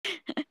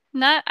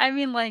Not, I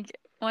mean, like,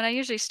 when I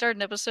usually start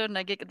an episode and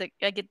I get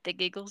the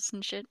giggles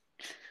and shit.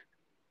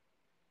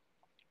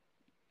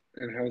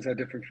 And how is that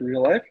different from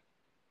real life?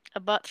 I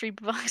bought 3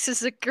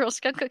 boxes of Girl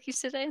Scout cookies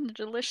today, and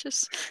they're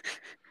delicious.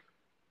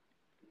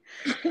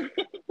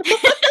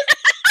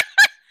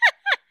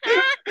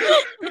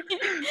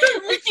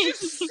 That was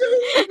just so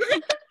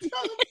random.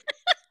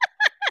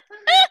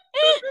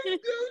 That made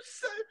no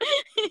sense.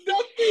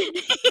 Nothing in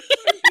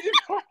the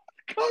entire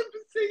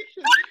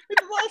conversation in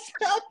the last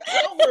half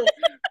hour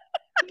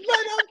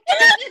led up to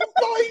you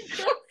buying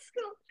Girl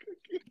Scout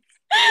cookies.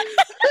 I'm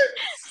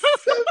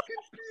so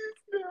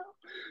confused now.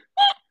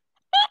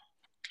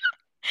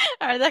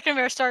 All right, that can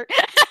be our start.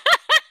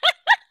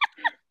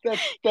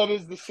 That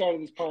is the start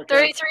of this podcast.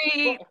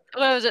 33.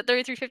 Well, What was it?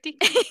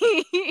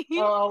 3350.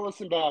 I'll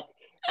listen back.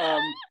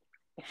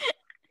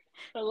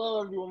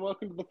 Hello, everyone.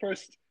 Welcome to the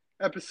first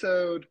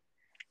episode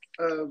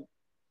of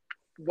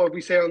What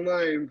We Say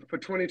Online for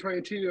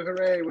 2022.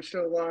 Hooray, we're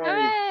still alive.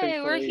 Hooray,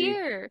 we're Thankfully.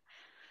 here.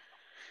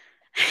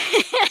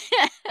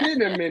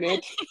 Been a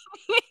minute.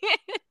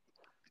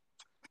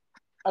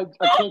 I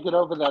can't get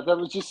over that. That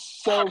was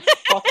just so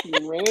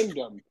fucking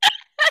random.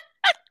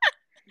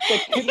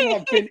 That couldn't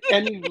have been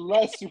any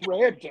less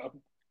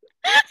random.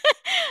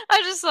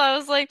 I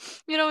was like,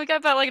 we got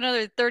about like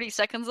another 30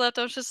 seconds left.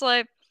 I was just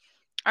like,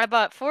 I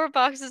bought 4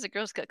 boxes of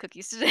Girl Scout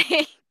cookies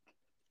today.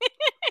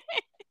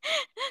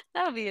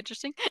 That'll be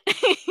interesting.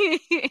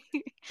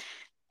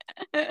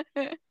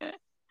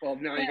 Well,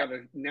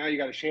 now you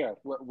gotta share.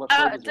 What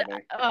flavors are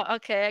they?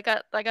 Okay.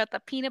 I got the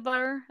peanut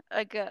butter.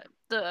 I got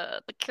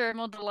the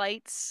caramel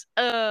delights.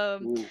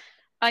 Ooh,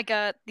 I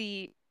got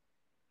the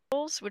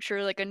which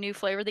are like a new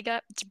flavor they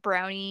got. It's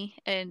brownie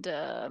and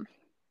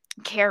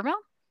caramel,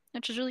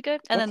 which is really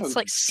good. And that then it's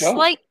sounds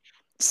like dope.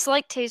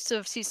 slight taste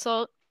of sea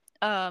salt.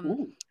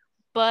 Ooh,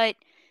 But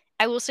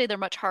I will say they're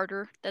much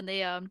harder than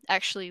they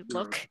actually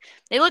look.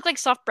 They look like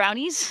soft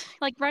brownies,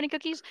 like brownie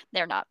cookies.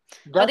 They're not.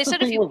 But they that's the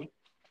said if thing you with.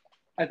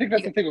 I think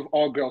that's you the thing with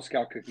all Girl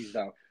Scout cookies,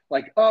 though.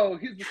 Like, oh,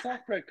 here's the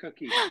soft bread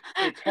cookie.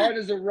 It's hard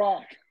as a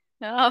rock.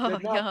 oh They're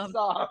not yum.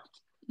 soft.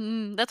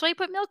 That's why you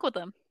put milk with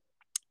them.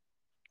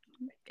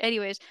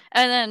 Anyways,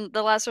 and then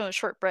the last one was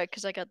shortbread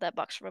because I got that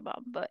box from my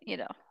mom. But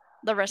the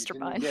You rest are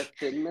didn't mine. get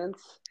Thin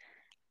Mints.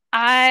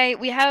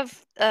 We have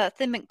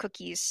Thin Mint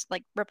cookies,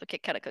 like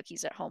replicate kind of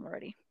cookies at home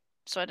already,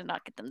 so I did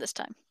not get them this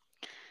time.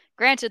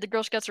 Granted, the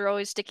Girl Scouts are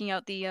always sticking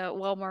out the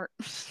Walmart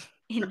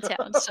in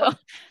town, so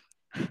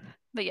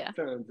but yeah,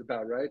 Sounds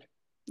about right.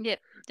 yeah,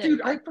 there you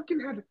Dude, go.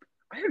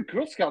 I had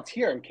Girl Scouts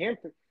here on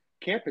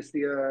campus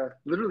the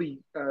literally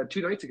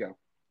 2 nights ago.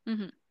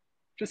 Hmm.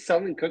 Just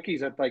selling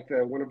cookies at like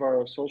one of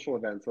our social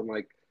events. I'm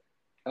like,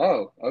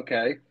 oh,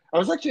 okay. I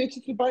was actually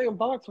interested to buy a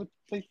box, but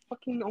they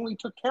fucking only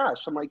took cash.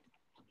 I'm like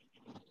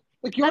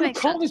you're That on a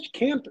makes sense. college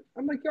camp.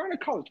 I'm like, you're on a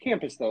college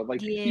campus though.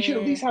 Like you should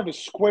at Yeah. least have a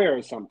square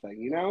or something,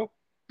 you know?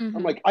 I'm Hmm.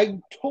 like, I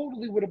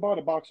totally would have bought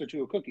a box or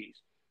two of cookies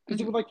because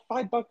they Hmm. were like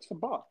 $5 a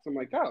box. I'm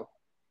like, oh,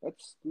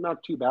 that's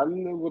not too bad.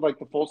 And then with like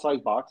the full size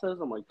boxes,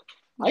 I'm like,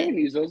 I Yeah. can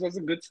use those as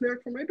a good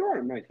snack for my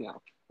dorm right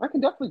now. I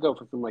can definitely go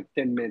for some like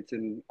Thin Mints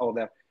and all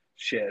that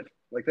shit.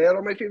 Like they had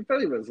all my favorite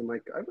flavors. I'm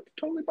like, I would have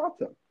totally bought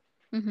them.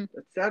 Hmm.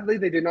 But sadly,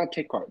 they did not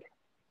take card.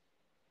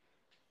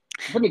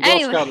 If any Girl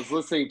Anyway, Scout is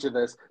listening to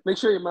this, make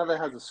sure your mother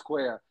has a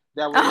square.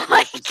 That way you oh can my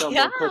actually sell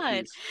more god,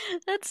 cookies.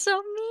 that's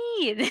so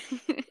mean.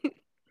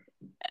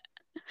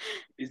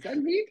 Is that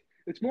neat?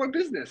 It's more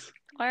business.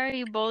 Why are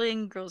you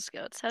bullying Girl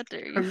Scouts? How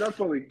dare you? I'm not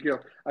bullying you.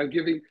 I'm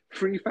giving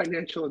free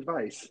financial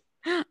advice.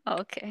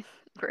 Okay,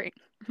 great.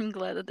 I'm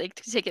glad that they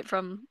take it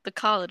from the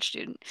college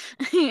student.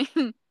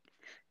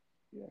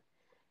 Yeah.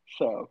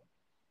 So,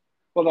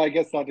 well, I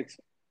guess that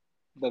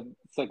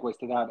segues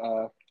to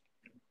that.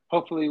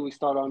 Hopefully, we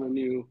start on a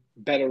new,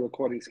 better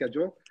recording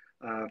schedule.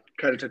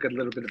 Kind of took a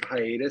little bit of a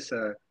hiatus.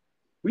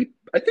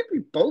 I think we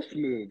both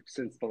moved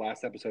since the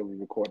last episode we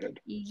recorded.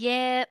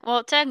 Yeah,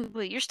 well,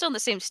 technically, you're still in the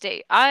same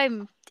state.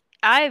 I'm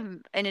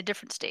in a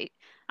different state.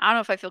 I don't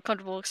know if I feel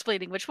comfortable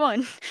explaining which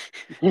one.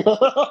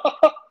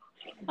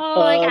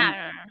 Oh, like um. I don't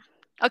know.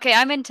 Okay,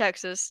 I'm in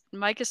Texas.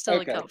 Mike is still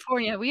in Okay.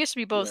 California. We used to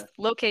be Yeah. both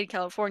located in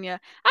California.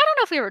 I don't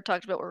know if we ever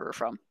talked about where we're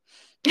from.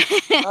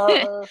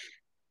 Uh.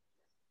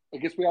 I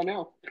guess we are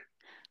now.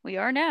 We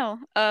are now.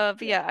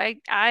 But Yeah. yeah,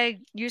 I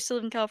used to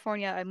live in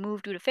California. I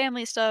moved due to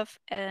family stuff,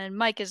 and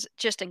Mike is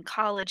just in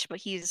college, but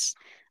he's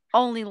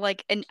only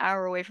like an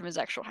hour away from his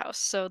actual house,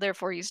 so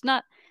therefore he's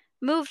not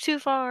moved too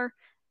far.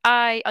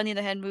 I, on the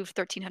other hand, moved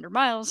 1,300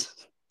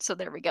 miles, so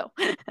there we go.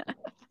 I'd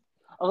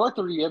like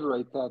to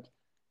reiterate that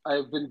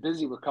I've been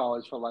busy with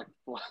college for like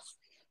the last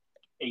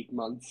 8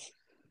 months,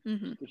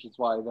 Hmm. which is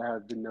why there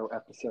have been no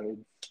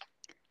episodes.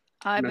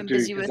 I'm I've not been doing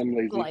it busy because with I'm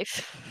lazy.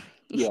 life.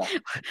 Yeah.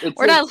 It's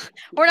we're it's not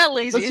we're not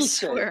lazy, let's I just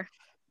say, swear.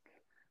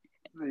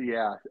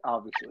 yeah,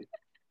 obviously.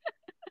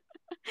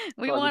 That's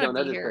We why we want to don't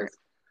be edit here. this.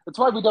 That's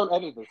why we don't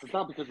edit this. It's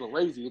not because we're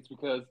lazy, it's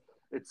because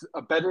it's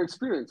a better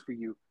experience for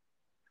you,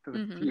 for the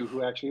Hmm. few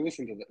who actually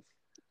listen to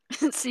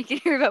this. So you can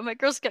hear about my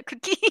Girl Scout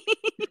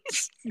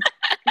cookies.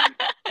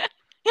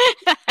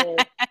 Uh,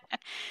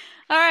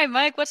 All right,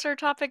 Mike, what's our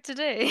topic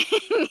today?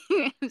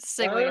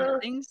 Segue into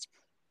things.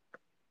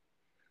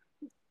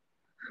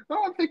 Well,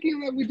 I'm thinking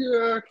that we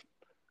do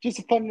just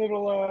a fun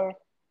little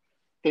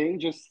thing,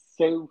 just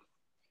so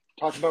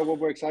talk about what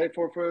we're excited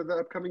for the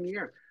upcoming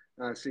year.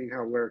 Seeing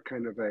how we're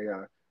kind of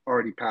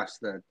already past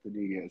the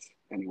New Year's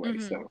anyway,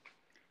 so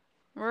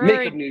We're make of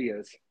already New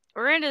Year's.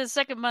 we're into the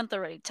second month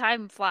already.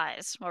 Time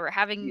flies while we're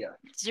having Yeah,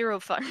 zero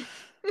fun.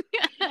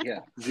 yeah,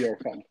 zero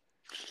fun.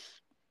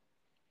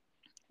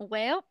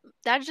 Well,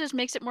 that just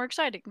makes it more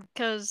exciting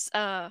because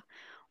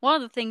one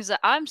of the things that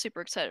I'm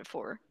super excited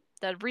for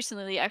that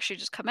recently actually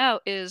just come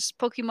out is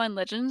Pokemon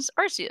Legends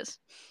Arceus.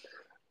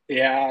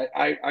 Yeah,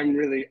 I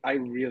really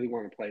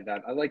want to play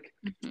that.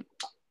 Mhm.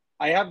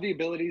 I have the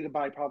ability to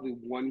buy probably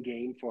one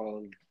game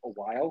for a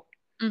while,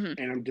 Mhm.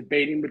 and I'm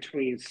debating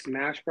between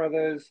Smash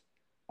Brothers,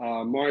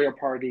 Mario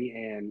Party,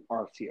 and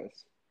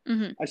Arceus.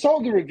 Mhm. I saw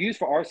the reviews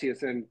for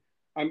Arceus, and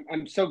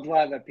I'm so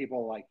glad that people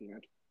are liking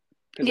it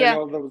because I Yeah.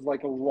 know there was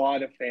like a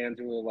lot of fans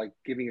who were like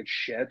giving it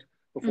shit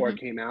before Mhm. it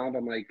came out.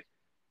 I'm like,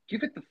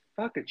 give it the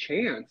fuck a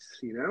chance,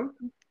 you know?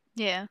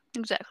 Yeah,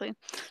 exactly.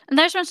 And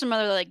there's been some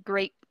other like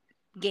great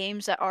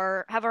games that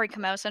have already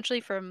come out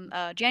essentially from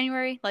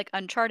January, like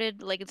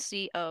Uncharted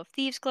Legacy of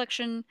Thieves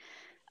Collection,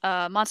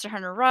 Monster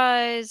Hunter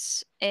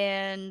Rise,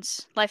 and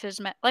Life is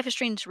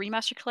Strange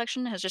Remastered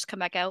Collection has just come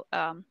back out.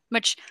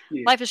 Which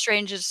Yeah, Life is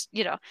Strange is,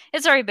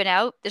 it's already been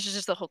out. This is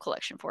just the whole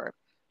collection for it.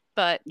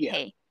 But yeah,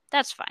 hey,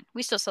 that's fine.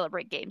 We still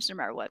celebrate games no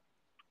matter what.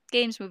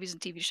 Games, movies, and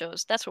TV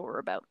shows. That's what we're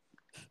about.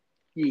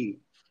 yeah.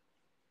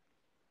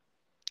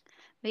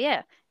 But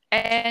yeah,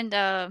 and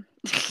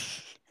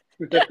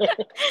we're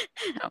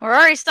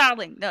already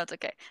stalling. No, it's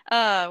okay.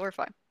 We're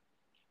fine.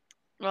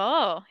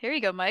 Oh, here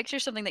you go, Mike.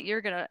 Here's something that you're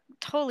gonna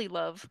totally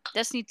love.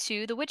 Destiny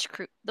 2: The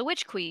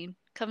Witch Queen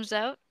comes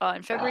out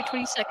on February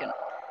 22nd.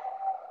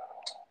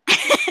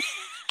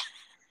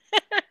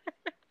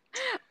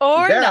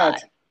 Or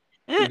not.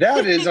 That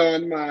that is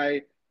on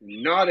my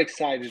not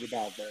excited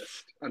about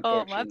list,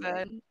 Oh, my unfortunately.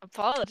 bad.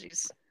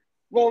 Apologies.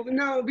 Well,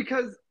 no,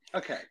 because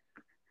okay,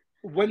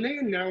 when they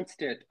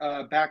announced it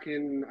back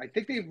in, I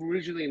think they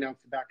originally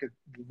announced it back in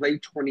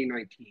late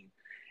 2019.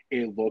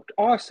 It looked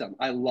awesome.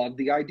 I love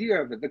the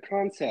idea of it, the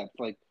concept.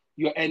 Like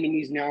your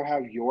enemies now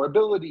have your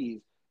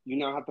abilities. You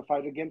now have to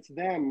fight against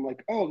them.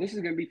 Like, oh, this is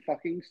gonna be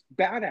fucking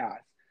badass.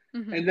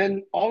 Mhm. And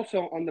then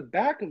also on the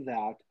back of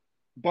that,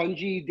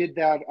 Bungie did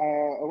that.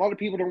 A lot of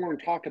people don't want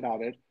to talk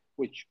about it,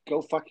 which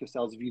go fuck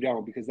yourselves if you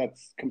don't, because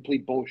that's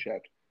complete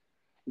bullshit.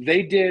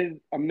 They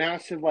did a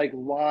massive like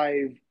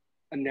live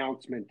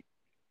announcement,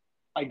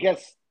 I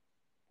guess,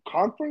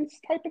 conference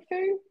type of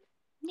thing,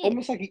 Yeah.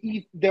 almost like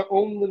their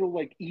own little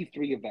like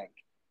E3 event.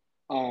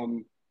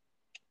 Um,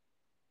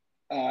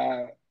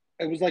 uh,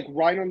 it was like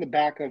right on the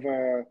back of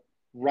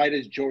right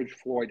as George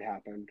Floyd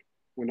happened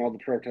when all the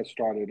protests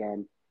started.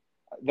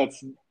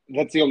 That's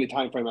that's the only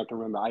time frame I can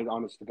remember. I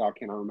honest to God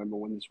cannot remember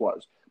when this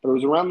was, but it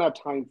was around that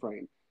time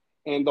frame,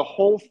 and the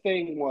whole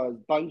thing was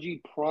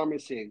Bungie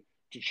promising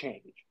to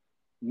change.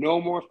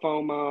 No more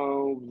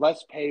FOMO,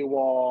 less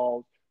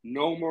paywalls,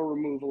 no more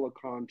removal of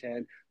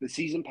content. The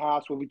season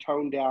pass will be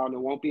toned down. It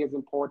won't be as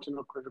important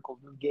or critical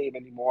to the game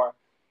anymore.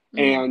 Mhm.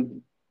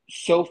 And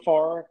so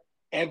far,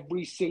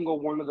 every single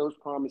one of those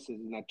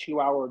promises in that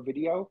 2 hour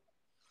video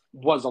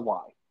was a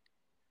lie.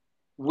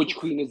 Witch Oof.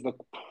 Queen is the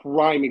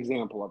prime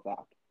example of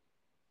that.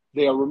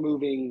 They are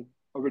removing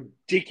a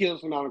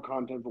ridiculous amount of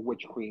content for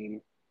Witch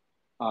Queen,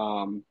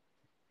 um,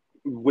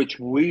 which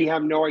we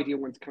have no idea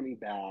when it's coming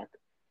back.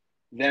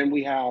 Then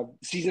we have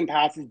season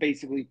passes,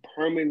 basically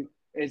permanent,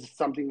 is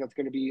something that's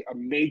going to be a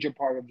major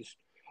part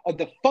of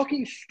the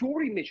fucking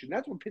story mission.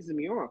 That's what pisses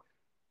me off.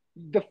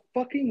 The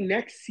fucking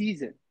next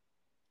season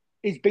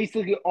is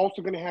basically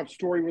also going to have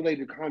story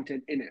related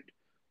content in it.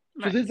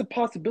 So Right. there's a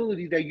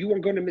possibility that you are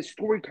going to miss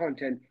story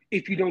content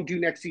if you don't do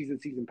next season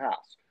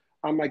pass.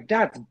 I'm like,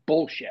 that's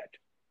bullshit.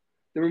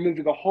 They're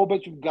removing a whole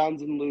bunch of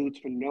guns and loots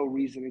for no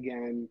reason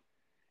again.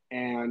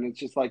 And it's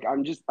just like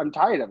I'm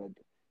tired of it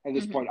at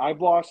this Mhm. point. I've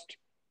lost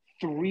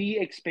 3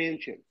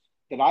 expansions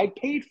that I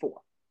paid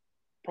for,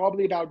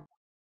 probably about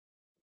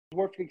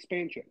worth of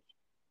expansions.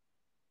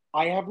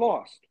 I have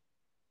lost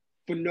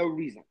for no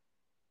reason.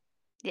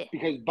 Yeah.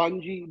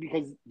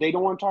 Because they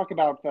don't want to talk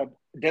about that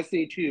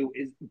Destiny 2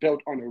 is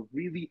built on a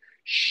really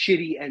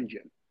shitty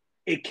engine.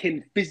 It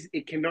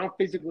cannot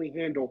physically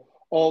handle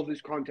all this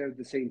content at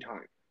the same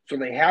time. So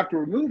they have to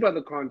remove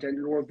other content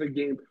in order for the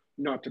game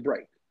not to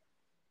break,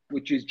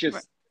 which is Right.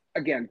 just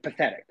again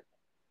pathetic.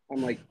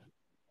 I'm like,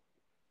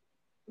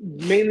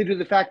 mainly due to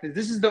the fact that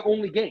this is the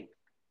only game.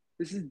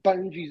 This is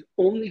Bungie's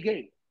only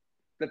game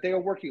that they are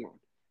working on,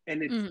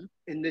 and it's Mhm.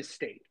 in this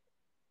state.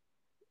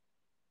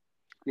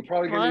 You're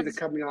probably Well, gonna need to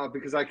cut me off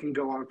because I can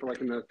go on for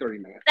like another 30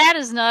 minutes. that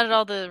is not at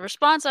all the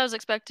response I was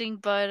expecting,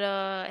 but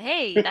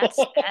hey, that's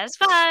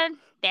fine.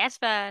 That's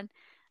fine.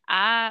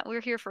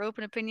 We're here for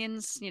open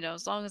opinions,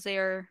 as long as they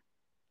are,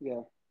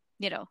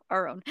 Yeah,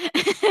 our own.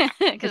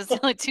 Because it's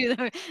only two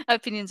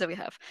opinions that we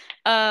have.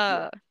 yeah.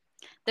 Uh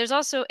there's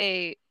also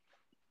a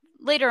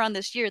later on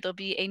this year there'll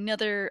be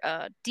another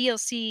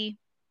DLC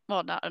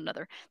well, not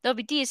another. There'll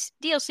be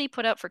DLC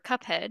put out for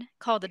Cuphead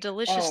called The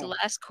Delicious Oh,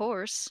 Last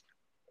Course.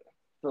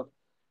 so,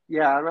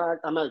 yeah,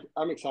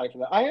 I'm excited for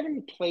that. I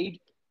haven't played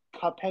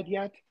Cuphead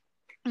yet.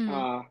 Mm. Uh,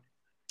 I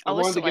Oh,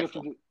 it's wanted to get it for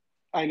delightful. the.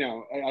 I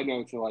know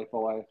it's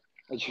delightful.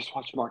 I just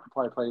watched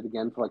Markiplier play it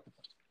again for like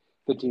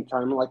the 15th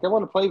time. I'm like, I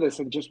want to play this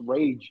and just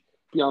rage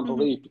beyond Hmm.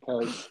 belief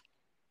because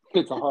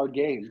it's a hard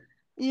game.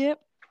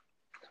 Yep.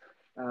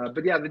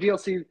 But yeah, the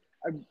DLC,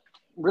 I'm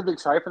really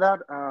excited for that.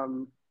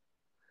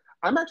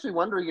 I'm actually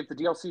wondering if the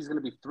DLC is going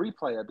to be 3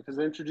 player because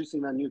they're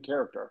introducing that new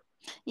character,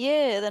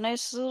 Yeah, the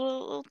nice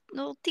little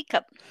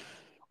teacup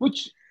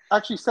which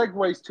actually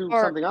segues to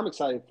or something I'm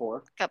excited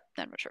for. cup.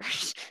 I'm not sure.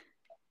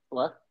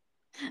 What?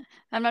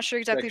 I'm not sure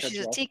Did I exactly if cut she's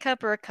you a off?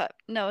 teacup or a cup.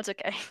 No, it's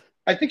okay.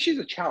 I think she's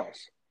a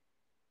chalice.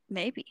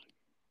 Maybe.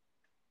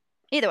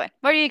 Either way,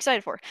 what are you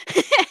excited for?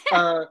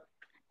 Uh,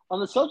 on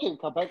the subject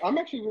of Cuphead, I'm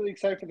actually really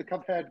excited for the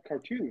Cuphead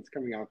cartoon that's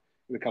coming out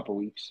in a couple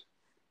weeks.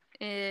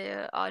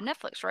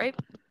 Netflix, right?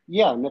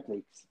 Yeah,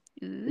 Netflix.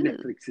 Ooh.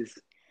 Netflix is.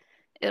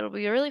 It'll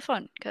be really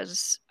fun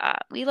because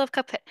we love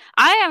Cuphead.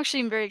 I actually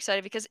am very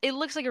excited because it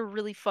looks like a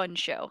really fun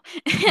show.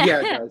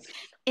 Yeah, it does.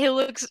 It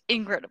looks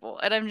incredible,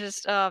 and I'm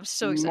just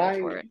so excited My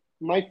for it.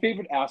 my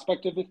favorite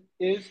aspect of it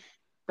is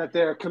that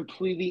they're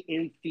completely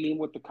in theme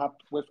with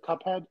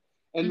Cuphead,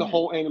 and the Hmm.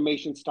 whole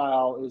animation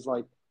style is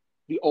like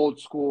the old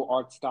school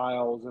art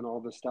styles and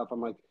all this stuff.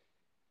 I'm like,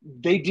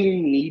 they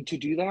didn't need to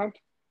do that,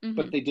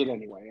 but Hmm. they did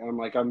anyway. And I'm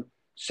like, I'm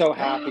so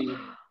happy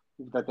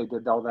that they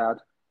did all that.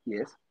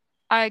 Yes.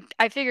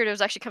 I figured it was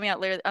actually coming out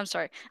later. I'm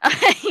sorry.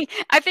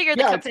 I figured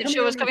the Yeah, it's Cuphead coming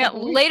show out was in a coming out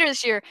couple weeks. later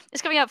this year.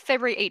 It's coming out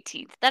February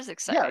 18th. That's Yeah,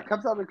 exciting. it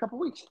comes out in a couple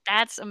weeks.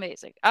 That's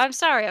amazing. I'm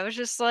sorry. I was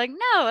just like,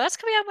 no, that's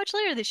coming out much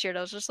later this year. And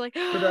I was just like,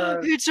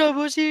 But it's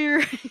almost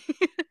here.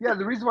 yeah,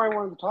 the reason why I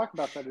wanted to talk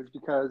about that is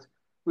because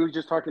we were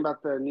just talking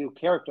about the new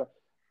character.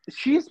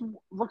 She's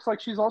looks like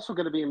she's also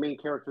going to be a main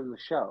character in the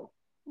show.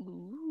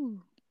 Ooh,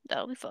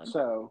 that'll be fun.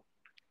 So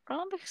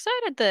Well, I'm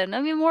excited then.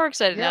 I'm even more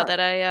excited now yeah, that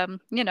I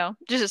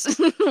just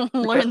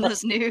learned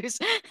this news.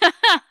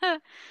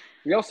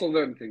 we also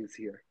learn things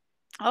here.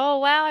 Oh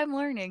wow, I'm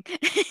learning.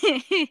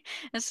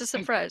 It's a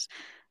surprise.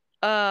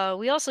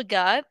 We also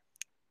got,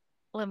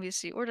 let me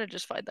see, where did I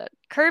just find that?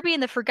 Kirby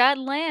and the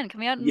Forgotten Land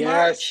coming out in Yes,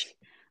 March.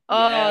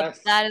 Oh, yes,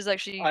 that is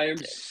actually I am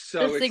the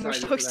so thing we're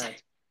excited so for excited.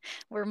 that.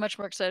 We're much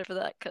more excited for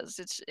that because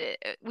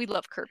we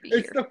love Kirby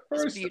It's here. the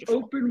It's first beautiful.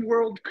 open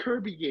world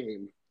Kirby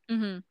game.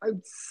 Hmm.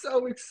 I'm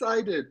so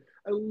excited.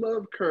 I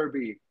love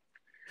Kirby,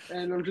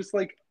 and I'm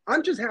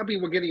just happy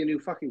we're getting a new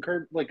fucking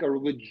Kirby, like a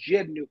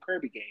legit new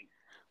Kirby game.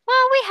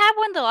 Well, we had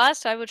one the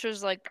last time, which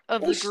was like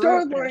of Well, the Star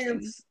group and everything.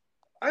 Alliance,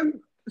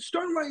 I'm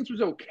Star Alliance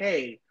was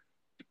okay,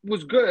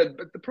 was good,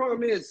 but the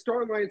problem is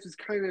Star Alliance is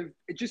kind of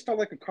it just felt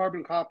like a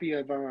carbon copy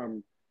of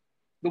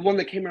the one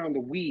that came out on the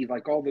Wii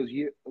like all those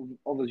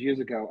years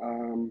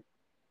ago.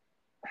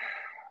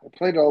 I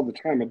played it all the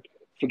time. I'm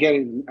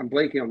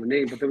blanking on the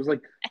name, but there was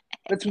like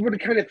that's what it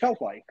kind of felt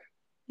like.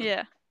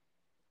 Yeah.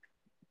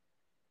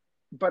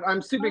 But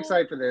I'm super Oh.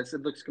 excited for this.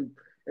 It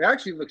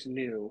actually looks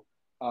new,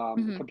 a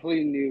Hmm.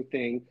 completely new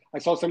thing. I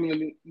saw some of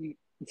the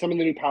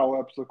new power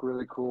ups look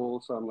really cool,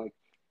 so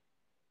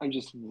I'm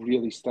just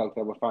really stoked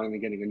that we're finally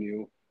getting a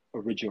new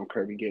original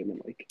Kirby game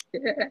and like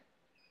yeah.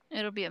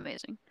 It'll be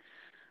amazing.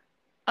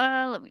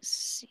 Let me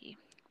see.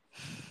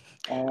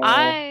 Uh,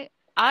 I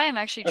am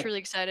actually truly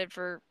excited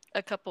for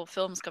a couple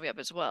films coming up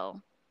as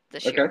well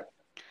this okay. year.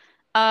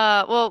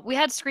 Well, we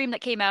had Scream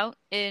that came out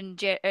in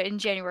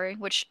January,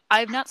 which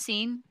I've not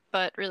seen,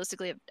 but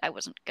realistically, I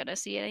wasn't gonna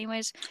see it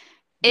anyways.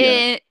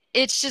 Yeah.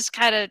 It's just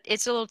kind of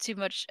it's a little too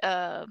much.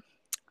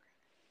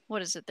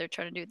 What is it they're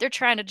trying to do? They're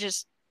trying to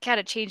just kind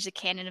of change the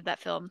canon of that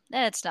film.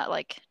 It's not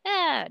like,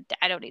 I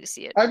don't need to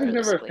see it I was never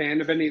a realistically.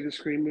 fan of any of the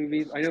Scream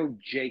movies. I know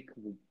Jake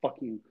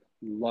fucking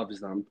loves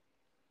them,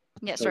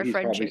 Yes, so our he's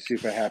friend probably Jake.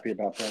 super happy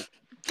about that.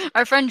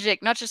 Our friend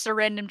Jake, not just a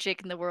random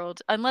Jake in the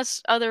world.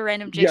 Unless other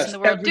random Jakes in Yes, the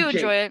world do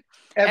enjoy it,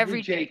 every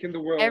every Jake, Jake in the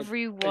world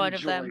every one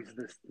of them enjoys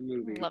this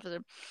movie. loves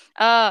it.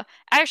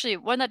 Actually,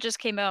 one that just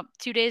came out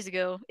 2 days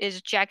ago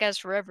is Jackass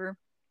Forever.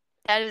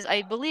 That is,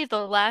 I believe,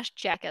 the last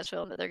Jackass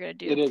film that they're gonna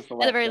do. It is the At the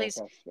last very least,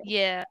 Jackass film.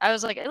 yeah. I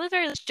was like, at the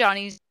very least,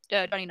 Johnny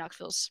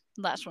Knoxville's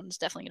last one is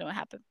definitely gonna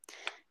happen.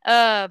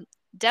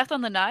 Death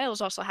on the Nile is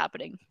also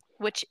happening,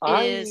 which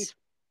I is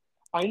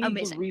I need to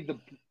amazing. read the.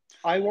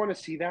 I want to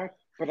see that,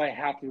 but I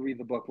have to read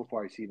the book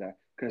before I see that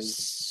because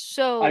I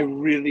So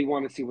really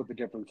want to see what the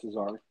differences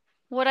are.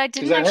 what I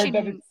Because didn't I heard actually,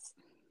 that it's.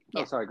 Oh,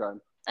 yeah. sorry, go ahead.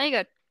 There you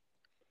go.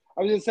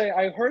 I was gonna say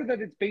I heard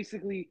that it's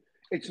basically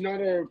it's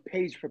not a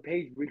page for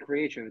page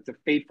recreation; it's a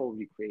faithful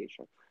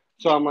recreation.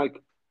 So Yeah. I'm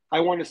like, I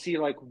want to see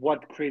like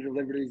what creative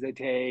liberties they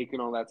take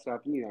and all that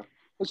stuff. And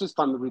it's just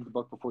fun to read the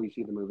book before you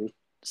see the movie.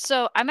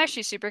 So I'm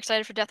actually super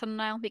excited for Death on the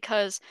Nile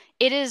because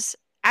it is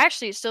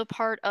actually still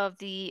part of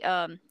the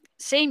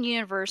same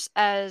universe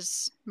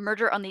as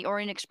Murder on the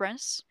Orient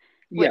Express,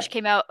 Yeah, which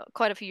came out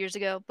quite a few years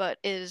ago, but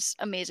is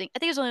amazing. I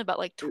think it was only about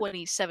like it,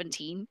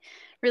 2017, yeah,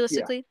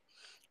 realistically,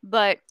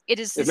 but it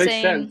is the it makes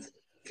same. sense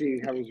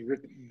seeing how it was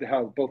written,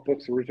 how both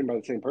books were written by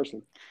the same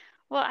person.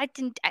 Well, I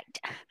didn't.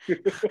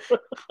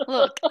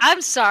 Look,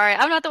 I'm sorry.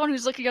 I'm not the one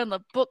who's looking on the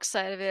book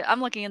side of it. I'm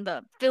looking in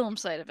the film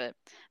side of it.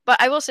 But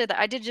I will say that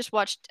I did just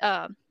watch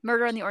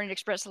Murder on the Orient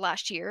Express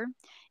last year,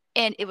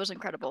 and it was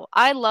incredible.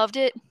 I loved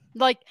it.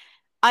 Like,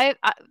 I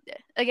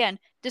again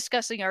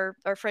discussing our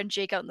friend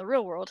Jake out in the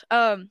real world.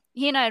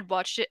 He and I had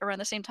watched it around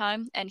the same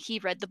time, and he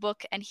read the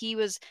book, and he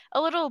was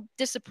a little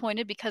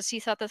disappointed because he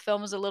thought the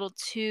film was a little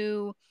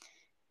too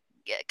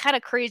kind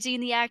of crazy in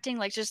the acting.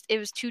 Like, just it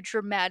was too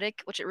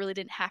dramatic, which it really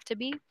didn't have to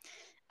be.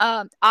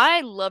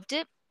 I loved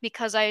it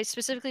because I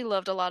specifically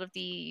loved a lot of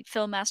the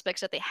film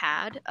aspects that they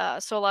had.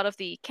 So a lot of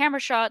the camera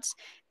shots,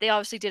 they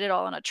obviously did it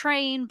all on a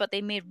train, but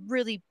they made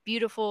really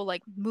beautiful,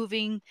 like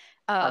moving.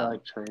 I Um,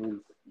 like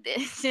trains.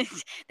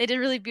 they did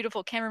really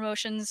beautiful camera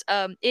motions.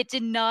 It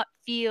did not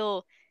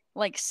feel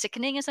like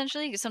sickening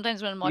essentially because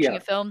sometimes when I'm watching a Yeah.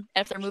 film,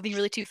 if they're moving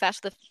really too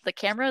fast with the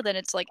camera, then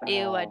it's like,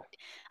 ew, Uh,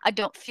 I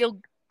don't feel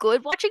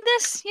good watching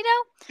this.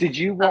 did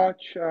you Uh,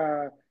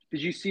 watch?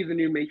 Did you see the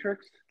new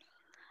Matrix?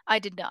 I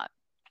did not.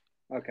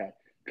 Okay,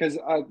 because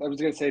I was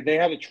gonna say they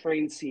had a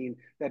train scene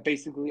that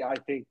basically I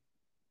think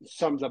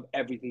sums up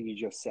everything you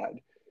just said.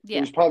 It Yeah.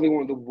 was probably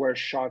one of the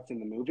worst shots in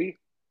the movie.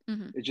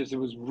 Hmm. It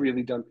was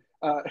really done.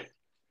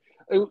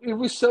 It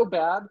was so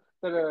bad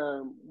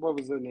that what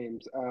was their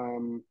names?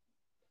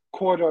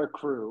 Corridor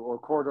Crew or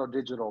Corridor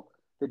Digital.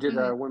 They did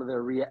Hmm. one of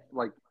their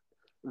like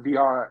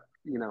VR,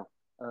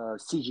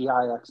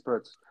 CGI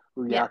experts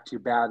who Yeah. react to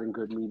bad and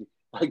good media,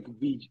 like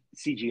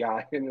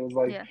CGI, and it was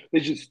like Yeah. they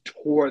just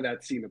tore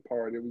that scene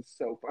apart. It was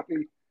so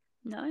funny.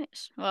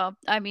 Nice. Well,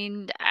 I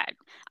mean,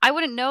 I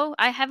wouldn't know.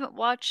 I haven't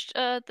watched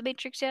The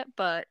Matrix yet,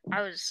 but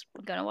I was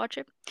gonna watch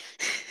it.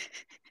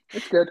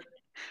 It's good.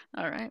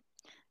 All right.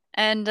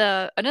 And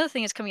another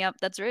thing is coming up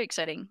that's very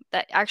exciting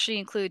that actually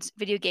includes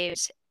video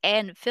games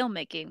and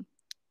filmmaking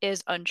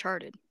is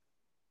Uncharted,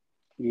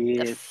 the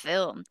Yes,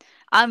 film.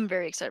 I'm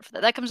very excited for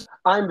that. That comes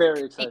I'm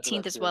very excited for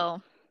 18th that as too.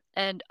 well.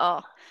 And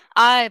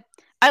I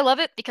I love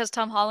it because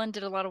Tom Holland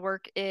did a lot of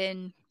work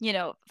in,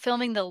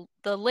 filming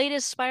the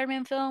latest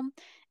Spider-Man film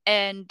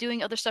and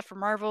doing other stuff for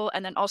Marvel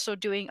and then also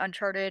doing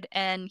Uncharted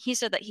and he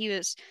said that he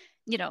was,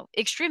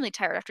 extremely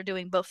tired after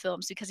doing both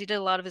films because he did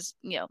a lot of his,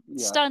 Yeah,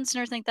 stunts and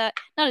everything like that.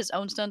 Not his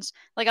own stunts.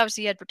 Like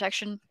obviously he had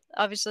protection,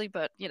 obviously,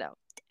 but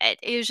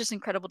it was just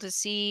incredible to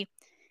see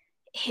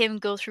him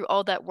go through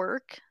all that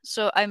work.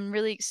 So I'm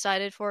really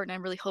excited for it and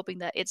I'm really hoping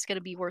that it's going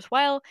to be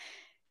worthwhile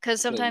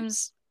because same.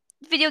 sometimes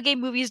video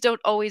game movies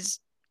don't always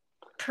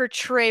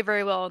portray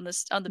very well on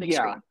the big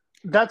Yeah, screen.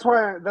 that's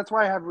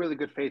why I have really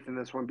good faith in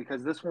this one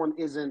because this one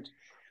isn't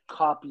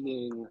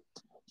copying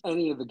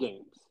any of the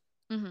games.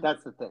 Mhm.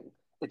 That's the thing.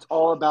 It's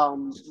all about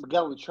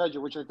Miguel and the Treasure,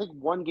 which I think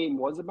one game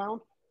was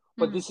about,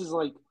 but Mhm. this is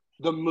like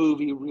the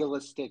movie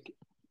realistic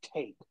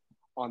take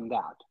on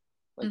that.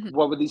 Like, Mhm.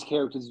 what would these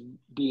characters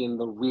be in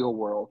the real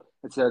world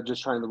instead of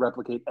just trying to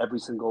replicate every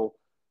single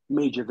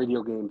major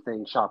video game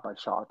thing shot by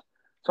shot?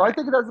 So I Right.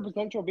 think it has the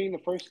potential of being the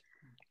first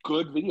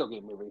good video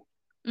game movie.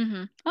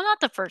 Mhm. Well,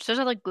 not the first. There's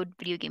other good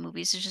video game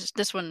movies. It's just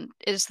this one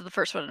is the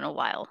first one in a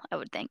while, I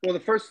would think. Well, the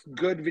first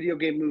good video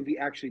game movie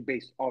actually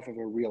based off of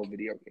a real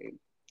video game.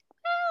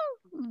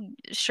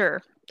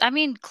 Sure. I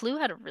mean, Clue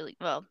had a really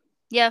well.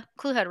 Yeah,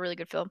 Clue had a really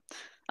good film.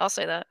 I'll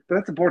say that. But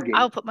that's a board game.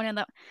 I'll put money on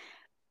that.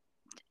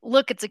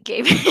 Look, it's a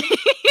game.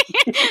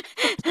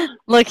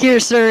 Look here,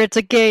 sir. It's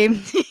a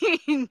game.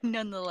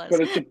 Nonetheless.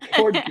 But it's a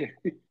board game.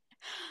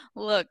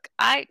 Look,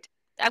 I'm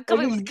And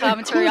coming up with and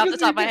commentary Clue off the doesn't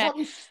top of my even head.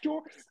 have a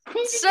story.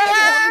 Clue doesn't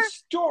even have a Sir,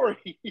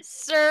 story.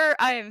 sir,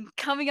 I am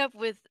coming up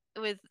with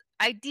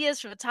ideas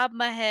from the top of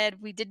my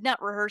head. We did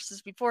not rehearse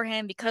this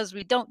beforehand because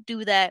we don't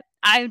do that.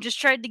 I'm just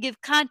trying to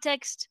give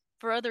context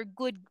for other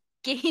good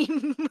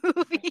game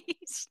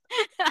movies.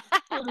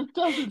 But it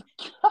doesn't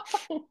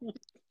count.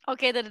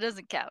 Okay, then it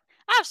doesn't count.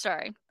 I'm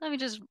sorry.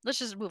 Let's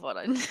just move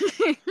on.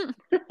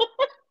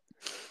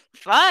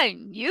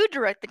 Fine, you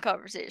direct the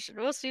conversation.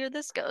 We'll see where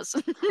this goes.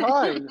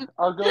 Fine.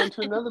 I'll go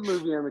into another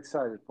movie I'm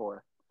excited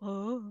for.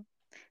 Oh.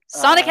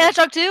 Sonic Uh,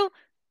 Hedgehog 2?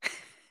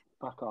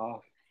 fuck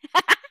off.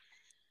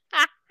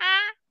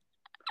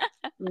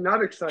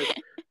 Not excited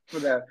for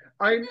that.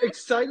 I'm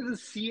excited to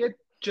see it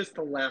just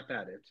to laugh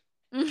at it.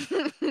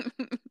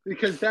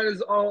 Because that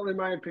is all, in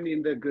my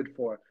opinion, they're good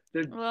for.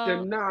 They're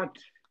Well, not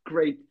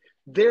great.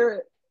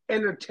 They're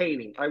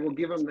entertaining. I will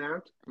give them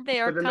that, they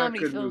are but they're not comedy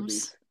good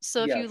movies. films.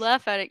 So if you Yes.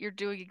 laugh at it, you're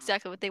doing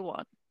exactly what they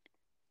want.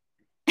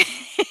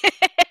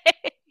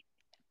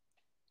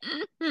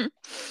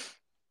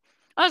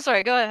 I'm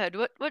sorry, go ahead.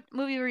 What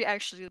movie were you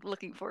actually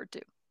looking forward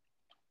to?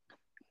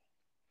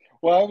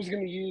 Well, I was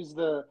going to use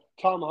the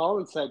Tom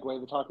Holland segue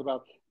to talk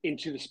about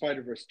Into the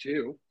Spider Verse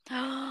 2, but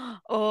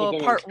Oh,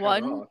 then I was part cut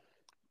 1? off.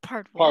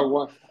 Part Part 1?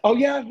 one. Oh,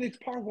 yeah, it's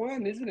part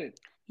one, isn't it?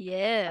 I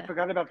Yeah.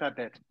 forgot about that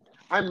bit.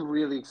 I'm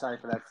really excited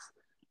for that.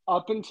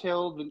 Up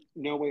until the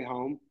No Way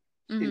Home,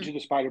 Mhm. Into the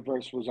Spider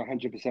Verse was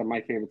 100%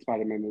 my favorite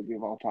Spider Man movie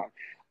of all time.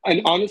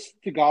 And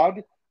honest to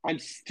God, I'm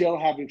still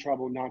having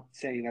trouble not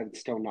saying that it's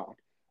still not.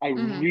 I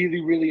Mhm. really,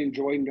 really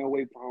enjoyed No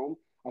Way Home.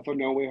 I thought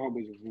No Way Home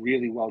was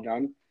really well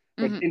done.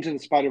 But Mhm. Into the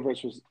Spider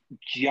Verse was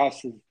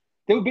just as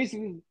they were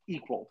basically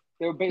equal.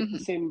 They were the Mm-hmm.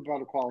 same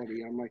amount of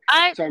quality. I'm like,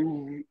 I so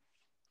I'm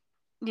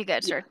you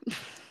guys, yeah. sir.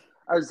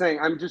 I was saying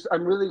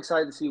I'm really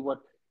excited to see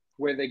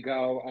where they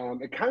go.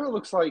 It kind of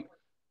looks like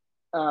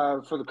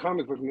for the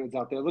comic book nerds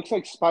out there, it looks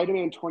like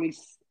Spider-Man 20.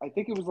 I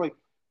think it was like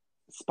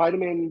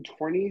Spider-Man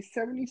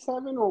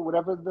 2077 or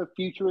whatever the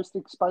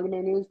futuristic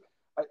Spider-Man is.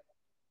 I,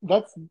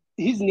 that's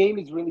his name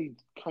is really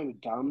kind of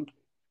dumb.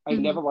 I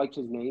Mm-hmm. never liked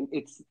his name.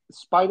 It's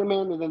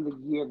Spider-Man and then the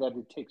year that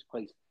it takes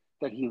place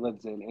that he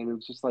lives in, and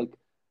it's just like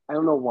I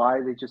don't know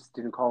why they just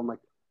didn't call him like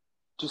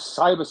just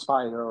Cyber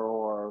Spider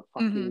or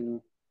Mm-hmm.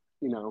 fucking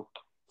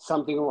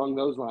something along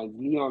those lines.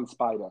 Neon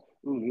Spider.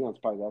 Ooh, Neon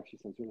Spider actually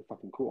sounds really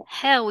fucking cool.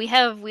 Hell, we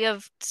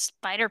have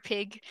Spider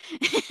Pig.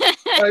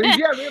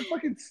 Yeah, we have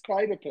fucking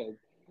Spider Pig.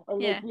 I'm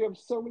like, Yeah. we have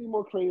so many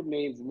more creative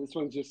names, and this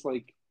one's just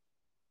like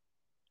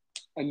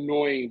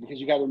annoying because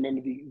you got to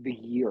remember the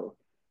year.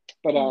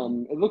 But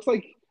Mm. it looks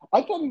like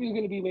I thought he was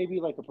going to be maybe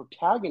like a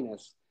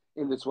protagonist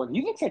in this one.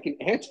 He looks like an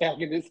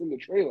antagonist in the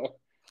trailer.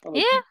 I'm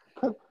like,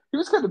 Yeah. he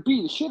was going to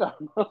beat the shit out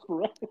of Miles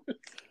Morales.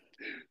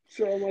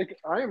 So I'm like,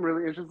 I am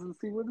really interested to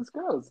see where this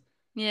goes.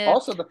 Yeah.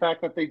 Also, the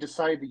fact that they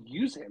decided to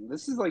use him.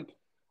 This is like,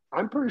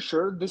 I'm pretty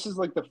sure this is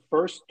like the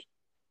first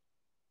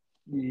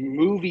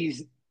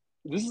movies.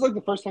 This is like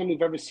the first time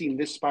we've ever seen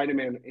this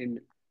Spider-Man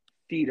in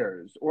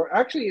theaters, or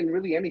actually in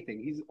really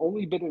anything. He's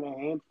only been in a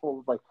handful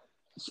of like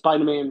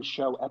Spider-Man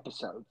show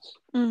episodes.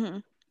 Mm-hmm.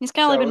 He's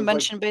kind of only So been it's like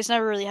mentioned, but he's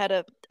never really had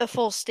a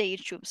full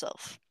stage to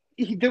himself.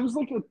 there was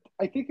like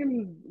I think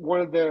in one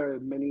of the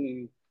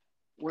many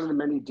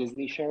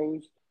Disney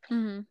shows,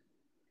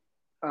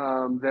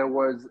 Mm-hmm. there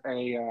was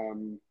a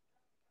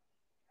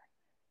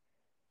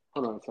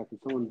hold on a second,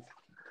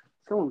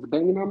 someone's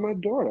banging on my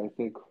door. I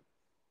think.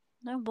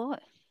 Oh boy.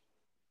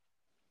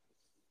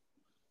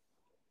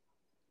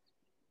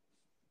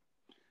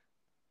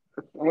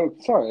 Oh,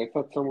 sorry, I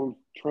thought someone was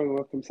trying to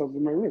let themselves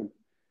in my room,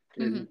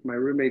 Mm-hmm. and my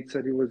roommate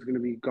said he was going to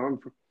be gone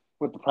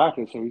with the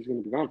practice, so he's going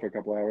to be gone for a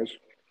couple hours.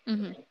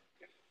 Mm-hmm.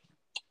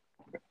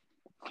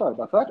 Sorry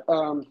about that.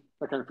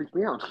 That kind of freaked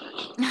me out.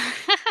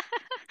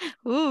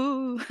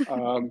 Ooh.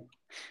 What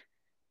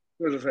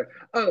was I say?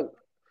 Oh,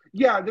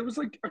 yeah, there was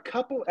like a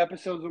couple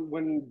episodes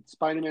when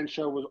Spider-Man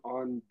show was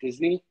on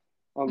Disney,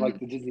 on Mm-hmm. like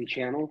the Disney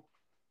Channel.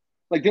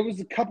 Like there was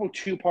a couple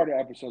two-part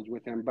episodes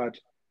with him, but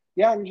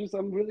yeah,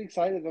 I'm really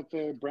excited that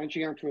they're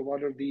branching out to a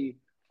lot of the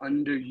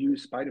underused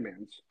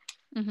Spider-Mans.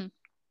 Mm-hmm.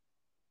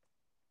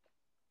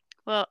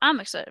 Well, I'm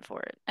excited for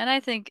it, and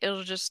I think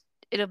it'll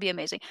be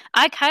amazing.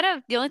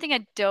 The only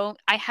thing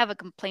I have a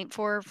complaint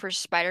for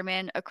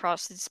Spider-Man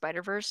Across the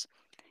Spider-Verse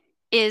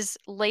is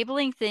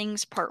labeling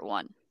things part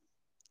one.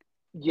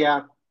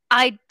 Yeah,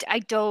 I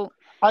don't.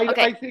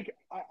 Okay. I think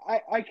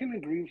I can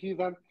agree with you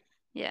then.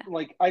 Yeah.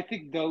 Like I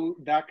think though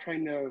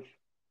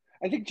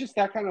I think just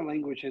that kind of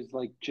language has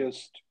like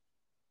just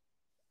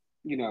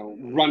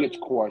run its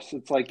course.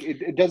 It's like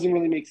it doesn't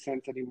really make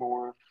sense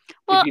anymore. If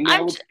Well, you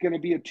know it's going to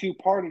be a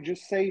two-parter,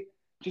 just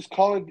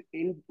call it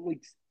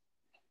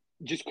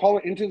just call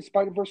it Into the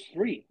Spider-Verse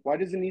 3. Why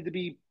does it need to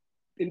be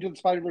Into the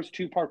Spider-Verse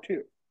 2 Part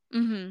 2?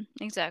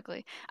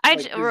 exactly.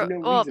 Like there's no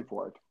Well, reason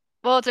for it.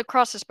 well, it's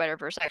Across the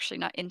Spider-Verse, actually,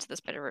 not Into the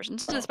Spider-Verse.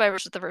 Into the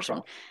Spider-Verse is the first one,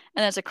 Cross.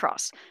 and that's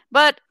Across.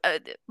 But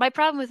my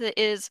problem with it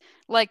is,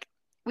 like,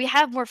 we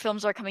have more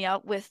films that are coming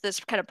out with this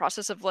kind of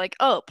process of, like,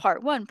 oh,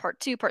 part one, part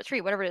two, part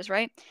three, whatever it is,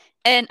 right?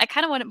 And I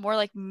kind of want it more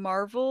like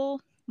Marvel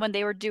when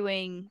they were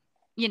doing,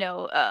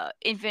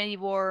 Infinity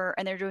War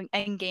and they're doing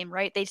Endgame,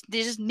 right? They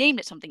just named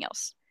it something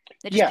else.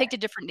 They just Yeah, picked a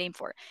different name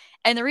for it.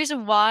 And the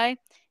reason why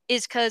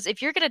is because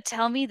if you're going to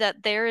tell me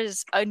that there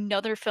is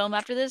another film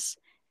after this,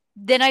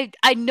 then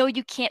I know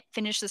you can't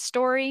finish the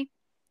story.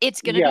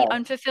 It's gonna be yeah,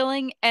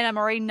 unfulfilling, and I'm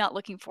already not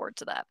looking forward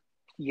to that.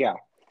 yeah.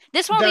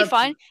 This one will be That's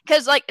fine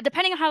because, like,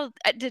 depending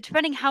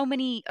how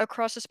many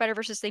Across the Spider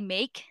Verses they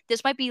make,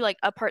 this might be like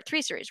a part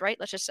three series, right?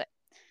 Let's just say,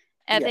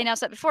 and if they yeah,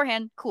 announce that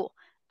beforehand, cool.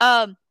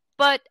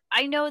 But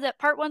I know that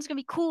part one's gonna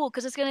be cool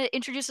because it's gonna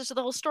introduce us to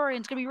the whole story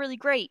and it's gonna be really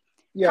great.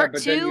 yeah. Part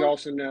But then you two,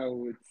 also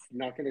know it's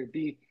not going to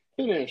be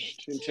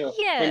finished until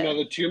for yeah,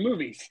 another two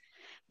movies.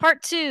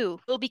 part two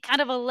will be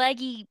kind of a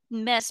laggy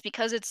mess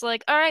because it's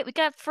like, all right, we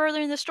got further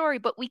in the story,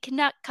 but we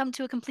cannot come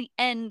to a complete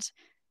end.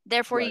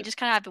 Therefore, you Right. just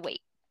kind of have to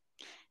wait.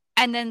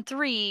 And then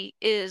three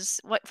is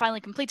what finally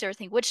completes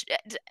everything, which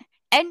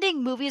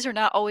ending movies are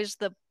not always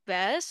the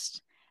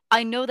best.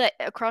 I know that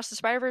Across the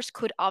Spider-Verse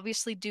could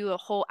obviously do a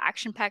whole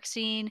action-packed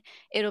scene.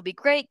 It'll be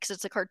great because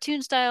it's a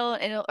cartoon style,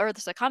 or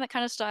it's a comic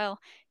kind of style.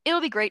 It'll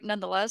be great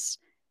nonetheless.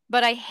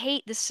 But I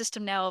hate this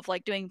system now of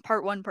like doing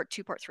part one, part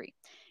two, part three.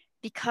 Yeah.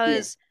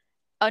 Because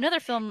another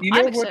film You I'm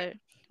know what? excited.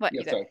 What, Yeah.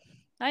 you good? Sorry.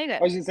 Oh, you I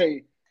good. was going to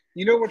say.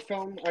 You know what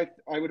film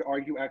I would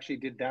argue actually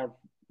did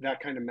that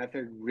kind of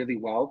method really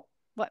well.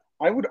 What?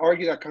 I would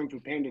argue that Kung Fu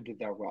Panda did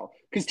that well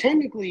because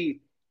technically,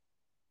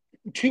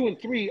 2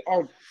 and 3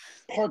 are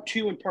part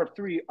 2 and part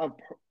 3 of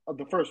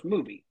the first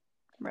movie,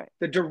 Right.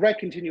 the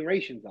direct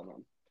continuations of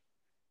them.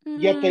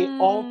 Yet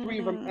all three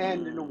of them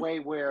end in a Mm, way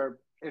where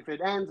if it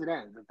ends, it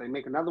ends. If they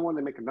make another one,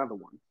 they make another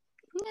one.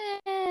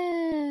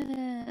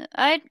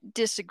 I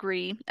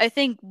disagree. I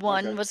think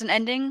one Okay. was an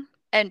ending,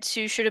 and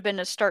two should have been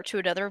a start to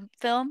another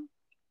film.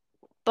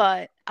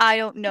 But I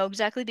don't know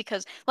exactly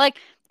because, like,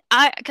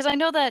 because I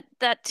know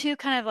that two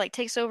kind of like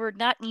takes over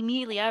not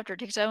immediately after, it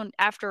takes on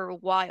after a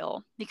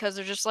while because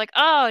they're just like,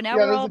 oh, now Yeah,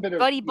 we're there's a all bit of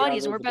buddy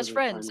buddies and we're there's a bit best of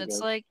friends. time It's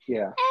gap. like,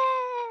 Yeah.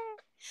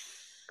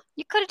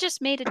 you could have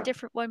just made a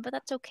different one, but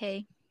that's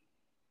okay.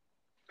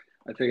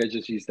 I think I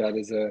just used that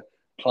as a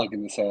plug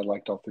in to say I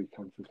liked all three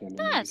Kung Fu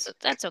Panda movies.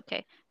 That's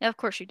okay. Yeah, of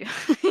course you do.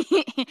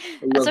 I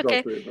That's loved all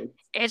okay. three of them.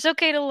 It's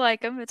okay to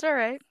like them. It's all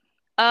right.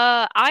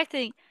 I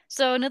think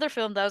so. Another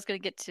film that I was gonna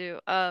get to,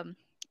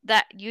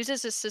 that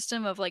uses a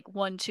system of like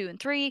one, two, and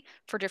three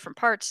for different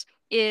parts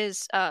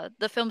is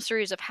the film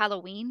series of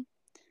Halloween.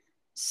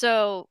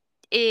 So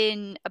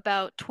in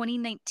about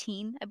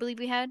 2019, I believe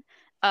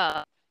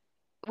uh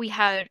we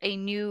had a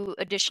new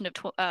edition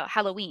of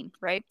Halloween,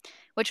 right?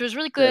 Which was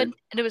really good Right.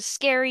 and it was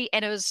scary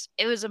and it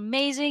was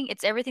amazing.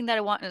 It's everything that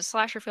I want in a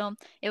slasher film.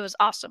 It was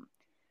awesome.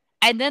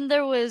 And then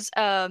there was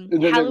And then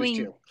there was Halloween,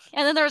 two.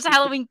 and then there was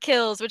Halloween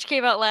Kills, which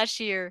came out last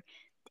year.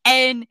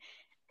 And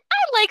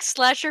I like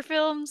slasher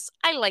films.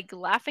 I like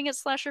laughing at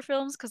slasher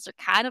films because they're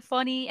kind of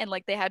funny and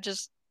like they had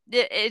just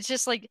it's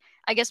just like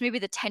I guess maybe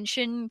the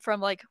tension from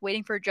like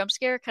waiting for a jump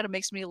scare kind of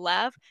makes me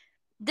laugh.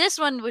 This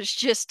one was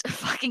just a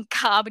fucking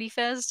comedy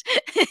fest.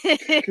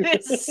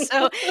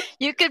 So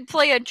you could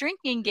play a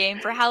drinking game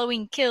for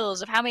Halloween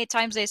Kills of how many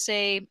times they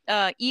say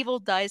evil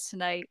dies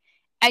tonight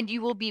and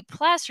you will be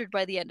plastered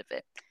by the end of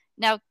it.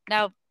 Now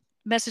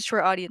message to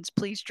our audience,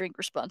 please drink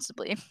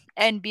responsibly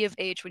and be of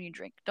age when you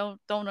drink. Don't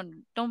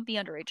be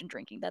underage in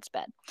drinking. That's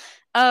bad.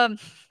 Um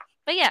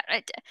but yeah,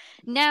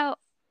 now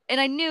and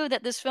I knew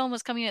that this film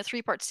was coming in a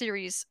three-part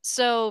series.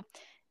 So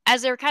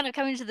as they're kind of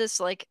coming to this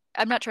like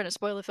I'm not trying to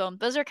spoil the film,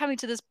 but as they're coming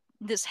to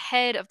this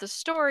head of the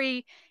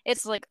story,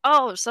 it's like,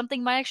 oh,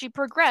 something might actually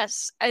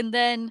progress and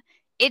then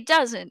it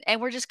doesn't and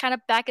we're just kind of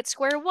back at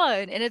square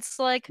one and it's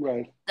like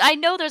Right. I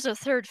know there's a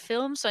third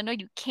film, so I know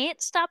you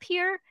can't stop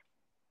here,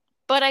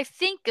 but I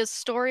think a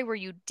story where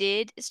you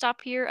did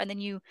stop here and then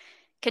you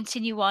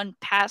continue on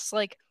past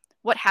like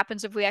what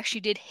happens if we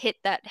actually did hit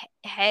that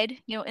head,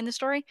 in the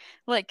story?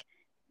 Like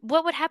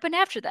what would happen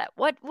after that?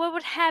 What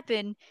would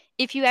happen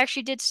if you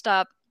actually did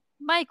stop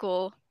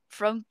Michael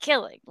from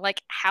killing?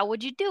 Like how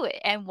would you do it?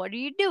 And what are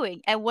you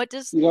doing? And what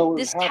does You know what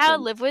would this town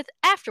happen? live with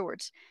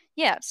afterwards?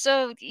 Yeah,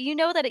 so you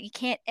know that it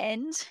can't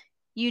end.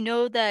 You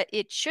know that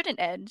it shouldn't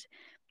end.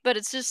 But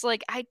it's just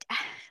like I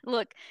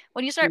look,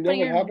 when you You start know putting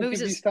what your happens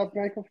movies if you as stop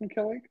Michael from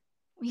killing?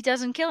 he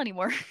doesn't kill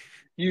anymore.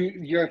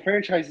 Your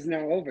franchise is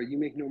now over. You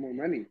make no more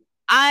money.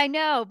 I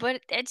know,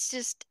 but it's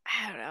just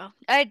I don't know.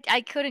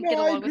 I couldn't No, get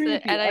I along with agree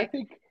it, with and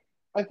you.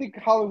 I think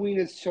Halloween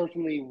has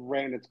certainly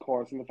ran its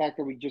course, and the fact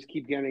that we just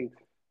keep getting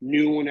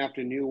new one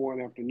after new one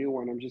after new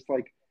one, I'm just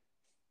like,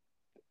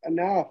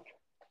 enough.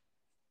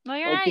 well,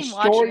 you're Like not the even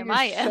watching story them,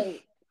 I is am. so.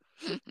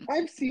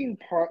 I've seen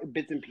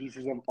bits and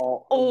pieces of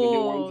all of the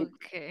new ones.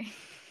 Okay,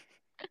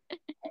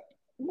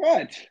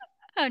 What?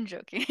 I'm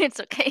joking. It's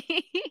okay.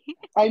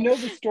 I know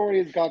the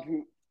story has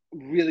gotten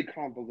really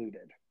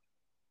convoluted.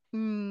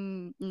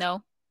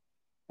 No,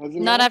 Has it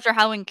not not? after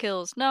Halloween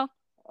Kills. No.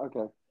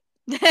 Okay.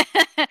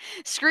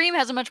 Scream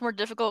has a much more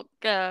difficult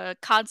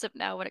concept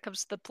now when it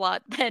comes to the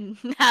plot than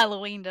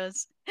Halloween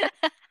does.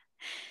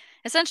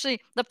 Essentially,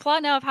 the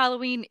plot now of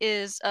Halloween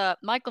is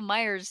Michael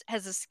Myers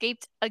has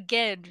escaped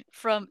again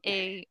from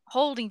a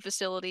holding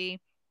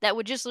facility that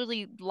would just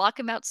literally lock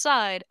him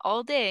outside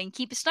all day and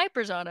keep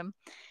snipers on him.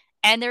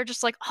 And they're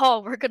just like, oh,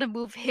 we're going to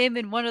move him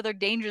and one other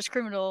dangerous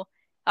criminal.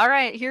 All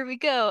right, here we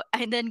go.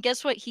 And then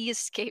guess what? He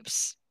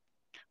escapes.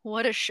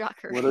 What a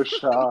shocker. What a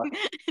shock.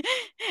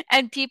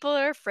 And people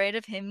are afraid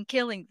of him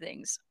killing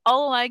things.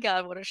 Oh my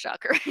god, what a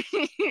shocker.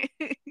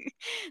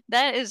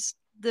 That is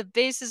the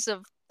basis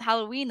of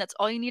Halloween. That's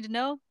all you need to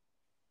know.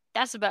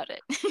 That's about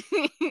it.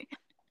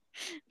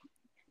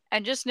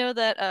 And just know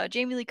that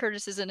Jamie Lee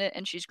Curtis is in it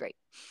and she's great.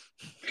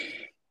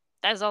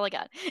 That is all I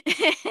got.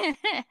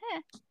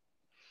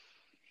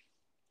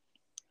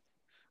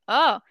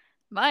 Oh,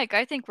 Mike,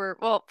 I think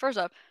well, first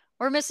off,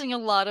 we're missing a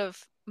lot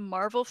of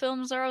Marvel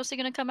films that are also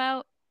going to come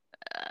out.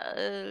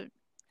 Uh,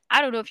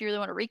 I don't know if you really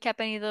want to recap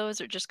any of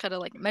those or just kind of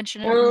like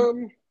mention them.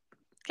 Um.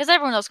 Because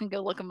everyone else can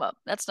go look them up.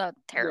 That's not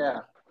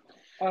Yeah.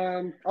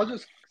 terrible. I'll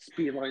just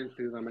speed line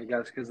through them, I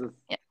guess, because it's.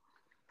 Yeah,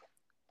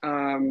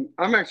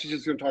 I'm actually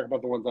just going to talk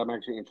about the ones I'm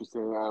actually interested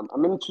in.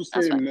 I'm interested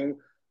that's fine.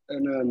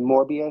 in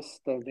Morbius,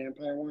 the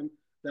vampire one.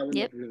 That one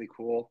Yep, looked really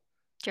cool.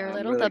 Jared I'm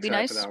Leto. really That'd be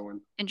excited for nice. that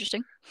one.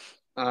 Interesting.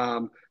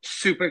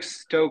 Super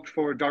stoked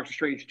for Doctor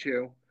Strange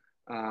 2.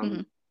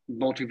 Hmm.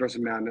 Multiverse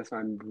of Madness.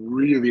 I'm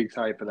really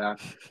excited for that.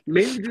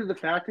 Mainly due to the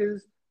fact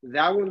is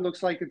that one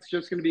looks like it's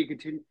just going to be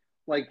a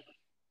like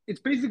it's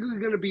basically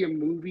going to be a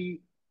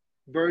movie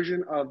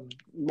version of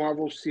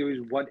Marvel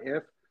series What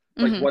If,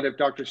 like Hmm. what if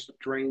Doctor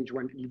Strange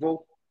went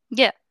evil,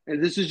 Yeah.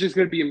 and this is just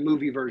going to be a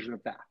movie version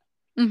of that,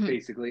 Hmm.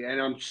 basically. And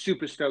I'm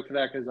super stoked for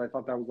that because I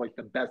thought that was like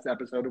the best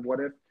episode of What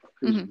If.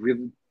 It was Hmm.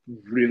 really,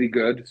 really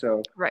good.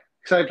 So Right.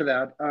 excited for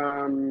that.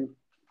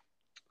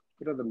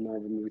 what other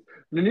Marvel movies?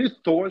 The new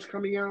Thor's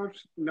coming out.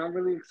 Not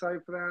really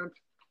excited for that.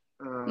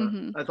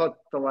 Mm-hmm. I thought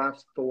the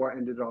last Thor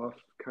ended off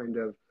kind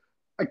of.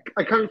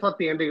 I kind of thought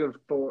the ending of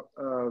Thor,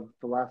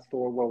 the last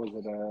Thor. What was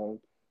it?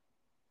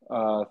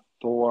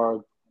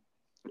 Thor.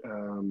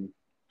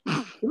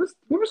 What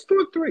was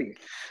Thor 3?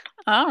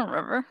 I don't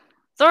remember.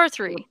 Thor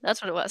 3.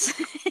 That's what it was.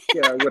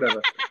 Yeah,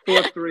 whatever.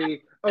 Thor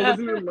 3. Oh,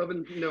 wasn't it Love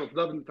and No?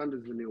 Love and Thunder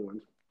is the new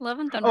one. Love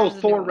and Thunder Oh, is the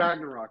new Thor one.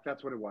 Ragnarok.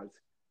 That's what it was.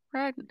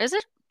 Is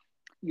it?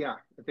 Yeah,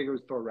 I think it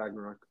was Thor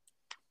Ragnarok.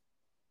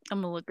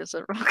 I'm gonna look this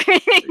up real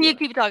quick. You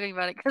keep talking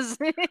about it because.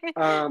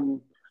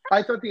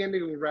 I thought the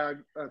ending of Thor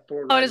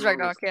Ragnarok. Oh, it is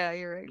Ragnarok. Yeah,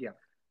 you're right. Yeah,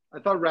 I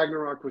thought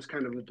Ragnarok was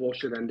kind of a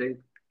bullshit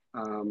ending.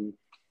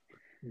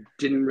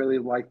 Didn't really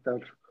like the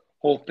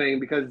whole thing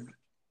because,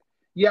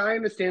 yeah, I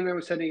understand that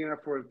was setting it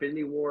up for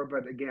Infinity War,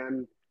 but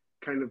again,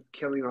 kind of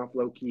killing off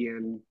Loki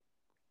and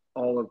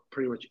all of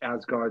pretty much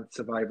Asgard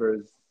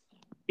survivors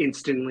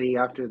instantly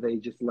after they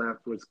just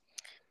left was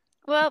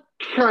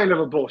kind of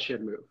a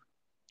bullshit move.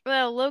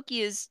 Well,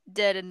 Loki is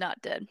dead and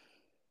not dead.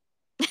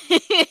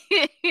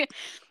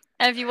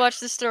 And if you watch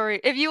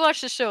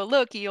the show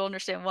Loki, you'll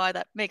understand why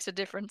that makes a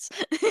difference.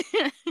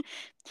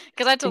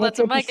 Because I told that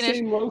to Mike. That's the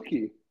same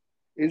Loki,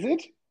 is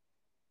it?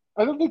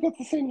 I don't think that's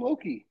the same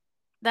Loki.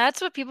 That's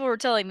what people were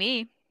telling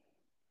me.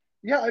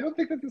 Yeah, I don't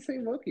think that's the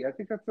same Loki. I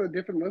think that's a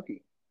different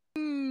Loki.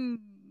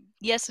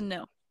 Yes and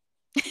no.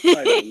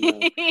 I don't know.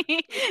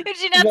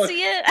 Did you not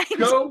see it?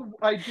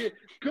 I did.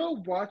 Go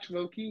watch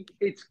Loki.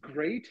 It's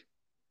great.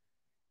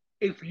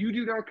 If you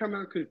do not come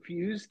out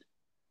confused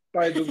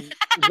by the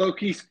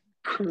Loki's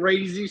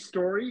crazy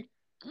story,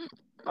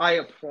 I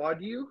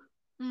applaud you.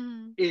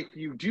 If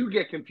you do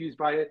get confused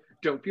by it,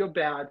 don't feel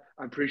bad.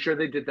 I'm pretty sure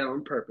they did that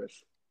on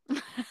purpose.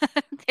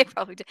 They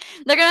probably did.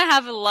 They're gonna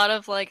have a lot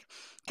of like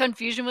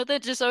confusion with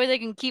it, just so they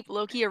can keep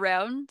Loki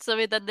around, so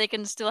that they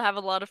can still have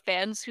a lot of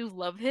fans who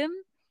love him.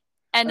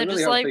 And they're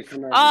just like,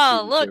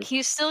 oh, look,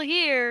 he's still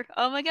here.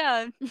 Oh my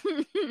god.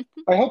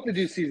 I hope they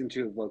do season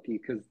 2 of Loki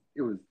because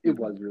it was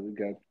really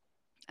good.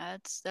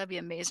 That'd be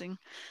amazing.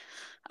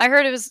 I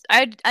heard it was.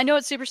 I know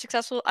it's super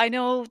successful. I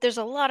know there's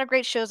a lot of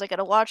great shows I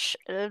gotta watch.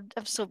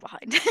 I'm so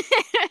behind.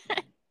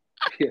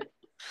 Yeah.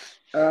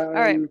 All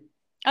right.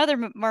 Other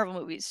Marvel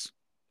movies.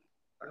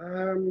 I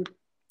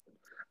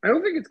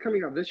don't think it's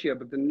coming out this year,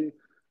 but the new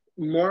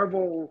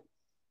Marvel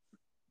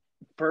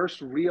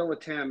first real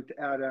attempt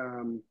at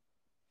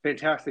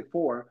Fantastic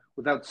Four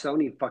without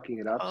Sony fucking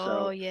it up.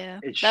 Oh, yeah.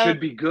 It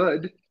should be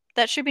good.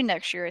 That should be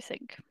next year, I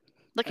think.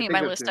 Looking at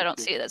my list, I don't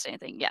see it as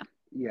anything. Yeah.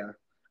 Yeah.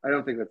 I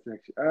don't think that's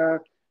next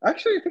year.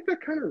 Actually, I think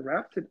that kind of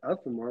wraps it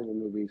up for Marvel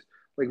movies.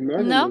 Like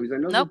Marvel movies, I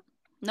know.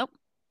 Nope.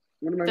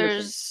 What am I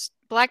There's missing?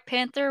 Black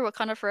Panther,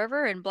 Wakanda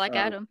Forever, and Black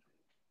Adam.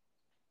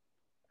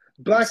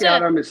 Black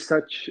Adam is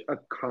such a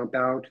cop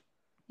out.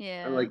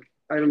 Yeah. Like,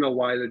 I don't know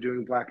why they're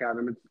doing Black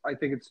Adam. I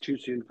think it's too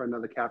soon for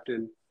another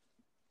Captain.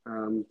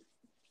 No,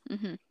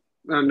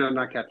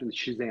 not Captain.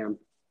 Shazam.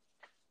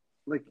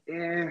 Like,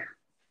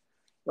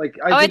 Like,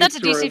 wait, that's a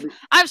DC.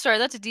 I'm sorry,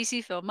 that's a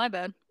DC film. My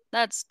bad.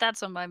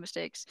 That's on my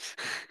mistakes.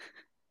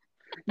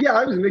 Yeah,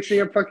 I was mixing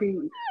up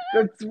fucking.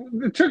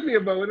 It took me a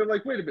moment. I'm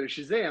like, wait a minute,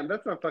 Shazam.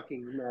 That's not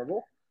fucking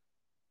Marvel.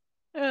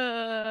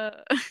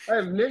 I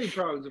have many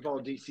problems with all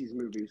DC's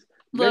movies.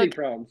 Many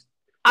problems.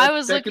 I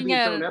was looking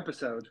at an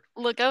episode.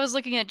 Look, I was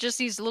looking at just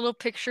these little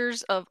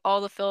pictures of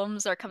all the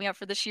films that are coming out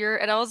for this year,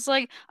 and I was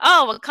like,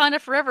 oh,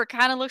 Wakanda Forever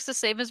kind of looks the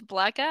same as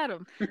Black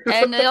Adam,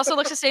 and it also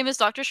looks the same as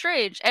Doctor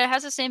Strange, and it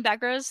has the same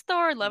background as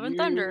Thor: Love and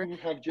Thunder.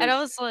 And I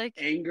was like,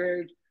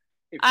 angered.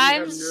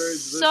 I'm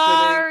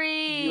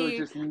sorry.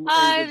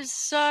 I'm sorry.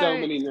 So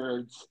many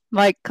nerds.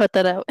 Mike, cut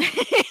that out.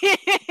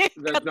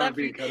 That's not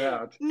being cut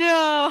out.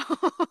 No,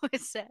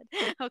 it's sad.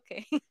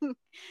 Okay,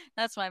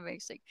 that's my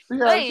mistake.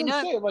 Yeah, I was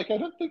gonna say, like, I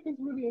don't think there's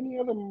really any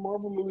other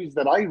Marvel movies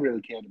that I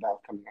really cared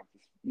about coming out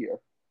this year.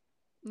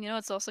 You know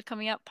what's also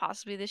coming out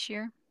possibly this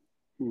year?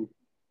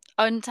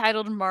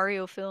 Untitled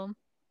Mario film.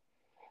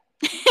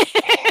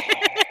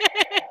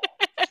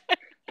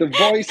 The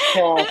voice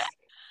cast.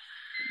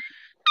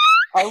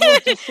 I will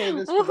just say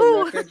this for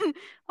the record.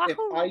 If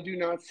I do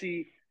not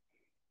see,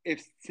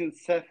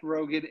 since Seth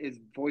Rogen is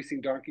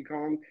voicing Donkey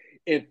Kong,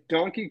 if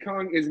Donkey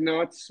Kong is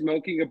not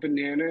smoking a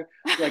banana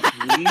like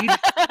weed,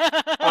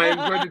 I am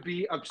going to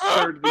be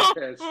absurdly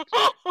pissed.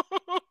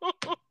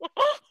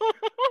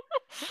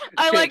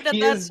 I like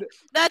that.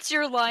 That's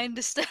your line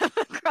to step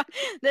across.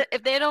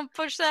 If they don't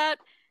push that,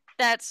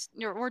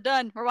 we're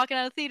done. We're walking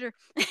out of the theater.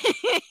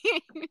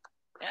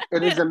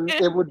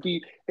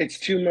 It's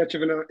too much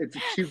of it's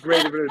too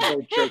great of an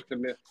adult joke to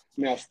miss.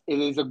 It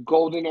is a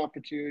golden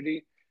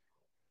opportunity.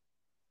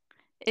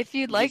 If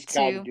you'd like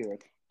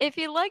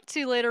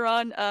to later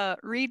on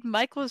read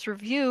Michael's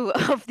review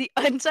of the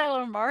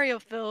Untitled Mario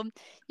film,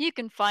 you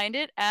can find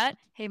it at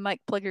Hey Mike,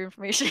 plug your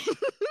information.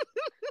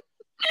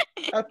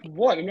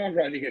 What? I'm not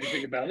writing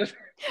anything about it.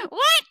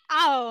 What?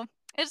 Oh,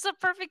 it's a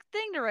perfect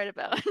thing to write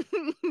about.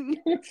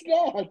 It's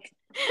not.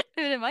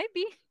 It might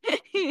be.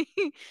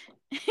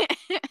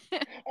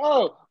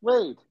 Oh,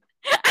 wait.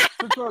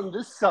 Since we're on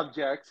this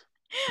subject,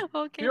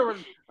 Okay. You know,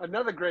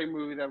 another great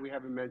movie that we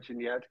haven't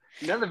mentioned yet.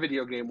 Another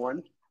video game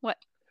one. What?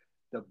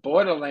 The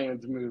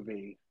Borderlands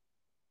movie.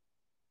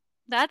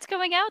 That's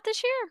coming out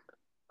this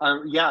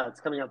year? Yeah, it's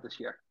coming out this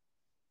year.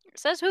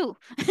 Says who?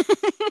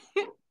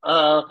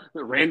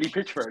 Randy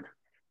Pitchford.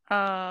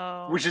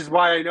 Oh. Which is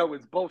why I know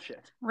it's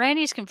bullshit.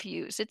 Randy's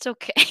confused. It's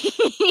okay.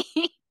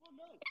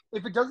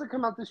 If it doesn't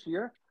come out this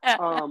year,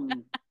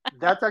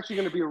 that's actually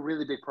going to be a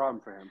really big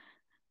problem for him.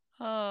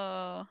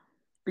 Oh.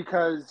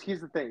 Because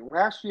here's the thing.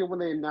 Last year when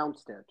they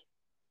announced it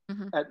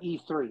Mm-hmm. at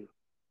E3,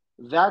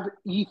 that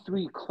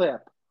E3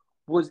 clip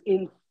was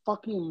in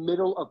fucking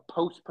middle of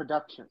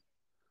post-production.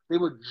 They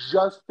were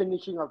just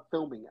finishing up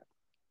filming it.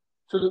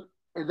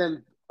 And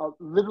then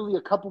literally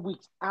a couple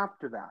weeks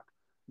after that,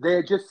 they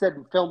had just said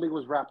filming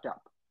was wrapped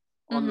up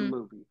on the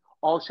movie.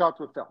 All shots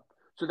were filmed.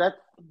 So that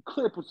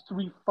clip was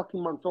 3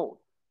 fucking months old.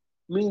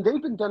 I mean,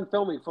 they've been done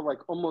filming for like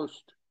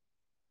almost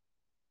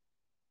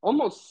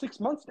 6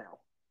 months now.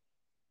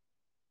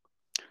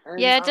 And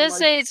yeah, it does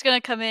say it's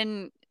gonna come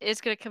in.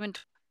 It's gonna come in.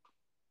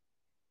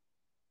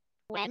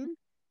 When?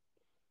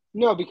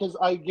 No, because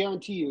I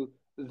guarantee you,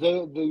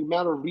 the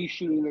amount of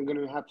reshooting they're going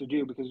to have to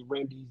do because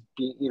Randy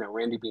being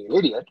an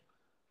idiot,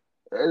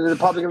 they're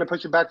probably going to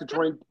push it back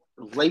to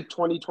late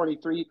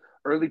 2023,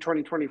 early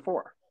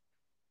 2024.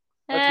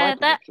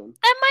 That's my prediction.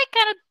 That might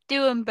kind of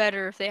do them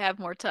better if they have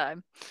more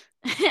time.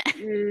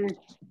 It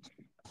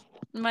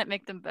might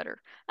make them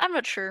better. I'm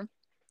not sure.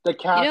 The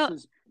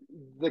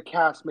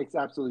cast makes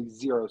absolutely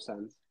zero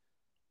sense.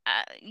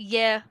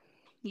 Yeah.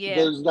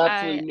 There's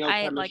absolutely no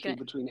chemistry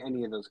between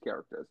any of those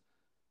characters.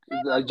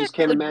 I just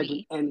can't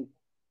imagine any.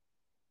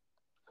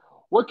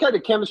 What kind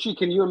of chemistry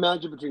can you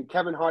imagine between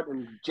Kevin Hart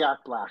and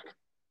Jack Black?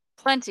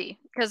 Plenty,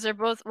 because they're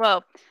both,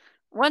 well,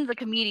 one's a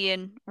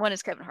comedian, one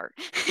is Kevin Hart.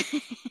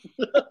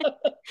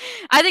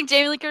 I think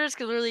Jamie Lee Curtis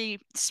could really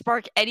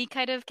spark any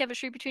kind of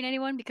chemistry between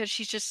anyone because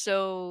she's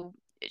so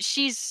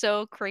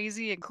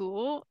crazy and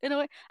cool in a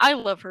way. I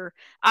love her.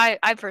 I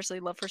personally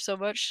love her so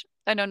much.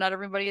 I know not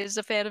everybody is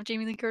a fan of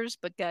Jamie Lee Curtis,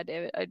 but god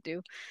damn it, I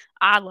do.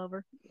 I love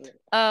her.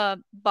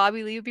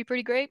 Bobby Lee would be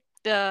pretty great.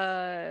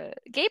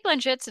 Kate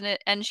Blanchett's in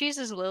it, and she's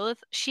as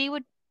Lilith. She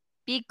would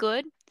be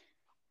good.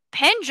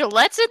 Penn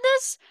Jillette's in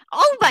this?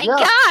 Oh my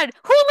god!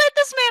 Who let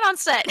this man on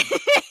set?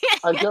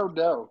 I don't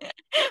know.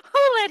 Who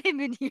let him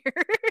in here?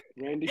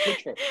 Randy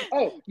Pitchford.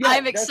 Oh, yeah.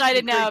 I'm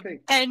excited now.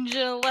 Penn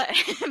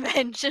Jillette.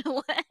 Penn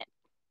Jillette.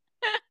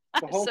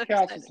 The whole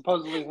cast is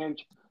supposedly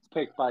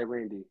handpicked by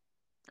Randy.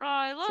 Oh,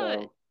 I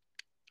love it.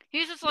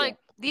 He's just like,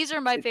 these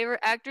are my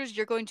favorite actors.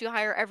 You're going to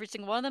hire every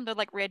single one of them. They're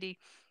like, Randy,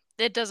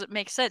 that doesn't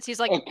make sense. He's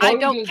like, I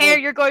don't care.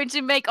 You're going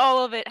to make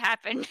all of it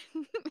happen.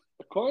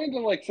 According to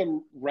like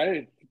some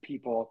Reddit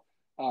people,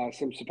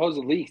 some supposed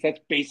leaks,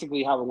 that's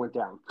basically how it went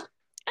down.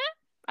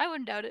 I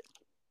wouldn't doubt it.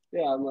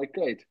 Yeah, I'm like,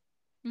 great.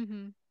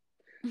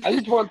 I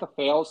just want to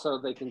fail so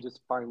they can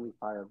just finally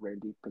fire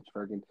Randy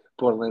Pitchford and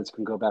Borderlands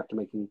can go back to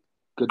making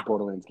good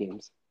Borderlands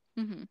games.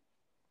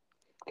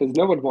 Because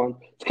no one won.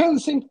 It's kind of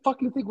the same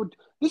fucking thing.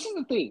 This is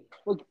the thing.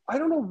 Like, I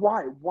don't know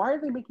why. Why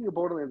are they making a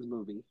Borderlands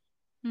movie?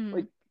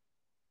 Like,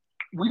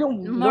 no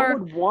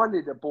one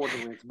wanted a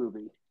Borderlands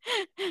movie.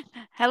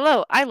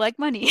 Hello, I like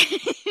money.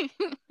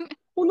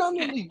 Well, not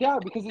only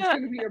that, because it's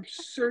going to be an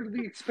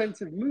absurdly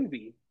expensive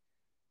movie.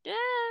 Yeah,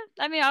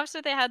 I mean,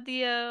 obviously they had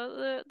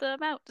the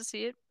amount to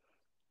see it.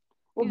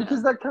 Well,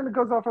 because that kind of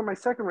goes off on my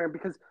second rant,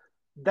 because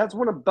that's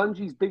one of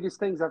Bungie's biggest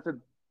things after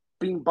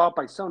being bought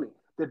by Sony.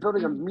 They're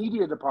building a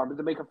media department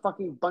to make a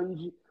fucking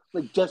Bungie,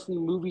 like, Destiny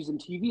movies and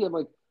TV. And,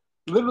 like,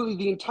 literally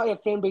the entire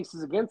fan base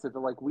is against it.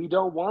 They're like, we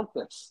don't want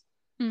this.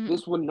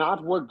 This would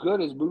not work good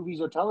as movies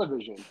or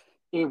television.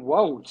 It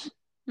won't.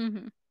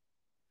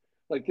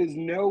 Like, there's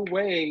no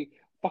way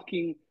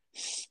fucking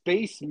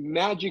space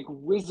magic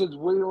wizards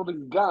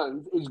wielding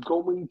guns is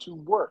going to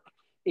work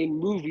in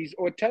movies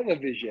or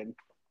television.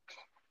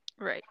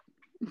 Right.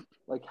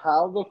 Like,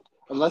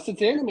 unless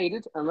it's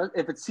animated,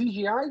 if it's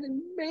CGI,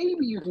 then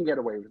maybe you can get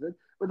away with it.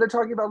 But they're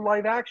talking about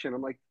live action.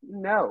 I'm like,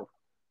 no.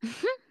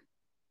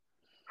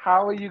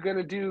 How are you going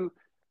to do,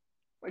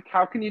 like,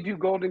 how can you do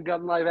Golden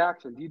Gun live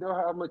action? Do you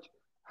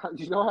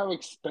know how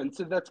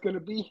expensive that's going to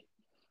be?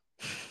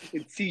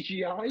 In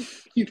CGI?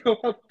 You know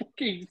how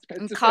fucking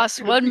expensive it costs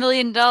 $1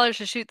 million to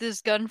shoot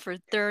this gun for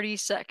 30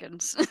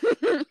 seconds.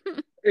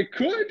 It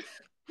could.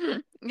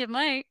 It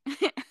might.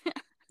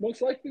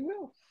 Most likely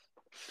will.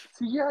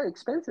 CGI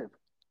expensive.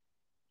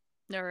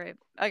 All right,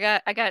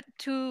 I got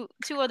two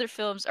other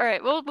films. All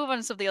right, we'll move on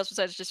to something else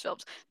besides just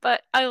films.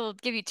 But I will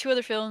give you two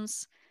other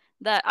films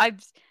that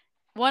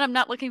one I'm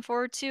not looking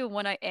forward to, and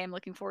one I am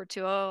looking forward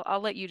to. I'll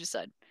let you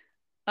decide.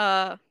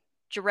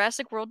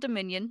 Jurassic World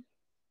Dominion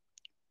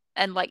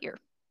and Lightyear.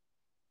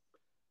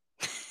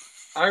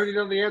 I already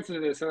know the answer to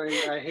this, and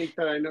I hate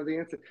that I know the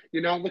answer.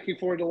 You're not looking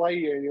forward to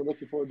Lightyear, and you're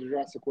looking forward to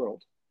Jurassic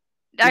World.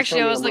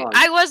 Actually,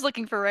 I was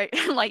looking for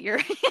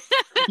Lightyear.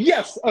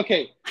 Yes.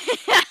 Okay.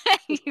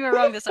 You were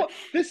wrong this time.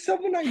 There's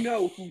someone I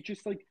know who's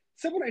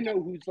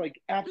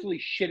like absolutely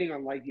shitting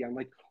on Lightyear. I'm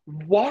like,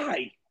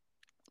 why?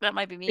 That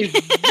might be me.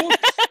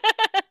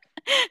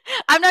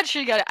 I'm not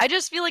sure you got it. I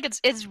just feel like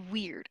it's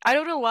weird. I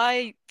don't know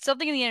why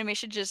something in the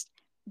animation just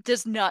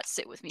does not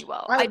sit with me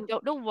well. I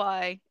don't know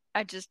why.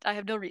 I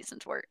have no reason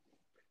for it.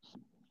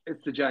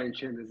 It's the giant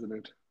chin, isn't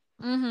it?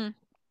 Mm-hmm.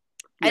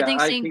 I Yeah,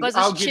 think I seeing think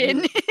Buzz's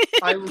chin,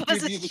 I will give you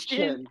Buzz's the chin,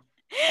 chin.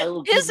 I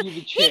will give you the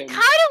he chin. kind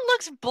of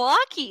looks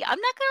blocky. I'm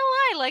not gonna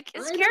lie. Like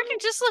his I character know.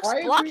 just looks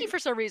I blocky agree. for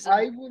some reason.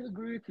 I will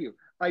agree with you.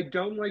 I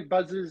don't like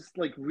Buzz's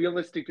like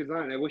realistic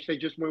design. I wish they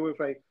just went with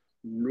a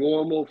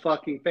normal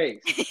fucking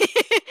face.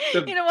 You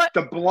The know what?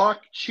 the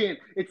block chin.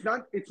 It's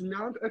not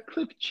a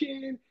clip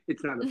chin.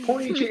 It's not a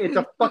pointy chin. It's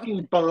a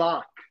fucking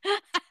block.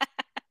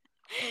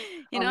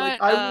 You I'm know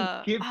like, what? I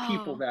will give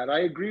people Oh, that. I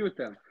agree with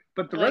them.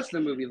 But the like, rest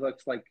of the movie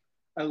looks like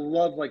I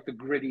love like the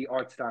gritty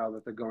art style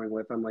that they're going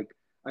with.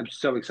 I'm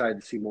so excited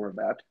to see more of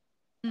that.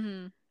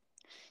 hmm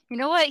you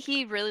know what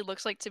he really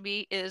looks like to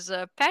me is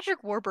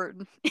Patrick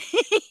Warburton.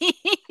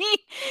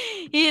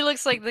 He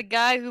looks like the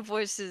guy who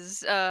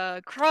voices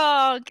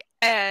Krog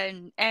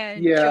and Joe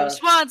Yeah.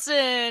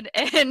 Swanson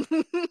and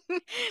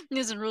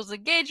News and Rules of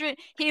Engagement.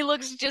 He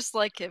looks just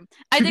like him.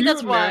 I Can think you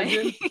that's why.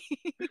 imagine?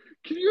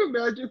 Can you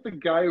imagine if the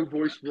guy who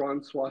voiced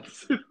Ron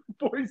Swanson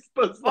voiced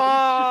Buzz Lightyear?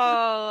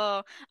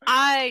 Oh,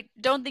 I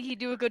don't think he'd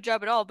do a good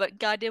job at all, but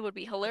goddamn would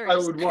be I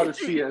hilarious. would want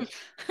to see it.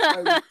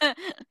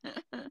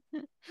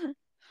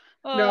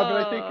 No,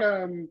 but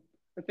Oh,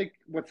 I think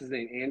what's his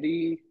name?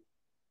 Andy,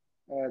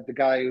 the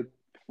guy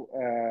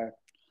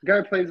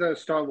who plays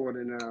Star Lord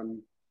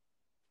in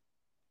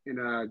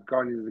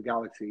Guardians of the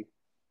Galaxy.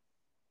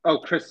 Oh,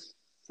 Chris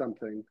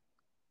something.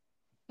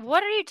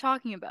 what are you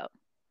talking about?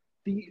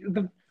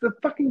 The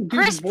fucking dude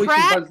who's Chris voicing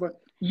Pratt? Buzz Lightyear.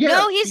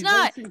 No, Yes, he's he's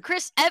not. voicing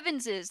Chris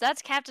Evans is.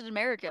 That's Captain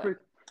America. Chris.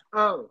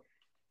 Oh,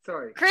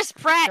 sorry. Chris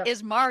Pratt Cap-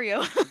 is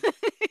Mario.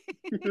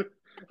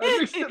 I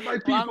mixed up my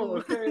people. Wrong.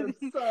 Okay,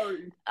 I'm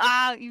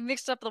sorry. You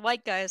mixed up the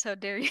white guys. How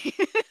dare you?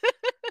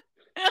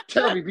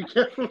 Tell me, be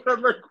careful.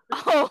 I'm recording.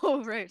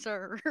 Oh, right.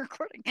 Sorry, we're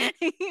recording.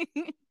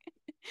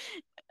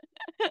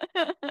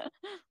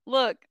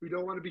 Look, We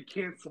don't want to be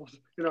canceled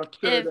in our if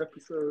third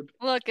episode.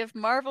 if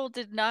Marvel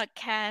did not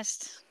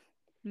cast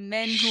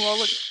men who all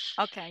look.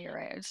 Okay, you're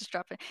right. I was just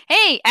dropping.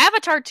 Hey,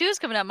 Avatar 2 is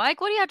coming out, Mike.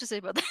 What do you have to say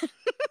about that?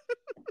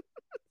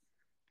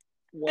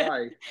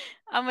 Why?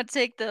 I'm gonna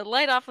take the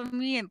light off of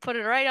me and put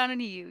it right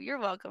onto you. You're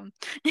welcome.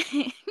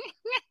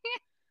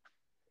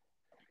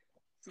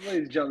 So,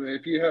 ladies and gentlemen,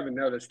 if you haven't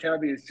noticed,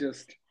 Tabby is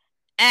just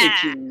Ah,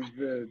 itching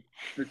the.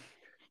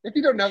 If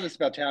you don't know this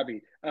about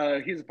Tabby,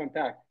 here's a fun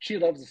fact: she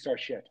loves to start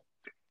shit.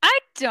 I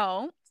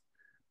don't.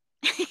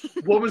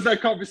 What was that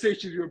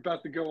conversation you were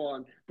about to go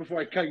on before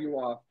I cut you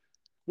off?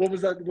 What was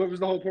that? What was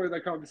the whole point of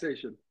that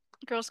conversation?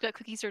 Girl Scout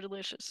cookies are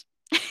delicious.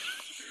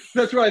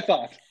 That's what I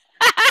thought.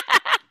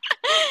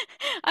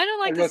 I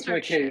don't I like to rest my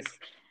start shit. case.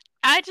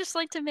 I just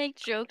like to make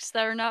jokes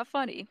that are not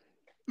funny.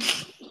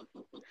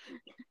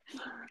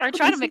 I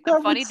try to Isn't make them that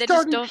what funny. They just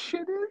starting don't.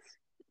 shit is?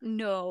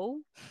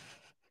 No.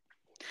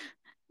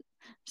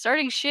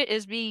 Starting shit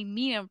is being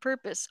mean on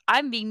purpose.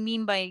 I'm being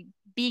mean by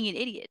being an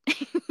idiot.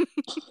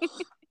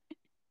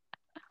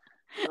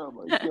 Oh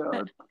my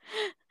god.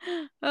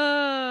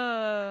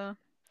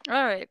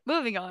 All right,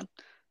 moving on.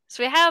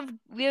 So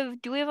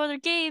do we have other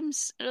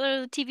games,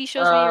 other TV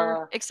shows we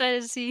are Uh,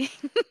 excited to see?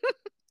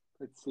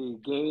 let's see.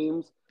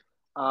 Games.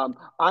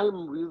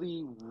 I'm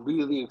really,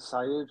 really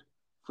excited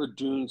for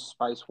Dune's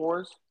Spice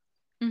Wars.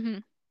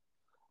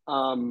 Mm-hmm.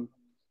 Um,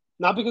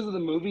 not because of the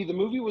movie.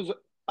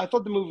 I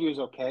thought the movie was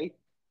okay.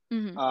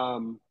 Mm-hmm.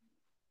 Um,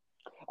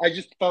 I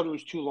just thought it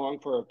was too long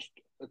for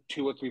a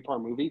 2 or 3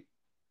 part movie.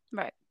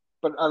 Right.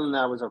 But other than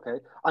that, it was okay.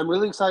 I'm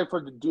really excited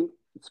for the Dune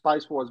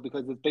Spice Wars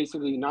because it's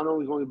basically not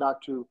only going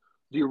back to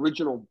the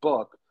original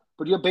book,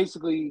 but you're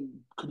basically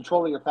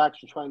controlling a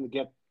faction trying to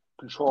get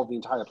control of the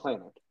entire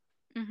planet.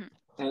 Mm-hmm.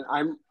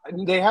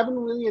 And they haven't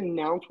really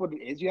announced what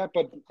it is yet,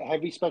 but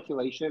heavy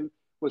speculation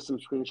with some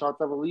screenshots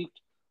that were leaked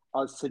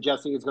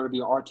suggesting it's going to be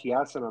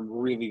RTS, and I'm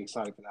really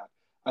excited for that.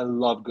 I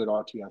love good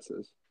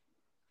RTSs.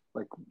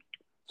 Like,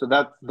 so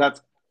that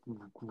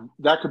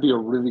could be a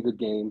really good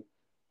game.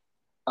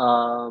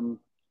 Um,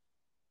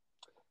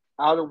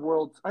 Outer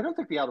Worlds. I don't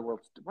think the Outer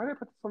Worlds. Why did I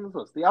put this on this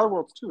list? The Outer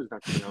Worlds 2 is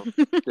not coming out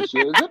this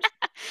year, is it?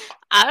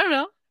 I don't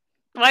know.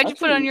 Why'd you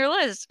put it on Actually, your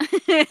list?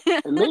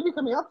 it may be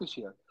coming out this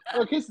year.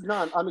 Well, in case it's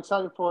not, I'm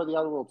excited for the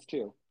Outer Worlds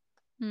 2.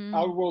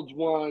 Outer Worlds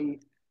 1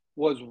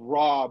 was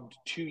robbed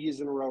 2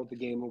 years in a row at the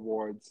Game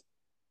Awards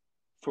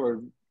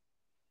for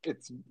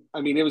its.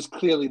 I mean, it was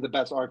clearly the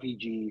best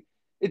RPG.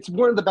 It's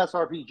one of the best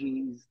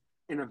RPGs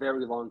in a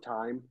very long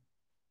time.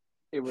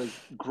 It was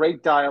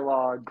great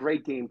dialogue,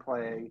 great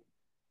gameplay,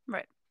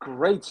 Right.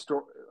 great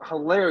story,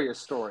 hilarious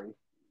story.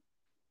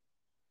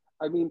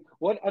 I mean,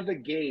 what other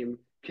game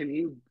can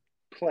you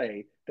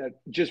play that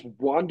just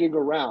wandering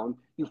around,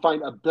 you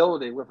find a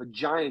building with a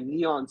giant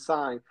neon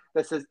sign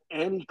that says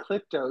Annie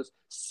Clifto's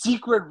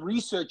secret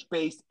research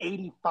base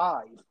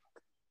 85?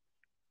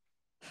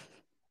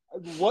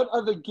 What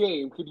other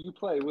game could you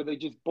play where they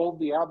just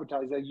boldly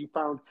advertise that you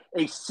found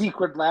a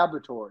secret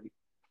laboratory?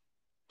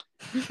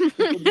 in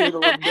the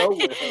middle of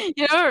nowhere.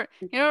 You know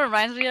what it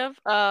reminds me of?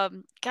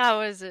 God,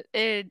 what is it?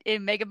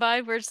 In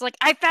Megamind, where it's like,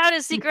 I found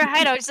a secret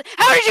hideout. It's like,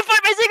 how did you find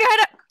my secret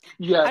hideout?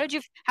 Yeah.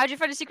 How'd you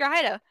find a secret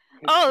hideout?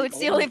 Oh, it's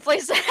the only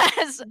place that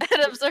has an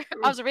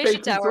observation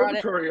fake tower on it.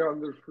 observatory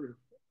on the roof.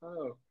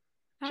 Oh.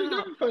 She'll Oh.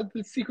 never find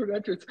the secret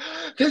entrance.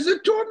 There's a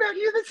doormat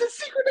here that's a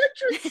secret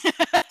entrance.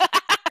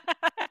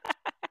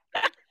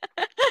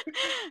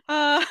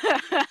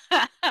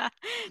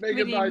 We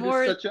need Megamind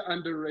more. is such an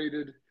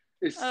underrated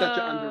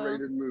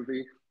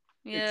movie.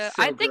 It's Yeah,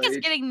 I so think it's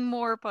great. getting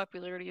more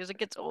popularity as it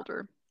gets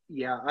older.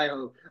 Yeah, I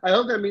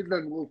hope that means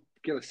that we'll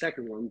get a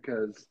second one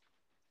because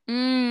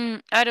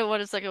I don't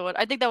want a second one.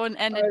 I think that one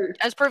ended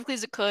as perfectly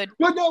as it could.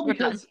 well, no, We're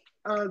done.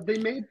 because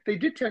they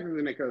did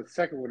technically make a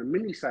second one, a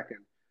mini second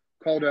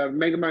called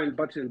Megamind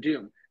Button and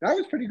Doom. That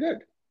was pretty good.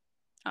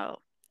 Oh,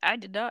 I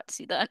did not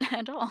see that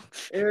at all.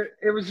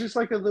 It was just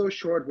like a little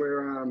short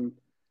where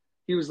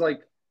he was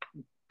like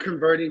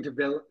converting to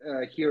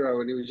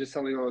hero, and he was just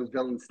selling all his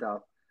villain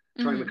stuff,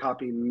 trying to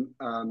copy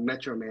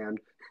Metro Man.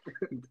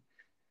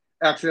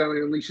 Accidentally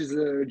unleashes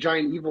a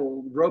giant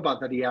evil robot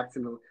that he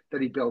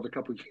built a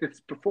couple of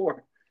years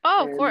before.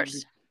 Oh, of And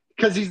course.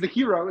 because he's the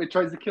hero, it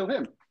tries to kill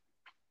him.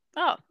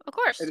 Oh, of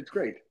course. And it's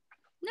great.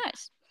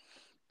 Nice.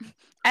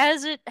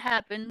 As it so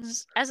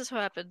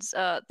happens,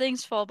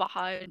 things fall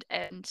behind,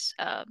 and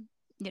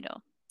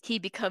he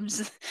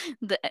becomes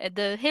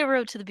the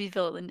hero to the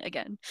villain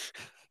again.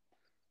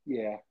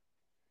 Yeah,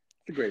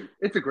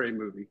 it's a great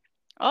movie.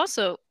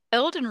 Also,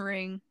 Elden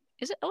Ring.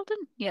 Is it Elden?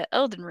 Yeah,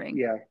 Elden Ring.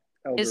 Yeah,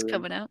 is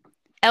coming out.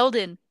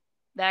 Elden,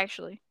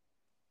 actually.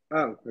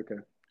 Oh, okay.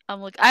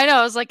 I know.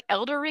 I was like,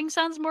 Elder Ring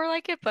sounds more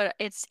like it, but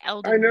it's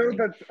Elden Ring.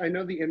 I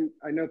know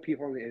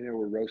people on the internet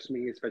will roast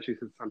me, especially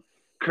since I'm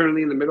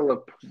currently in the middle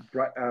of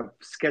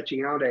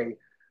sketching out a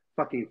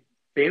fucking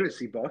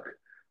fantasy book.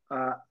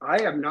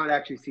 I have not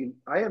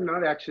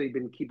actually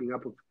been keeping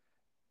up with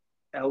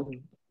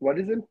what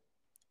is it?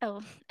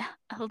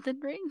 Elden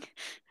Ring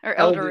or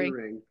Elder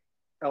Ring?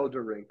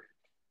 Elder Ring.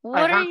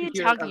 What are you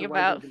talking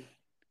about?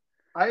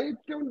 I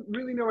don't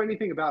really know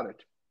anything about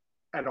it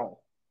at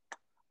all.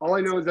 All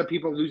I know is that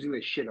people are losing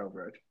their shit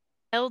over it.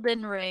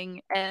 Elden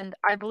Ring, and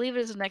I believe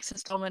it is the next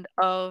installment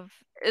of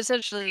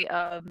essentially.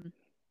 What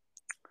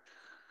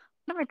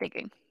am I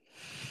thinking?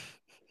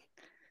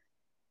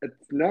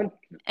 It's not.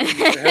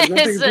 It has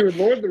nothing to do with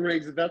Lord of the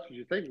Rings, if that's what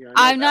you're thinking.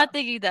 I'm not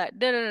thinking that.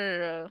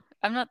 No.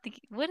 I'm not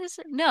thinking. What is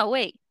it? No,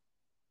 wait.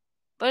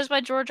 But it's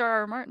by George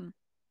R.R. Martin.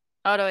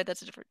 Oh no, wait,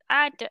 that's a different.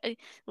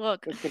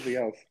 Look. That's something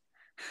else.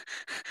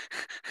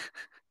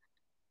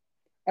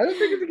 I don't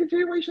think it's a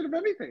continuation of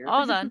anything.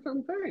 I think it's its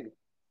own thing.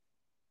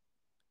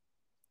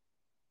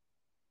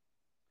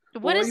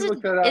 What is it?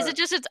 Is it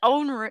just its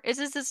own? Is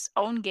this its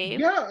own game?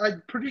 Yeah,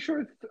 I'm pretty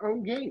sure it's its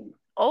own game.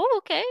 Oh,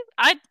 okay.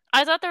 I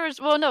thought there was.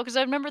 Well, no, because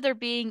I remember there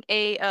being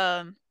a.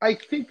 I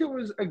think there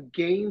was a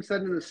game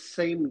set in the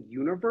same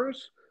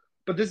universe,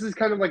 but this is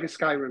kind of like a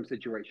Skyrim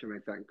situation, I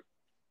think,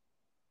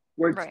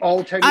 where it's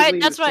all technically in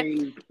the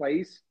same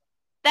place.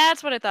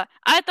 That's what I thought.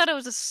 I thought it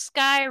was a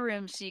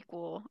Skyrim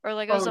sequel, or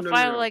like it was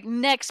final, like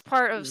next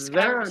part of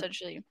Skyrim,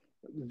 essentially.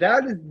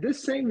 That is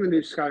this saying the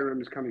new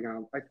Skyrim is coming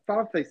out. I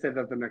thought they said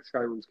that the next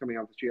Skyrim is coming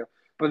out this year,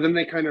 but then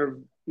they kind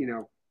of,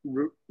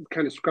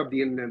 kind of scrubbed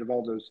the internet of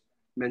all those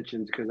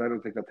mentions because I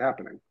don't think that's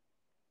happening.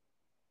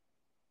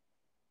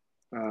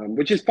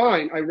 Which is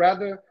fine. I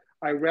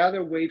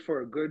rather wait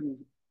for a good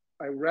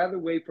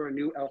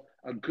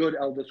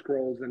Elder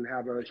Scrolls than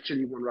have a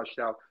shitty one rushed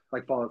out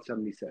like Fallout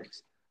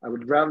 76. I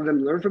would rather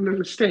them learn from their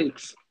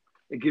mistakes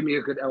and give me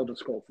a good Elder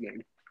Scrolls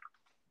game.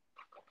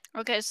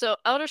 Okay, so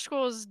Elder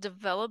Scrolls 6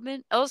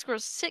 development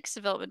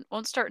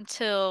won't start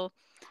until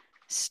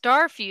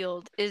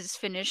Starfield is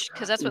finished,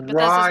 because that's what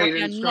Bethesda's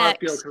working on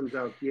next. Starfield comes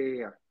out.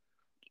 Yeah.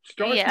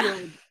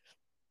 Starfield.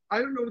 I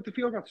don't know what to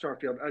feel about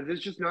Starfield.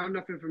 There's just not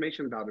enough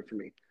information about it for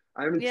me.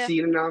 I haven't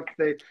seen enough.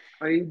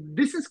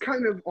 This is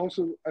kind of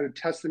also a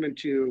testament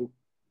to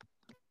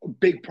a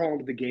big problem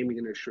with the gaming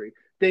industry.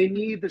 They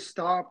need to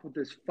stop with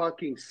this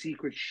fucking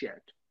secret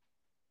shit.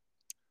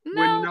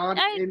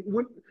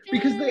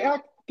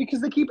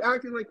 Because they keep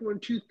acting like we're in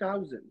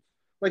 2000.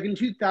 Like in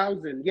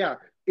 2000, yeah,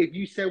 if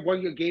you said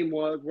what your game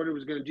was, what it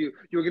was going to do,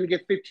 you were going to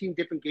get 15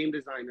 different game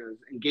designers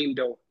and game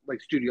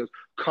studios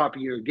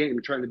copying your game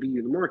and trying to beat you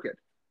in the market.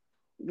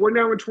 We're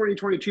now in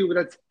 2022, but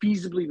that's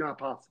feasibly not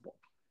possible.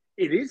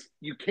 It is,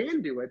 you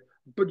can do it,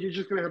 but you're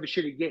just going to have a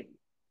shitty game.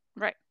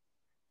 Right.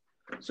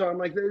 So I'm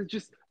like, it's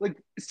just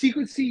like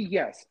secrecy,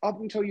 yes, up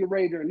until you're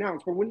ready to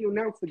announce. But when you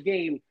announce the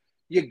game,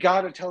 you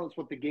got to tell us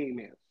what the game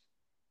is.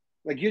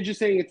 Like, you're just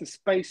saying it's a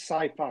space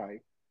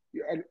sci-fi,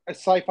 a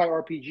sci-fi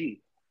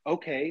RPG.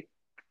 Okay,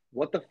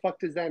 what the fuck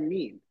does that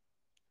mean?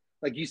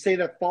 Like, you say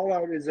that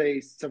Fallout is a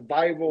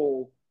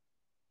survival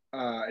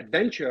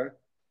adventure,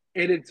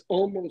 and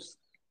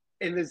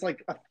there's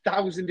like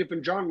 1,000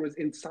 different genres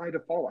inside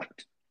of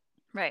Fallout.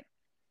 Right.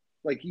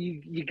 Like,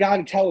 you got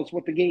to tell us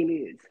what the game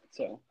is.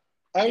 So,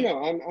 I don't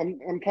know.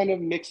 I'm kind of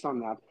mixed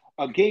on that.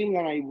 A game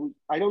that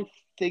I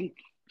think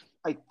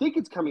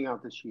it's coming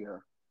out this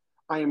year.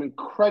 I am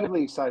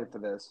incredibly excited for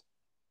this.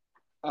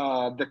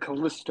 The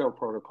Callisto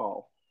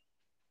Protocol.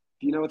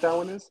 Do you know what that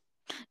one is?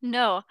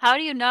 No. How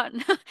do you not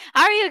know?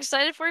 How are you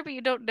excited for it, but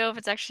you don't know if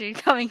it's actually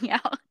coming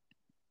out?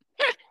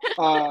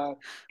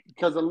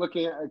 Because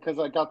because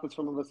I got this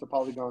from Alyssa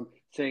Polygon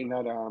saying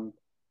that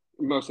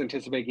most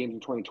anticipated games in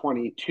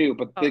 2022.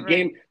 But Oh,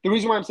 right. the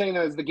reason why I'm saying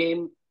that is the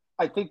game.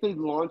 I think they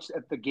launched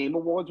at the Game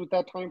Awards with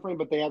that time frame,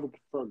 but they haven't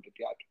confirmed it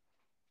yet.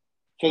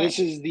 So Right. this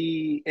is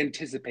the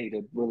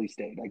anticipated release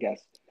date, I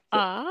guess. So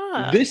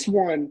Ah. this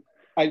one,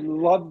 I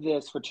love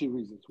this for two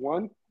reasons.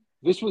 One,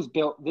 this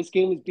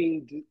game is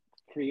being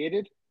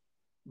created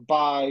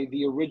by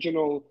the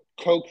original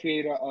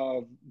co-creator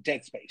of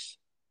Dead Space.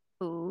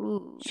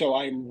 Ooh. So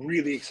I'm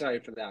really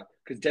excited for that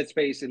because Dead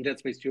Space and Dead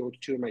Space 2 are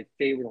two of my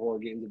favorite horror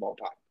games of all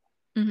time.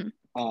 Mm-hmm.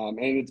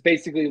 And it's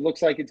basically it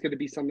looks like it's going to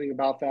be something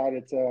about that.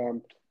 It's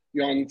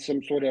you're on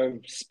some sort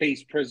of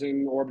space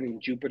prison orbiting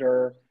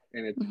Jupiter,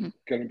 and it's Mm-hmm.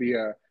 going to be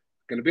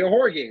a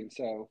horror game.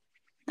 So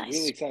really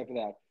Nice. excited for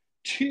that.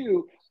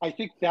 Two, I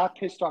think that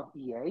pissed off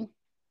EA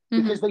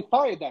Mm-hmm. because they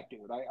fired that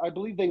dude. I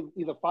believe they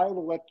either fired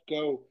or let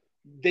go.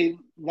 They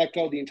let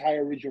go the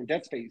entire original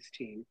Dead Space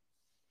team,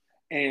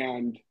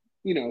 and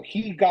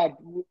he got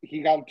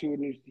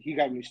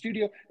a new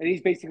studio, and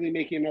he's basically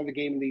making another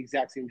game in the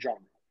exact same genre,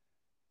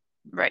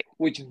 Right.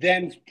 which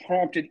then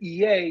prompted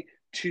EA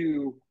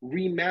to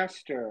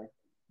remaster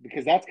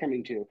because that's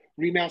coming to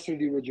remaster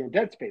the original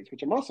Dead Space,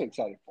 which I'm also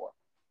excited for.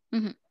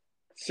 Mm-hmm.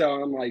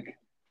 So I'm like,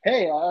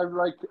 hey,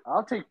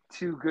 I'll take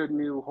two good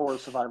new horror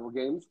survival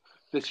games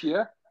this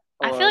year,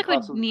 I feel or like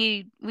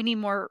possibly. we need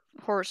more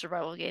horror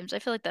survival games. I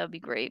feel like that would be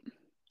great.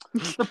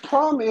 The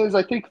problem is,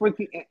 I think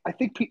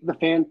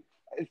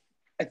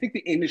the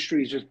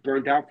industry is just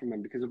burned out from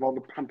them because of all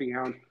the pumping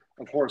out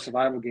of horror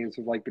survival games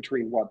of like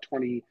between what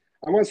 20,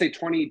 I want to say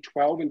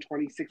 2012 and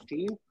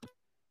 2016.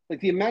 Like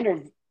the amount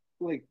of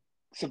like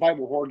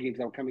survival horror games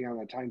that were coming out in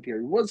that time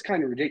period was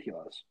kind of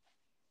ridiculous.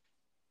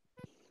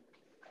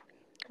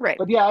 Right.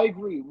 But yeah, I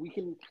agree. We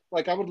can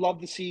like I would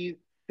love to see.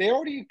 They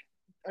already,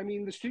 I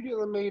mean, the studio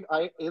that made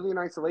Alien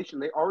Isolation,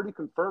 they already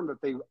confirmed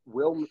that they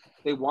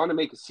want to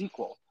make a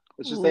sequel.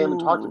 It's just they haven't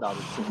talked Ooh. about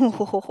it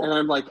since. And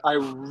I'm like, I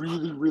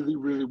really, really,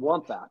 really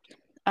want that.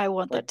 I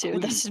want that Like, too.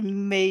 That's please, an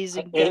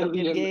amazing goddamn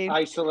Alien game.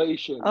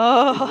 Isolation is one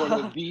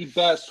Oh, of the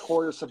best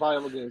horror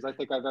survival games I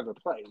think I've ever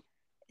played.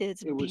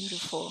 it's It was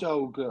beautiful.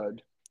 so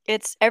good.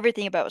 It's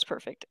everything about it was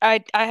perfect.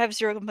 I have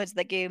zero complaints with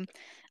that game.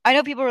 I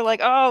know people were like,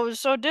 "Oh, it was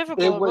so It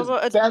difficult." Blah, was blah.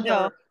 It's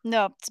better.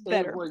 no, it's It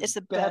better. was It's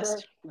the better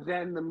best.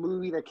 than the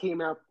movie that came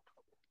out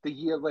the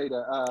year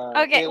later,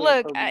 Okay, Alien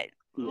look,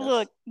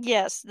 Prometheus.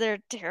 yes, they're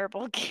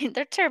terrible.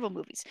 They're terrible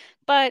movies,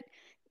 but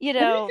you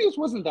know, Prometheus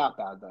wasn't that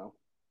bad though.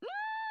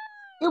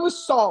 It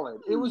was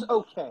solid. It was mm,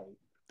 okay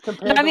no,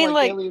 compared to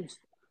like Aliens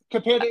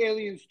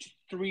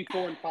 3,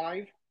 4, and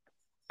 5.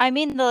 I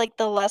mean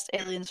the last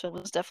Aliens film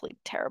was definitely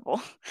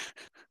terrible.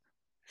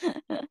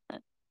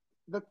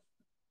 That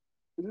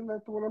isn't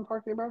that the one I'm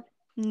talking about?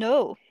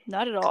 No,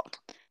 not at all.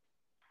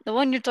 The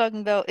one you're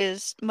talking about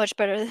is much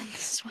better than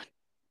this one.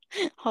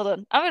 Hold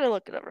on, I'm gonna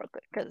look it up real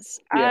quick because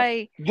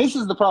Yeah. This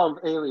is the problem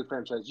with Alien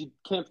franchise. You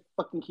can't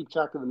fucking keep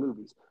track of the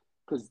movies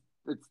because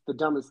it's the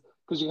dumbest.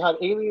 Because you had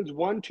Aliens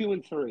 1, 2,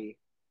 and 3,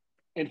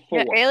 and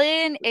yeah, 4.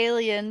 Alien,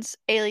 Aliens,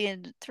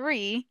 Alien 3,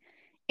 Alien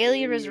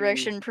Alien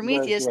Resurrection,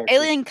 Prometheus, Resurrection.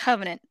 Alien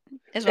Covenant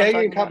is what I'm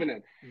Alien talking about.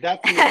 Covenant.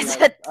 That's the movie That's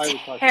a I was talking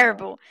about.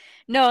 terrible.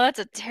 No, that's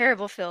a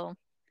terrible film.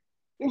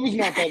 It was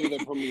not better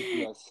than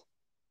Prometheus.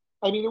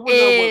 I mean, it was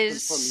not worse than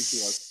Is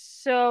Prometheus.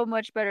 so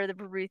much better than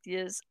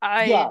Prometheus.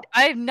 Yeah.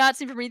 I have not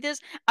seen Prometheus.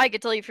 I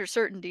can tell you for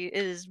certainty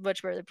it is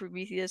much better than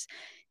Prometheus.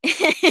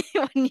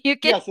 When you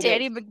get Yes, it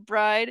Danny is.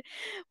 McBride,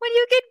 when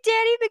you get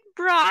Danny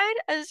McBride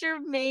as your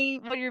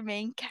main one of your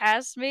main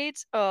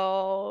castmates,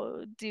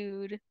 oh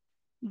dude,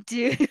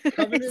 it's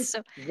Covenant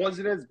so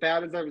wasn't as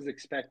bad as I was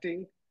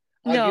expecting.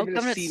 I no, give it a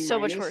Covenant's C so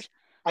much minus. worse.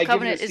 I give it a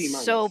Covenant is C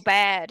so minus.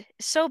 bad.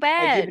 So I give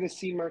bad. it a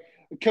C minus.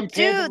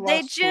 Compared to the Dude,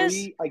 last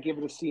three, I give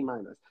it a C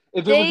minus.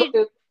 If it was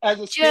they as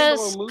a standalone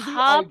just movie, I agree with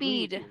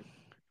copied. you.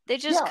 They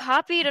just Yeah,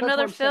 copied that's what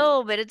another I'm saying.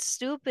 film and it's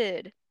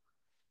stupid.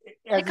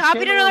 They As a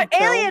copied another standalone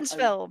film, Aliens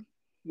film.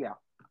 yeah.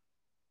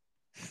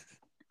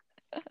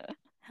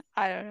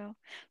 I don't know.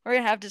 We're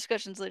gonna have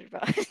discussions later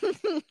about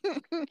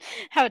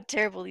how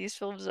terrible these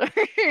films are.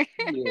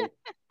 Yeah.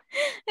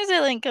 This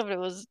Alien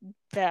Covenant was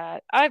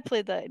bad. I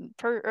played that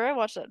or I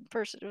watched that in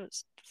person. It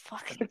was I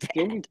fucking think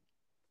didn't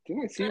bad.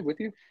 I see it with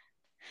you?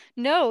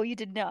 No, you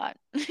did not.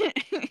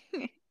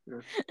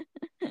 Yeah.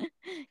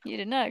 You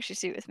did not actually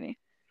see it with me.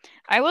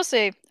 I will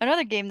say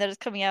another game that is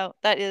coming out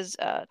that is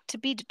to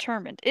be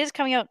determined. It is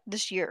coming out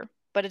this year,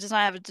 but it does not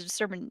have a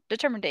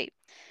determined date.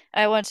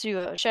 I want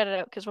to shout it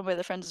out because one of my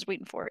other friends is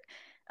waiting for it.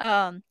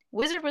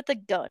 Wizard with a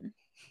Gun.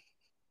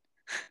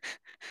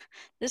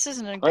 This is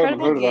an I haven't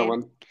incredible heard of that game.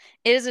 one.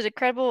 It is an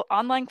incredible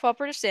online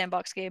cooperative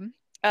sandbox game.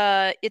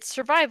 It's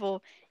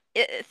survival.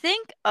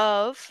 Think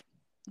of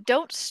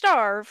Don't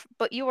Starve,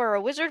 but you are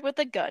a wizard with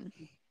a gun.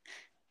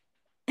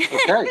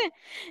 Okay.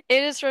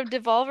 It is from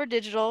Devolver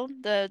Digital,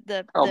 Oh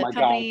the my God.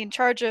 company in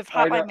charge of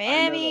I Hotline know. I know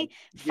Miami,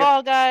 that. Yep.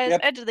 Fall Guys, Yep.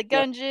 Enter the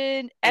Yep.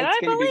 Gungeon, and It's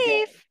gonna be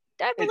good.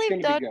 I It's believe gonna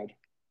be Don't good.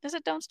 is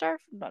it Don't Starve?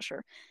 I'm not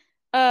sure.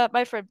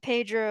 My friend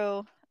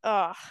Pedro.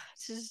 Oh,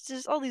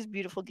 just all these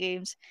beautiful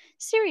games.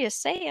 Serious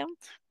Sam.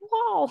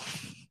 Wow.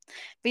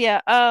 But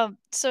yeah,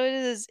 so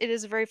it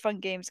is a very fun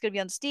game. It's gonna be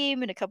on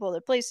Steam and a couple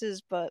other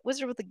places, but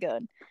Wizard with a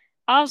Gun.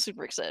 I'm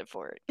super excited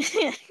for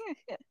it.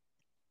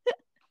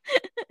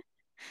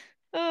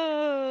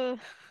 uh,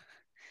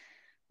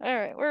 all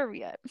right, where are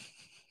we at?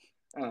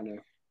 I don't know.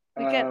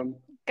 We got Um,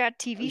 got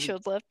TV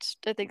shows left.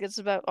 I think that's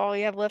about all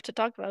we have left to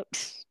talk about.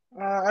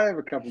 I have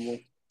a couple more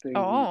things in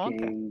Oh, okay.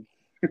 games,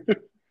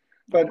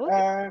 but What?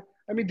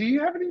 I mean, do you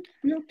have any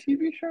real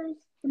TV shows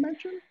to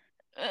mention?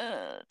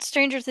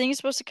 Stranger Things is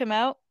supposed to come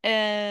out,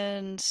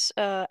 and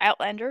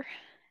Outlander,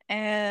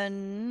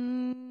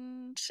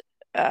 and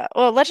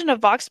well, Legend of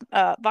Vox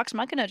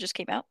Machina just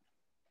came out.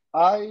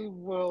 I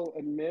will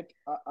admit,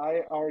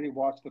 I already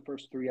watched the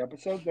first three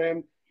episodes,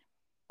 and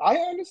I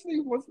honestly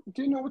was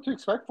didn't know what to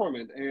expect from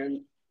it,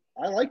 and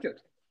I liked it.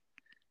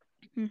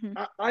 Mm-hmm.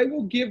 I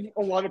will give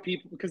a lot of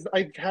people because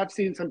I have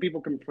seen some people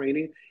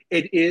complaining.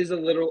 It is a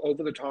little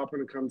over the top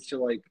when it comes to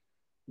like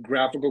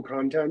graphical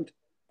content.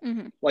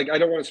 Mm-hmm. Like I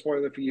don't want to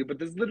spoil it for you, but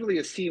there's literally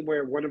a scene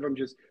where one of them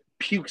just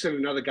pukes in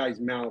another guy's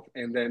mouth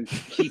and then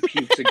he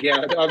pukes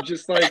again. I'm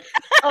just like,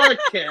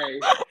 okay.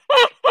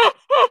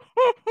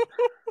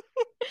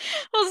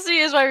 We'll see.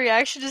 Is my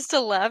reaction just to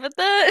laugh at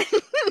that?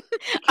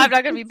 I'm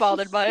not gonna be It's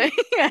bothered just so by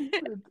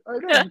stupid. I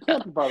know it. you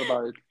can't be bothered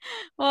by it.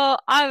 Well,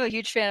 I'm a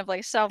huge fan of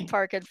like South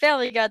Park and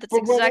Family Guy. That's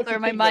But well, that's exactly the where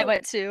my thing mind though.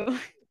 went to.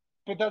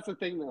 But that's the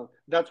thing though.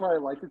 That's why I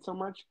like it so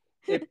much.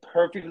 It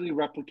perfectly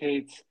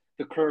replicates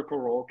the Critical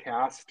Role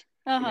cast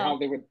and Uh-huh. how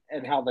they would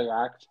and how they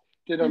act.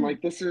 Then I'm Hmm.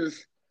 like, this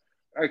is.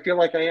 I feel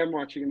like I am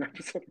watching an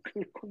episode of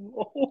Critical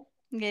Role.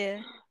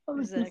 Yeah, I'm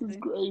like, this is exactly.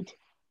 great.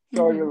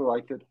 So I Hmm. really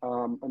liked it.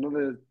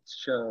 Another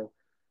show.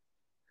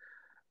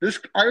 This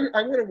I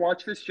want to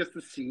watch this just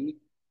to see.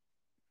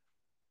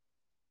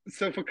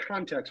 So for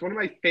context, one of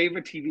my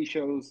favorite TV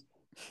shows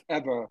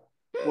ever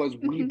was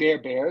We Bare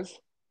Bears,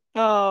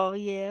 Oh,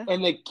 yeah.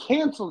 and they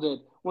canceled it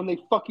when they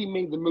fucking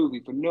made the movie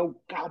for no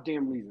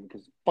goddamn reason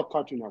because fuck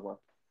Cartoon Network.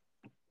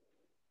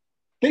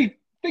 They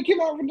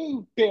came out with a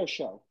new bear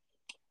show,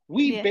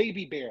 We Yeah.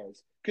 Baby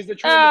Bears, because they're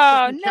trying to Oh,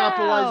 fucking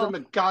capitalize on no.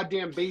 the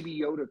goddamn Baby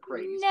Yoda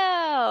craze.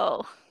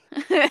 No.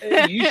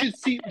 You should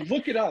see,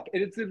 look it up.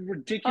 It's a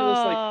ridiculous,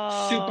 like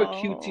super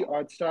cutesy Oh,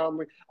 art style. I'm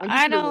like, I'm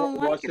just I gonna don't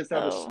like watch it this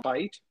out of though.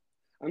 spite.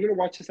 I'm gonna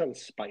watch this out of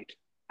spite.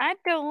 I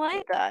don't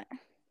like that.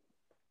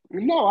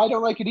 No, I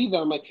don't like it either.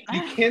 I'm like,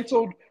 you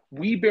canceled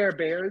We Bare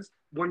Bears,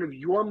 one of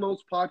your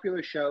most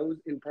popular shows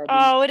in probably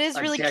Oh, it is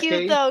a really cute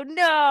decade. though.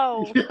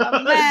 No, Yeah, I'm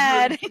it's really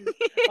mad. cute.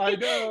 I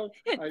know,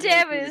 Damn it's it,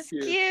 really it's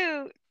cute.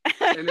 cute.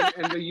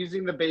 And they're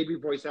using the baby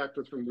voice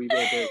actors from We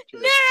Bare Bears too,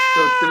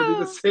 so it's gonna be the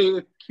No,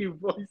 same cute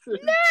voices.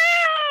 no.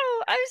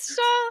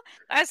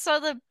 I saw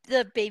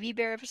the Baby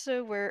Bear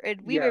episode where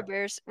in We Bear Yeah,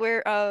 Bears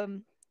where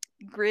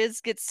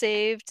Grizz gets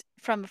saved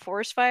from a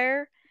forest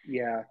fire.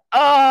 yeah.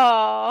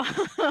 Oh,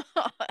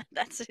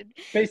 that's it.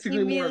 Basically,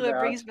 more of Immediately that.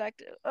 brings back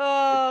to. It's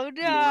Oh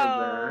more of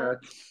no, that.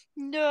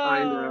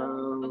 I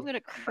no! I'm know. gonna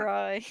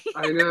cry.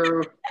 I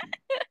know.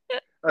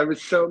 I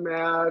was so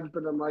mad,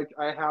 but I'm like,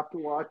 I have to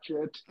watch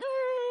it.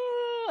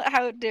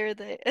 How dare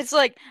they? It's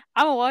like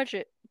I'm gonna watch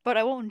it, but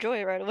I won't enjoy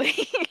it right away.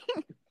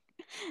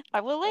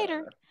 I will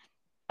later.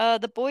 Uh,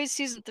 The Boys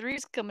season 3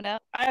 is coming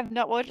out. I have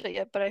not watched it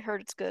yet, but I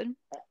heard it's good.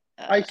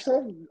 I Uh,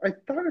 saw. I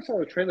thought I saw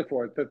a trailer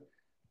for it. That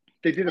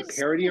they did a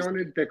parody on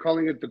it. They're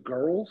calling it The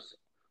Girls.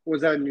 Or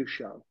was that a new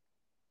show?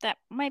 that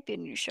might be a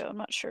new show. I'm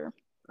not sure.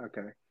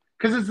 Okay,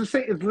 because it's the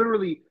same. It's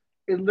literally.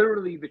 It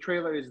literally the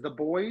trailer is The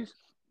Boys,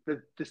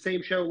 the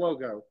same show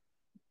logo,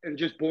 and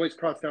just boys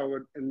crossed out,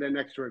 and then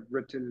next to it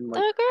written in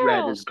like The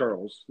red is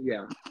girls. girls.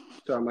 Yeah.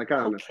 So I'm like, I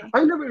don't know. Okay.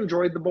 I never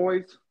enjoyed The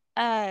Boys.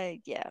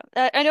 Yeah.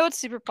 I know it's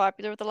super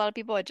popular with a lot of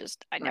people. I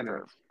I know.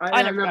 never, I, I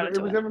I never got never. It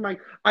into was it. never my.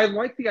 I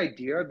like the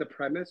idea, the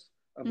premise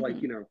of like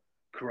Hmm.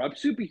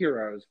 corrupt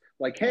superheroes.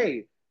 Like, Yeah.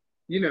 hey,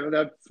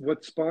 that's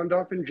what spawned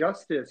off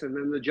Injustice, and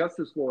then the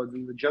Justice Lords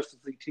and the Justice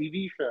League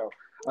TV show.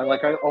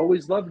 I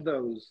always loved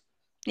those.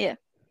 Yeah.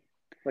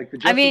 Like the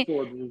I mean, Justice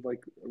Lords was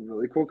like a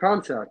really cool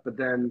concept, but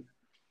then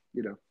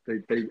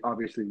they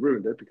obviously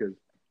ruined it because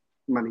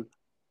money.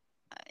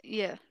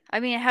 yeah. I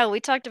mean, hell, we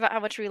talked about how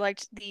much we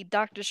liked the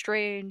Doctor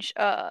Strange,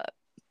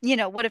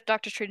 what if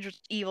Doctor Strange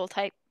was evil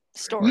type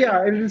story.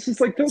 Yeah, and it's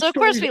just like those So of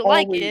course stories we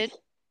like always. it.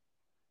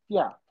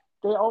 Yeah,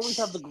 they always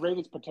have the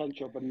greatest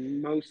potential, but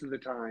most of the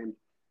time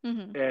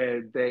Hmm.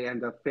 they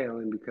end up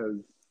failing because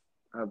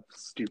of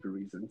stupid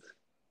reasons.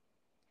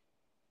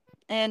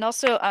 And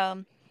also,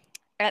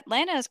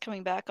 Atlanta is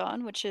coming back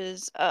on, which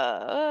is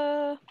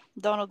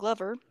Donald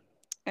Glover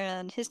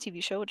and his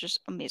TV show, which is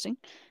amazing.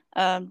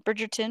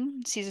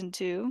 Bridgerton season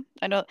 2.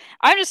 I know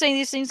I'm just saying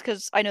these things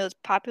because I know it's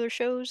popular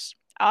shows.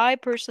 I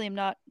personally am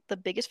not the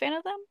biggest fan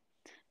of them,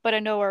 but I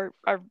know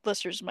our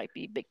listeners might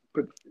be big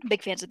But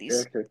big fans of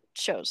these okay,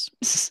 shows.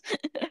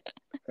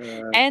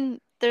 And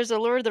there's a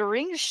Lord of the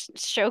Rings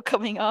show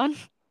coming on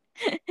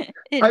I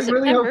in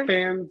really hope September.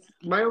 fans.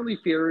 My only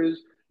fear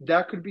is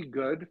that could be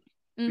good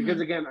because,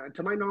 Mm-hmm. again,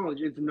 to my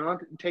knowledge, it's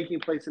not taking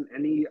place in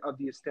any of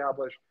the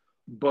established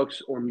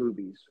books or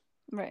movies.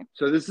 Right.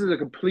 So this is a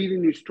completely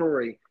new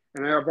story,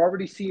 and I've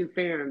already seen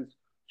fans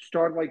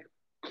start like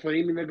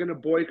claiming they're going to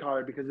boycott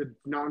it because it's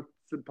not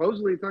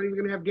supposedly it's not even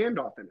going to have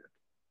Gandalf in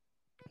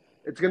it.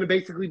 It's going to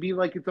basically be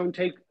like its own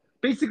take.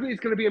 Basically, it's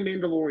going to be a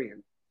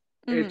Mandalorian.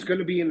 It's Mm-hmm. going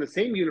to be in the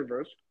same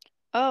universe,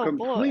 Oh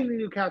boy. completely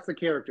new cast of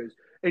characters,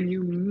 and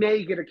you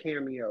may get a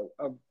cameo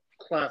of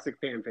classic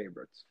fan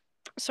favorites.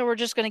 So we're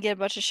just gonna get a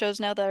bunch of shows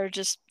now that are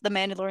just the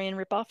Mandalorian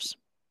ripoffs.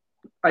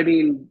 I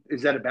mean,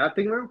 is that a bad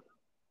thing though?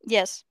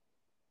 Yes.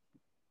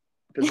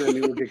 Does that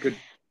mean we'll get good?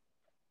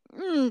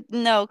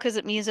 No, because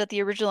it means that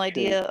the original Okay.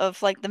 idea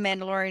of like the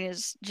Mandalorian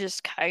is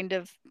just kind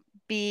of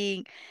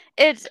being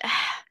it's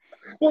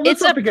Well, let's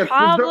it's not a forget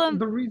problem.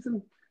 the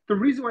reason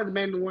why the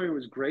Mandalorian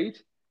was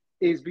great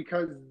is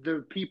because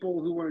the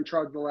people who were in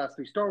charge of the last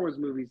three Star Wars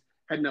movies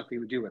had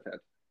nothing to do with it.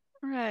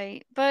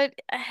 Right, but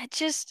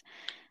just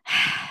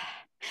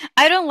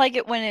I don't like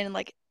it when in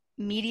like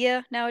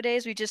media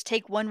nowadays we just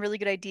take one really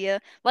good idea.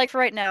 Like for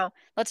right now,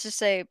 let's just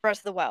say Breath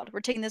of the Wild. We're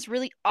taking this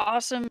really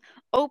awesome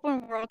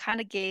open world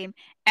kind of game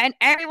and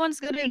everyone's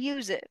gonna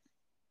use it.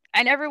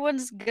 And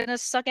everyone's gonna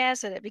suck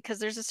ass at it because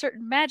there's a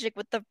certain magic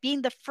with the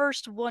being the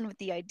first one with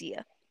the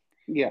idea.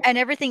 Yeah, And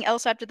everything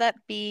else after that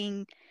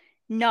being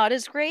not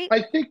as great.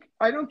 I think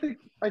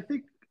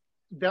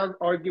that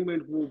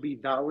argument will be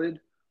valid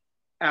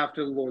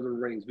after Lord of the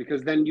Rings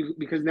because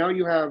now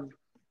you have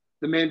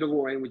the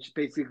Mandalorian, which is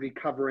basically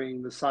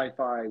covering the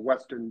sci-fi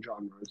Western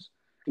genres.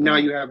 And now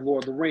Mhm. you have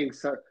Lord of the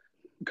Rings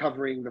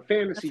covering the The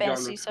fantasy genre,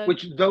 fantasy side.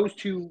 which those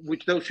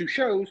two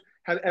shows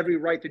have every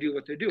right to do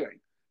what they're doing.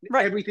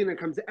 Right. Everything that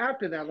comes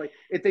after that, like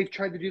if they've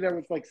tried to do that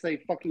with like say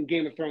fucking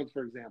Game of Thrones,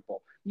 for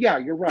example, yeah,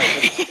 you're right.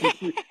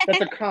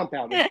 That's a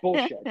compound. It's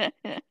bullshit.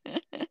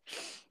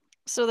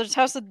 So there's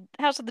House of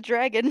the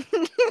Dragon.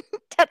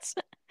 that's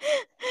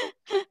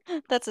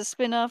that's a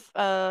spin-off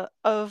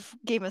of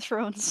Game of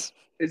Thrones.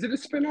 Is it a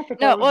spin-off? I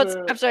thought No, it well was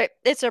I'm sorry,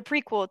 it's a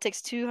prequel. It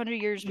takes 200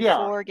 years yeah,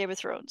 before Game of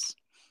Thrones.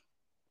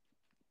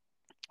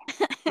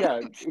 yeah.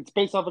 It's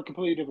based off a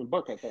completely different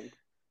book, I think.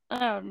 I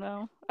don't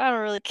know. I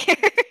don't really care.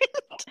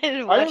 I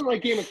didn't I watch don't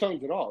like Game of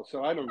Thrones at all,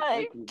 so I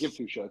I can give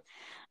two shits.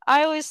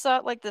 I always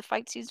thought like the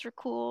fight scenes were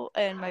cool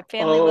and my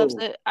family loves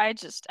Oh, it. I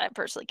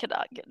personally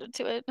cannot get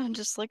into it. I'm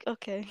just like,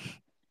 okay.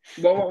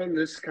 well, on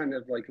this kind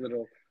of like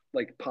little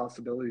like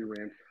possibility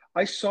rant,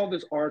 I saw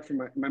this art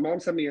from my mom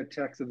sent me a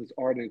text of this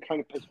art and it kind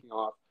of pissed me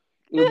off.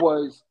 It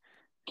was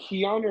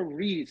Keanu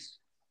Reeves,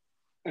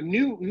 a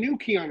new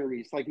Keanu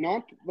Reeves, like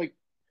not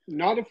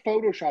a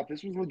Photoshop.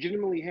 This was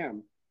legitimately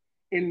him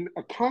in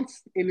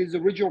his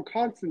original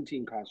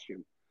Constantine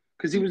costume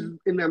because he was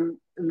Mhm.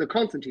 in the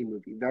Constantine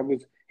movie. That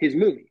was his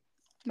movie,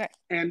 Right.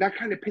 and that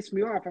kind of pissed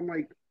me off. I'm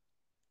like,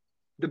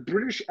 the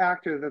British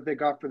actor that they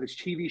got for this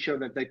TV show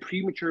that they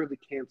prematurely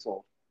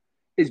canceled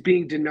is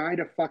being denied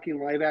a fucking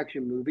live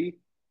action movie.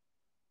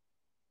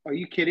 Are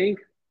you kidding?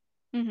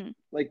 Mhm.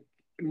 Like,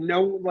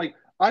 no, like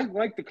I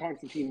like the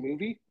Constantine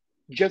movie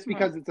just Right.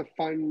 because it's a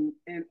fun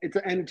and it's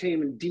an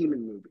entertainment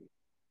demon movie.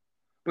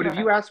 But if Right.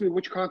 you ask me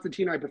which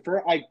Constantine I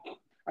prefer, I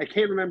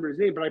can't remember his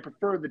name, but I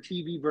prefer the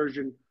TV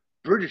version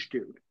British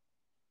dude.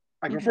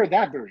 I Mhm. prefer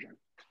that version.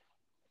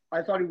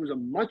 I thought he was a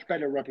much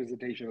better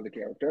representation of the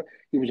character.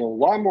 He was a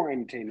lot more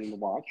entertaining to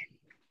watch.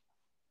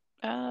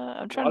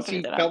 I'm trying to Plus, figure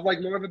he that out. felt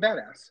like more of a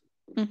badass.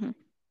 Mhm.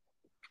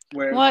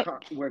 Where What?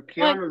 where What?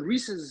 Keanu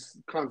Reese's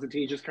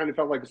Constantine just kind of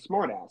felt like a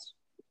smartass.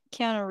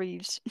 Keanu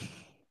Reeves.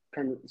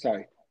 Kind of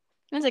sorry.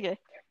 That's okay.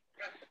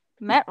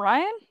 Matt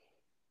Ryan? Is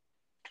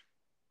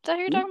that who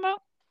you're Hmm? talking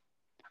about?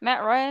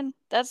 Matt Ryan?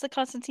 That's the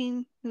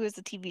Constantine who is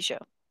the TV show.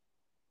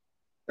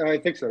 I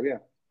think so. Yeah.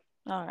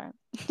 All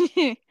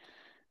right.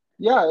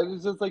 Yeah. It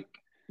was just like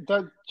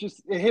that.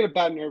 Just it hit a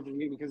bad nerve for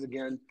me because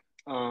again,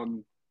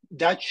 um,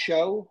 that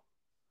show.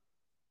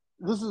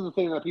 This is the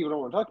thing that people don't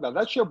want to talk about.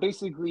 That show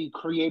basically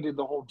created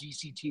the whole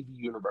DC TV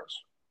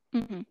universe.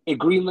 Mhm. It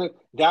greenlit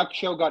that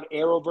show got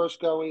Arrowverse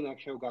going. That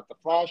show got the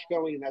Flash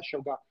going, and that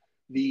show got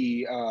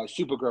the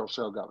Supergirl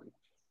show going.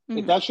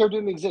 If Mhm. that show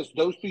didn't exist,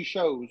 those three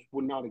shows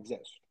would not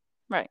exist.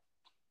 Right.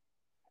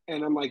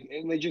 And I'm like,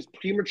 and they just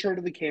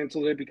prematurely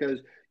canceled it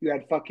because you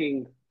had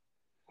fucking,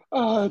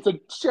 oh, it's a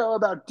show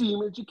about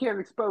demons. You can't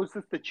expose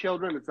this to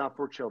children. It's not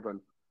for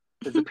children.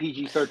 There's a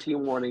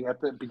PG-13 warning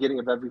at the beginning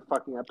of every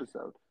fucking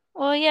episode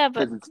Well, yeah,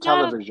 but because it's not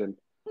television.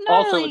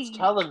 not Also, it's really.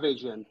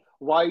 television.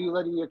 Why are you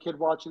letting your kid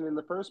watch it in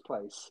the first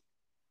place?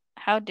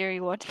 How dare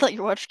you let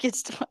your watch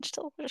kids to watch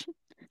television?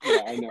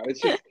 Yeah, I know.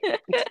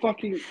 It's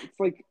fucking, it's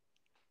like,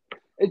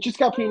 it just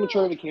got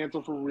prematurely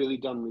canceled for really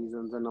dumb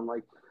reasons. And I'm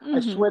like, I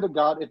Mhm. swear to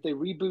God, if they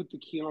reboot the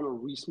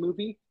Keanu Reeves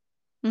movie,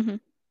 Mhm.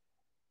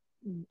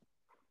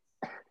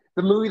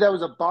 the movie that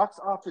was a box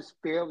office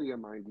failure,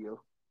 mind you,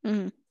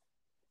 Mhm.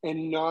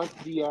 and not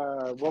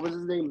the what was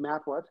his name?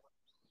 Matt what?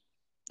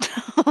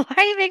 Why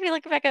are you making me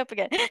look it back up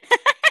again?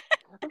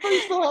 I thought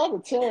you still had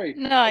it. Sorry.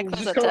 No, I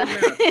Let's closed just that call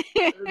tab.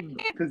 it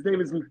Matt. His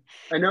name is.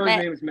 I know his Matt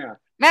name is Matt.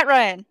 Matt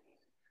Ryan.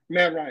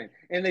 Matt Ryan,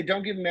 and they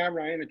don't give Matt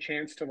Ryan a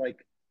chance to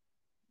like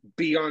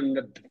be on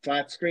the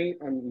flat screen,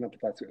 on not the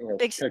flat screen, or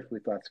Big. technically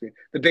flat screen,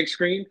 the big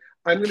screen.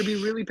 I'm going to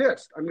be really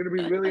pissed. I'm going to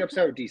be really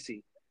upset with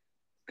DC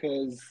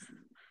because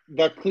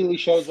that clearly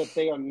shows that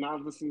they are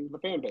not listening to the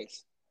fan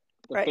base.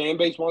 The Right. fan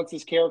base wants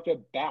this character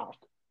back.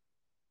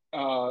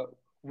 I'm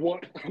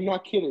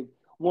not kidding.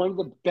 One of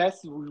the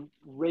best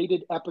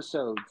rated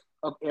episodes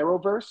of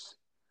Arrowverse,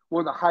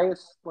 one of the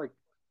highest, like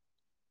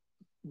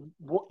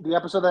the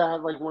episode that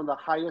had like one of the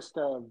highest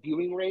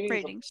viewing ratings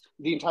of Ratings.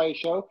 the entire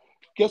show.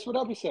 Guess what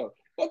episode?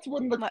 That's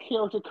when the What?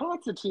 character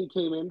Constantine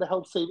came in to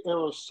help save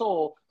Arrow's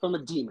soul from a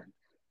demon.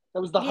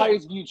 That was the Yeah.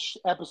 highest viewed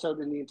episode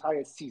in the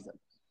entire season.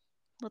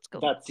 Let's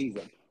go. That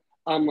season.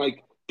 I'm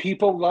like,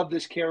 people love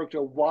this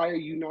character. Why are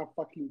you not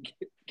fucking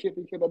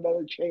giving him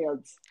another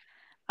chance?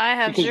 I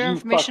have Because zero you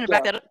information to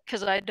fucked back up. that up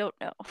because I don't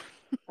know.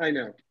 I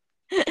know.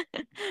 But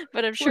I'm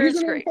Well, sure here's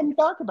it's another great. fun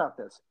fact about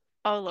this.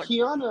 Oh Lord.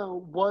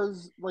 Keanu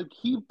was like,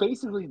 he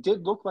basically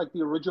did look like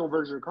the original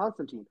version of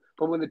Constantine.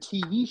 But when the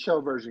TV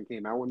show version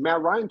came out, when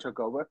Matt Ryan took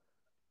over,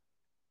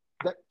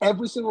 that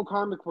every single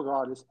comic book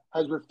artist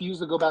has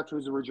refused to go back to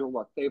his original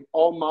look. They've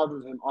all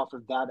modeled him off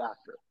of that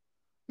actor,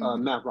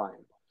 Matt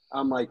Ryan.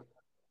 I'm like,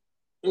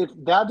 if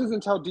that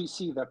doesn't tell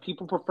DC that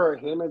people prefer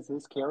him as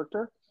his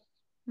character,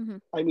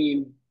 I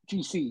mean,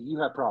 DC, you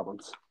have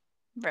problems.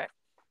 Right.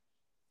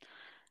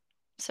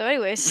 So,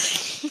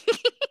 anyways,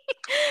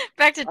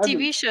 back to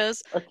TV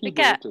shows. I keep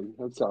The cat. ranting.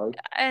 I'm sorry.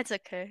 It's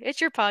okay.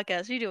 It's your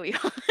podcast. You do what you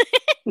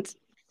want.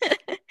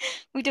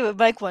 We do what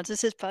Mike wants.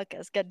 It's his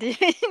podcast. God damn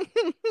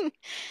it.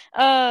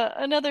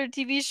 Another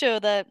TV show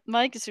that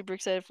Mike is super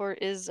excited for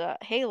is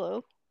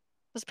Halo.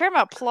 Was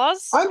Paramount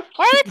Plus? Why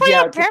are they putting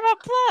on Paramount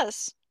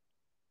Plus?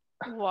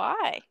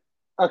 Why?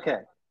 Okay,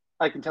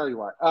 I can tell you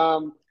why.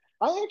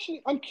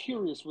 I'm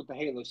curious with the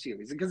Halo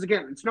series because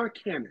again, it's not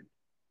canon.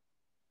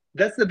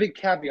 That's the big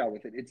caveat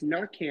with it. It's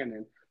not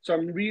canon, so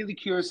I'm really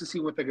curious to see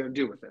what they're going to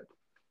do with it.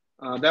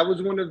 That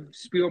was one of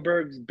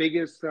Spielberg's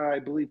biggest, I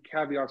believe,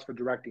 caveats for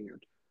directing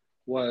it.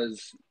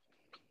 Was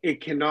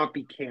it cannot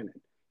be canon.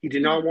 He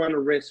did not want to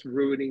risk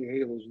ruining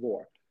Halo's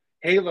lore.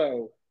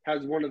 Halo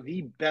has one of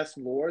the best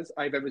lores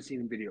I've ever seen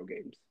in video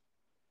games.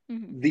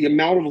 The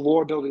amount of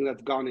lore building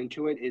that's gone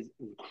into it is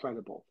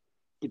incredible.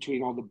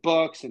 Between all the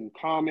books and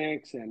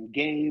comics and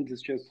games,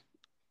 it's just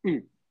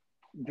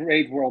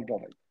great world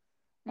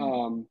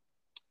building.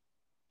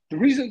 The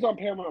reason it's on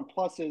Paramount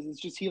Plus is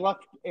it's just he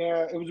left.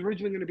 It was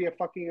originally going to be a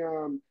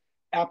fucking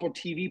Apple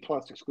TV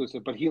Plus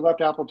exclusive, but he left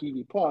Apple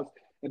TV Plus,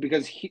 and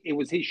because it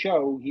was his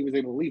show, he was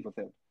able to leave with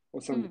it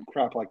or some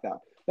crap like that.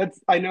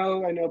 I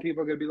know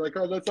people are going to be like,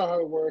 oh, that's not how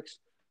it works.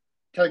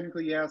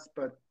 Technically, yes,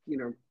 but you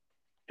know,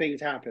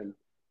 things happen.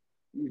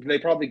 They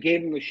probably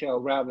gave him the show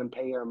rather than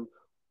pay him,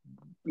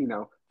 you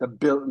know, the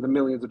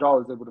millions of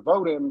dollars they would have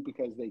owed him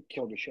because they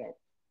killed the show.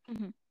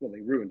 Well,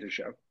 they ruined the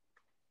show.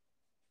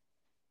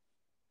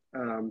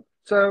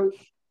 So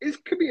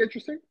it could be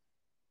interesting.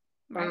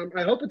 Right.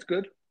 I hope it's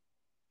good.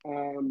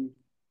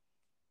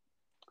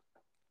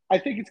 I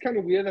think it's kind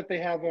of weird that they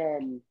have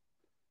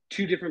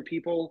two different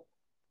people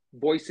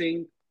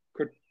voicing.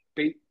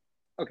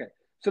 Okay,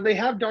 so they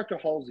have Dr.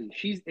 Halsey.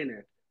 She's in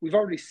it. We've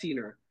already seen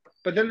her.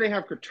 But then they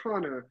have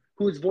Cortana,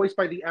 who is voiced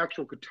by the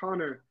actual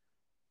Cortana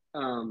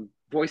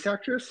voice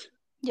actress.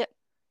 Yep.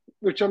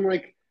 Which I'm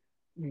like,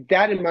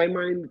 that in my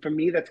mind, for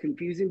me, that's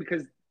confusing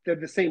because they're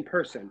the same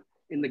person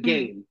in the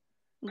game.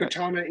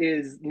 Cortana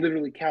is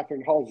literally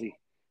Catherine Halsey.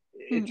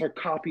 It's a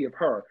copy of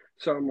her.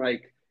 So I'm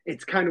like,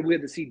 it's kind of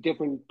weird to see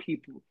different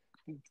people,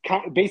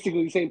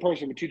 basically the same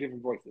person with two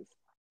different voices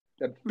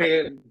that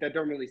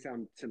don't really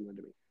sound similar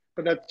to me.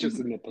 But that's just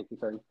a nitpicky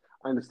thing.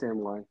 I understand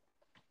why.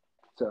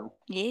 So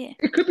yeah,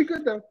 it could be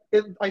good though.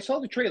 I saw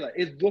the trailer.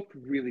 It looked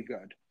really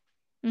good.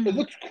 It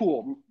looked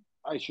cool,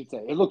 I should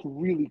say. It looked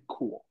really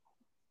cool.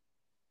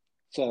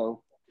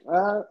 So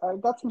I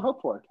got some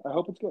hope for it. I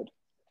hope it's good.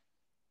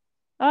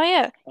 Oh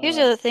yeah. Here's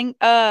the other thing.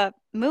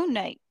 Moon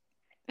Knight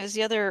is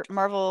the other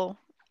Marvel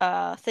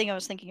thing I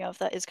was thinking of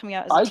that is coming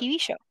out as a TV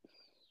show.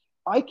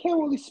 I can't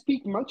really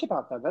speak much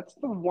about that. That's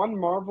the one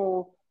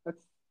Marvel.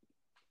 That's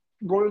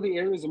one of the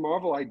areas of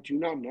Marvel I do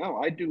not know.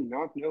 I do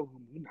not know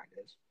who Moon Knight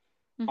is.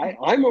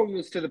 I'm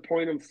almost to the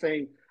point of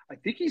saying I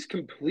think he's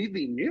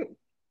completely new.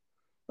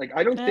 Like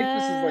I don't think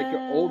this is like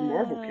an old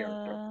Marvel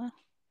character.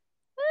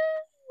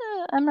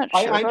 I'm not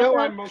sure. I know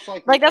that. I'm most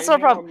likely. Like that's the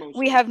problem.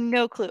 We have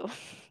no clue.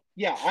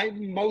 Yeah, I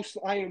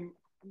am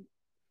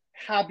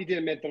happy to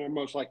admit that I'm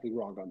most likely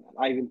wrong on that.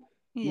 I'm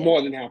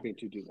more than happy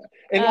to do that,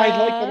 and I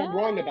like that I'm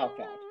wrong about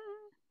that.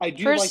 I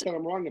do like that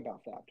I'm wrong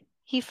about that.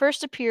 He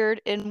first appeared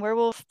in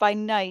Werewolf by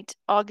Night,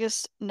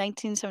 August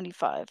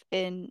 1975.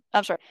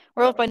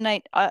 Werewolf by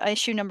Night,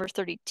 issue number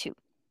 32.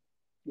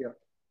 Yeah.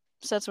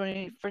 So that's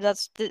when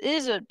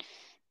it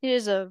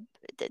is a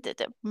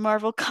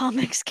Marvel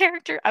Comics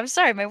character. I'm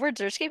sorry, my words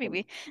are escaping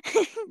me.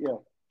 Yeah.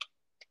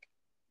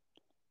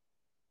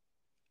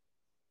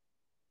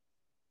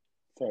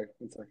 Sorry,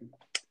 1 second.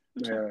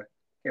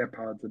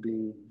 AirPods are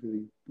being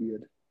really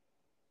weird.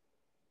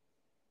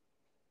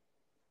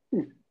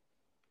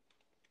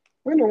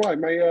 I don't know why.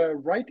 My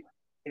right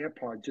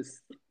AirPod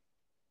just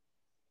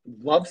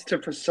loves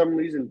to, for some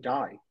reason,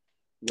 die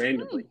Hmm.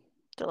 randomly.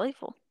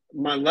 Delightful.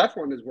 My left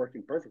one is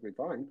working perfectly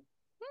fine.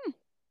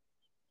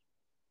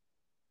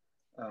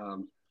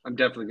 Hmm. I'm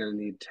definitely going to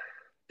need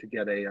to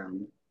get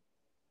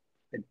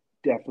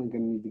definitely going to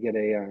need to get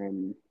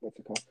what's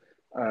it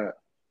called?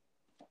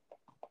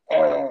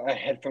 A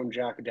headphone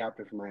jack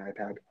adapter for my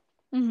iPad.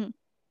 Hmm.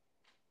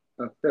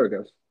 Oh, there it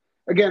goes.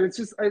 Again, it's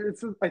just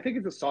I think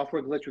it's a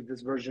software glitch with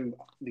this version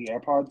of the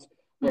AirPods,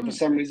 where for Hmm.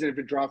 some reason if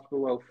it drops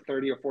below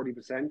 30 or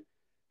 40%,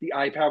 the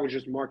iPad would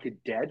just mark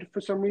it dead for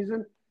some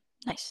reason.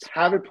 Nice.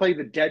 Have it play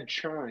the dead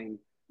chime,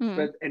 Hmm.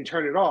 but and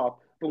turn it off.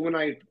 But when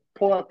I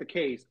pull out the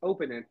case,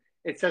 open it,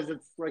 it says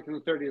it's like in the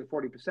 30 to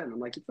 40%. I'm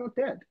like, it's not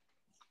dead.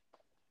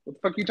 What the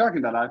fuck are you talking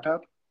about,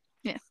 iPad?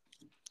 Yeah.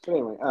 But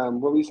anyway,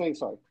 what were you saying?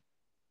 Sorry.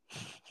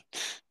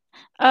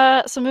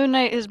 So Moon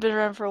Knight has been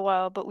around for a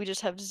while, but we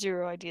just have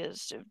zero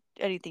ideas to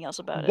anything else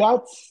about it.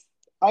 That's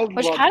I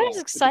Which love kind of is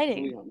that, to be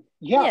completely exciting. honest.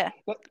 Yeah,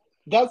 Yeah.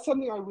 that's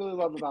something I really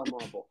love about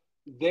Marvel.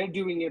 They're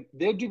doing it.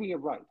 They're doing it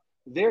right.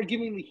 They're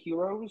giving the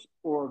heroes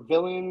or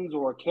villains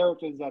or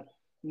characters that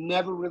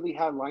never really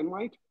had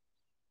limelight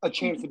a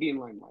chance Hmm. to be in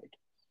limelight.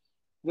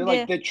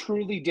 Yeah. They're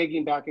truly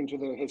digging back into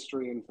their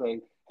history and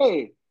saying,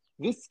 "Hey,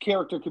 this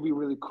character could be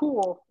really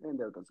cool." And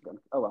there it goes again.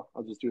 Oh well,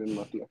 I'll just do it in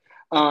left ear.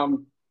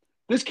 Um,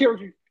 this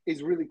character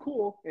is really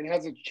cool and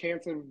has a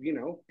chance of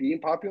being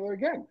popular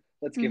again.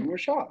 Let's give him Hmm. a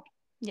shot.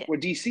 Yeah. Where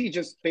DC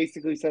just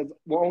basically says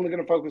we're only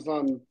going to focus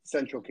on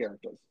central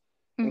characters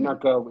and Hmm. not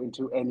go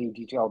into any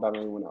detail about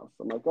anyone else.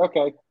 I'm like,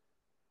 okay,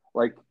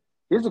 like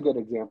here's a good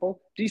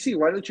example. DC,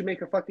 why don't you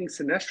make a fucking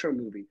Sinestro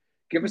movie?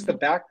 Give us the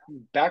Hmm.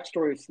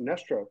 backstory of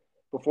Sinestro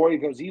before he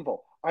goes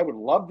evil. I would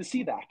love to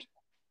see that.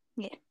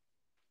 Yeah.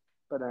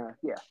 But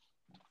yeah.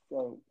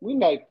 So Moon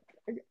Knight,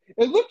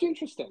 it looked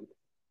interesting.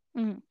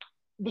 Hmm.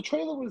 The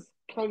trailer was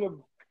kind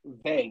of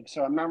vague,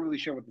 so I'm not really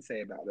sure what to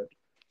say about it.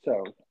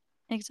 So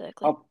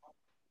Exactly. I'll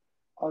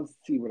I'll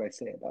see what I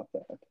say about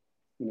that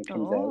when it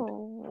comes out.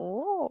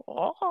 Oh.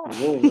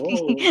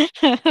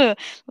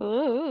 Whoa,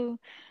 Ooh.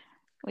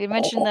 We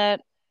mentioned whoa.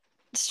 that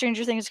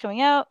Stranger Things is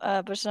coming out,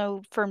 but there's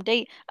no firm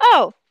date.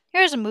 Oh,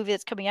 here's a movie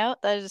that's coming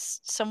out that is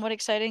somewhat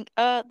exciting.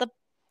 The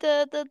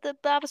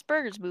Bob's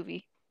Burgers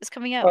movie is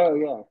coming out Oh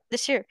yeah,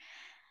 this year.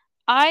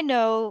 I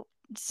know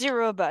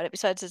zero about it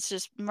besides it's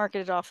just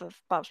marketed off of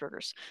Bob's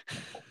Burgers.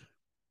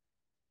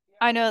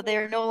 I know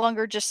they're no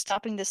longer just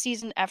stopping the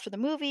season after the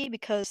movie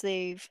because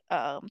they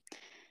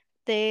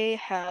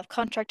have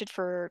contracted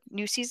for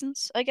new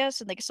seasons, I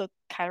guess, and they can still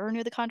kind of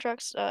renew the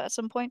contracts at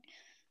some point.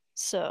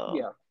 So,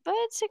 yeah, but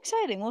it's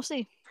exciting. We'll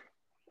see.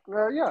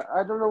 yeah.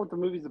 I don't know what the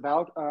movie's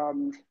about.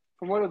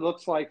 From what it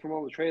looks like, from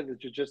all the trailers,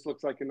 it just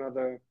looks like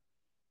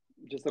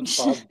just a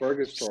Bob's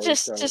Burger It's story.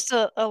 just So just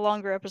a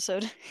longer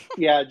episode.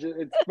 yeah,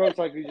 it's most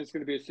likely just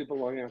going to be a super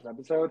long ass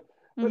episode.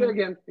 But Hmm.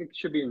 again, it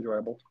should be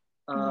enjoyable.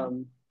 Hmm.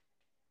 Um,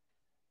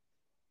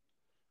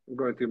 I'm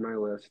going through my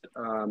list.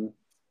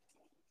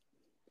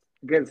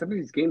 Again, some of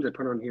these games I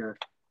put on here,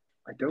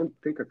 I don't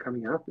think are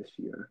coming out this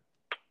year.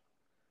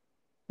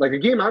 Like a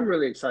game I'm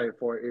really excited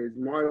for is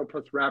Mario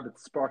plus Rabbids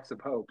Sparks of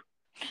Hope.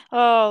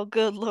 Oh,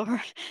 good lord.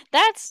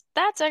 That's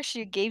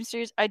actually a game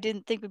series I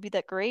didn't think would be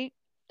that great.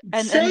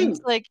 And then it's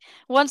Same. like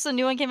once the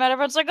new one came out,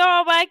 everyone's like,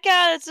 "Oh my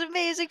god, it's an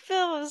amazing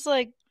film." It's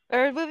like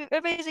or movie,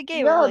 amazing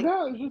game. I'm Yeah, like,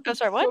 no, I'm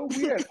sorry, it's what? so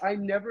weird. I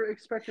never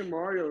expected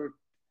Mario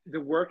to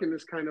work in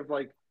this kind of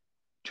like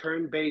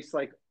turn-based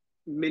like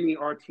mini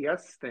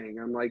RTS thing.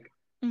 I'm like,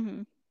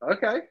 Hmm.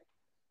 okay.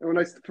 And when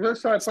I first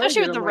started playing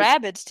Especially it, with the I'm like,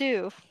 rabbits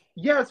too.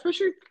 yeah,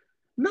 especially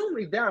not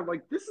only that,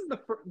 like this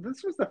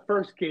was the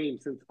first game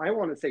since I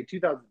want to say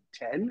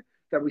 2010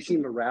 that we've seen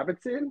Mhm. the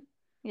rabbits in.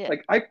 Yeah,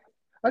 Like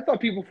I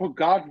thought people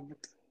forgot.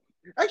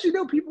 Actually,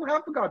 no, people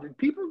have forgotten.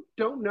 People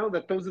don't know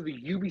that those are the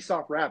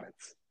Ubisoft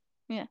rabbits.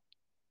 yeah.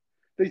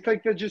 They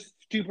think they're just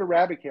stupid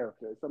rabbit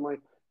characters. I'm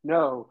like,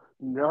 no,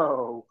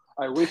 no.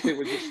 I wish they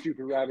were just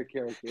stupid rabbit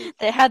characters.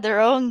 They had their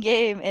own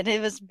game and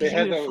it was They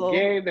had their own beautiful.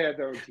 game. They had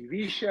their own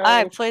TV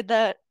I show. played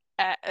that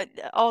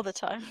all the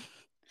time.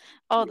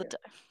 All the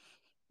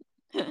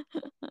Yeah, time.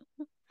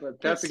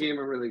 but that's a It's game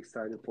I'm really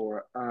excited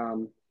for.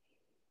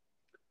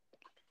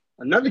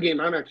 Another game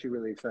I'm actually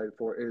really excited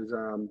for is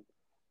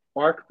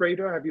Arc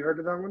Raider. Have you heard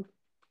of that one?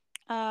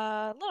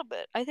 a little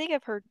bit. I think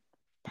I've heard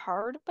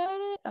part about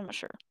it. I'm not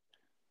sure. I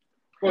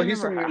Well, don't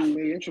here's remember something that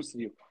half. may interest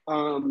you.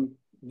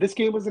 This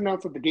game was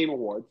announced at the Game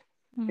Awards,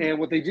 Hmm. and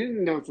what they didn't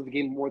announce at the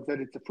Game Awards that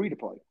it's a free to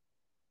play.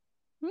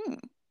 Hmm.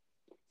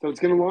 So it's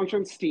going to launch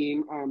on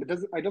Steam. It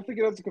doesn't. I don't think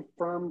it has a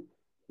confirmed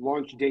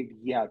launch date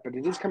yet, but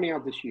it is coming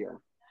out this year.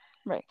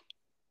 Right.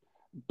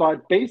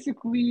 But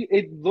basically,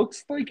 it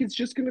looks like it's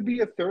just going to be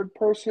a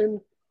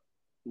third-person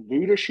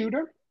looter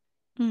shooter,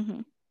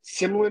 Hmm.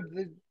 similar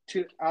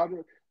to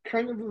Outer.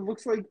 Kind of it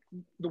looks like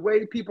the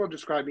way people are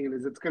describing it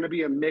is it's going to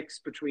be a mix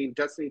between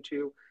Destiny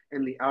 2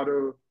 and the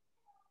Outer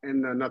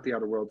and not the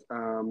Outer Worlds.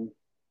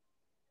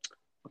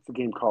 What's the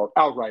game called?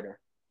 Outrider.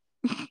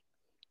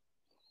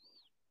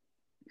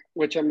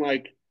 which I'm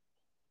like,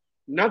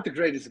 not the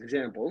greatest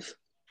examples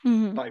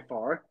Mm-hmm. by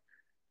far.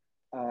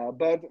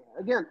 But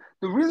again,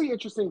 the really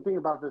interesting thing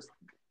about this,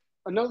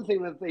 another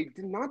thing that they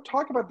did not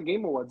talk about the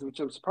Game Awards, which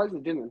I'm surprised they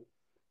didn't,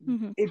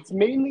 Mm-hmm. it's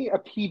mainly a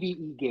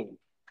PvE game.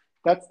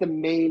 That's the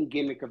main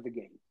gimmick of the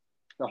game.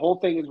 The whole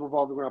thing is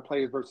revolving around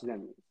players versus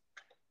enemies.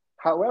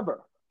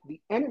 However,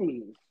 the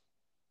enemies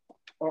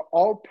are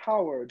all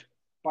powered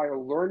by a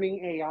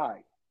learning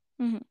AI.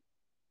 Mm-hmm.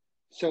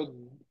 So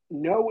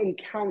no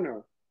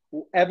encounter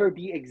will ever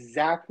be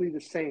exactly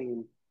the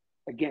same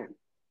again.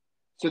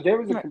 So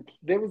Right.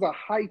 there was a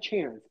high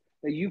chance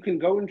that you can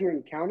go into an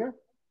encounter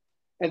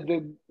and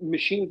the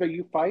machines that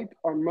you fight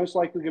are most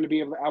likely going to be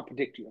able to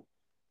outpredict you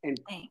and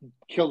Dang.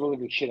 kill the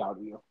living shit out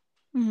of you.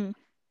 Mm-hmm.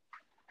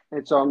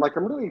 And so I'm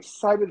really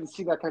excited to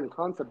see that kind of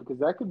concept because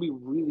that could be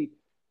really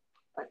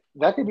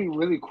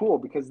cool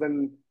because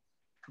then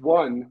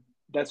one,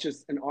 that's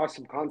just an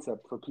awesome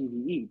concept for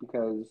PvE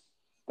because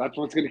that's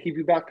what's going to keep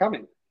you back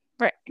coming.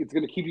 Right. It's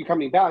going to keep you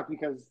coming back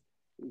because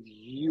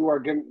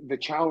the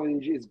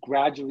challenge is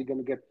gradually going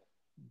to get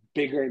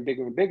bigger and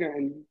bigger and bigger,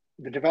 and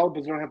the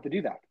developers don't have to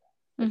do that.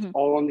 It's Mm-hmm.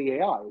 all on the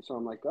AI. So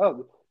I'm like,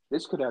 oh,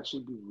 this could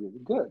actually be really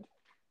good.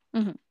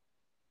 Mm-hmm.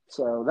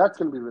 So that's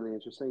going to be really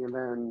interesting. And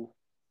then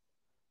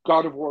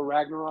God of War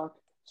Ragnarok,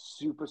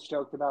 super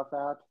stoked about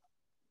that.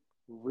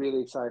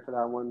 Really excited for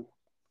that one.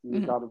 New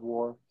Mm-hmm. God of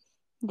War.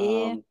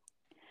 Yeah. Um,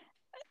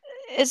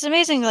 It's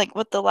amazing, like,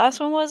 what the last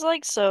one was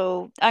like,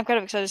 so I'm kind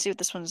of excited to see what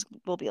this one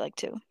will be like,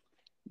 too.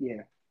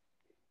 yeah.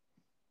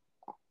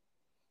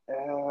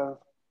 Uh,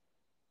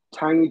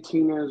 Tiny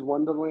Tina's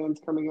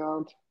Wonderland's coming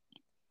out.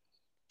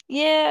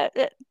 Yeah,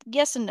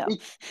 yes and no.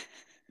 It,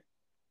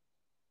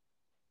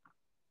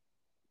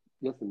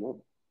 yes and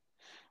no.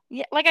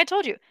 Yeah, like I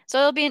told you. So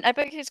it'll be an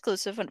Epic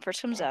exclusive when it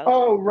first comes out,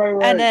 Oh, right,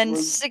 and right. then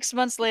 6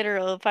 months later,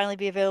 it'll finally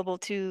be available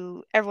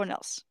to everyone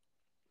else.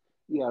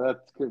 Yeah,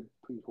 that's good.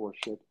 Pretty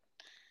horseshit.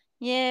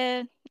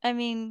 Yeah, I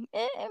mean,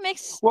 it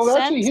makes Well,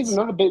 actually, sense.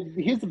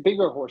 Here's a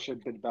bigger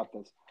horseshit bit about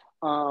this.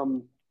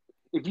 Um,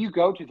 if you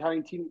go to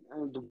Tiny Tina,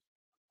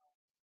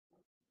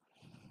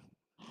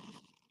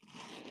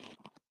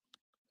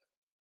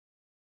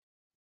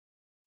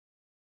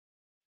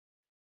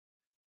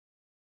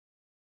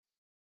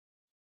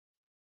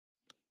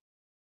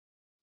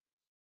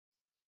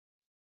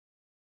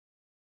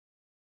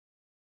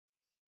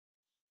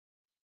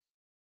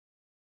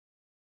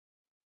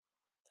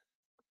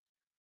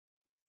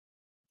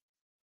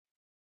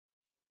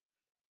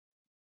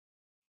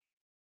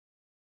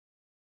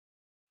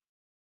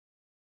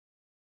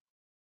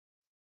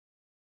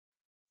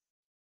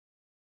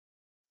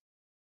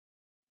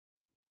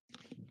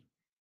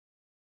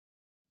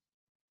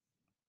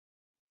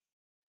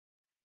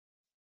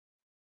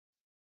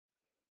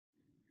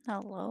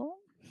 Hello?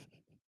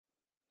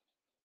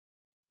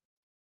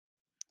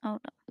 Oh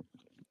no.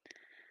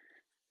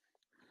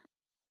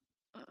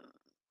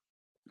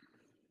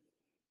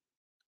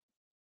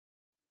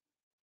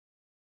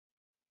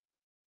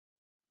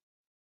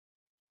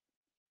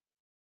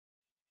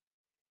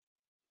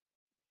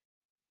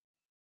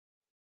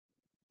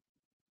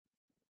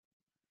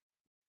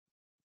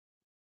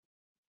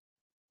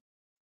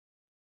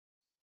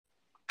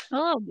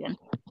 Hello again.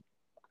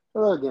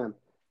 hello again.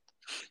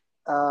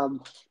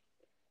 Um,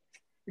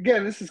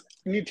 Again, this is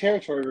new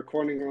territory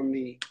recording on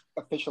the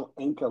official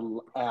Anchor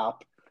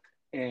app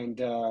and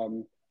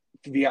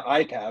via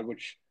iPad,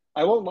 which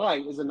I won't lie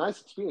is a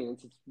nice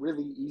experience. It's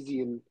really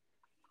easy and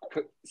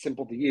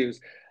simple to use.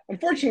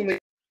 Unfortunately,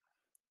 it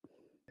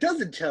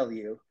doesn't tell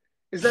you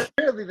is that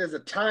apparently there's a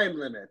time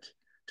limit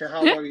to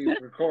how long you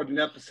can record an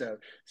episode.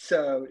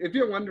 So if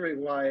you're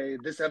wondering why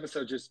this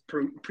episode just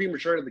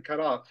prematurely cut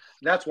off,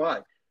 that's why.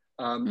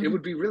 It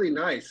would be really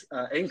nice,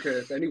 Anchor,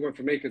 if anyone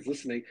from Anchor is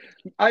listening,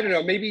 I don't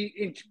know, maybe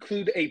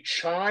include a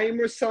chime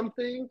or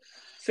something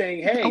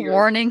saying, hey, A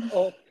warning.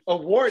 a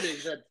warning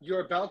that you're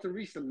about to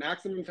reach the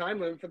maximum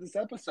time limit for this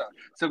episode.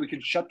 So we can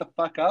shut the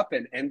fuck up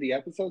and end the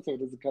episode so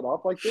it doesn't cut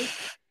off like this.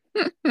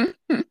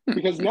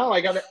 Because now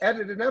I got to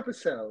edit an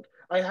episode.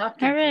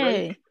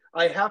 Hooray.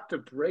 I have to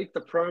break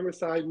the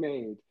promise I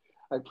made.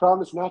 I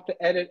promised not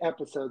to edit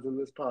episodes in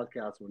this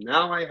podcast. Well,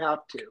 now I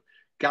have to.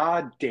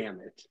 God damn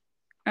it.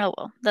 Oh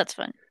well, that's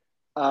fine.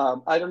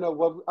 I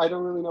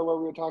don't really know what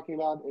we were talking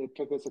about. It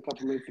took us a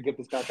couple minutes to get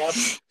this back up.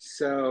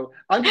 So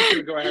I'm just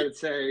going to go ahead and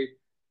say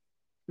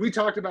we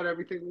talked about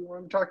everything we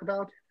wanted to talk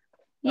about.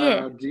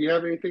 Yeah. Do you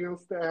have anything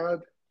else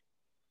to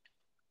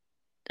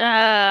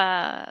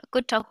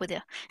Good talk with you.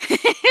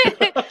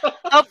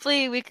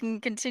 Hopefully we can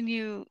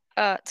continue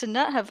to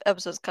not have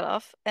episodes cut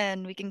off,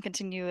 and we can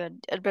continue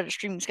a better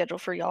streaming schedule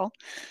for y'all.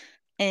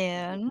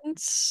 And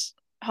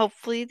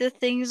hopefully the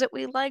things that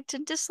we liked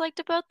and disliked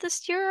about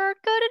this year are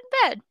good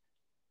and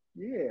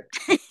Yeah.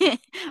 bad.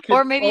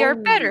 Or maybe are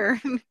Only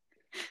better.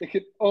 It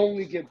could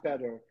only get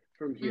better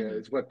from here, Mhm.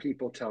 is what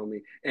people tell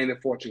me. And a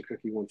fortune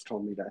cookie once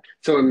told me that.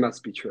 So it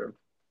must be true.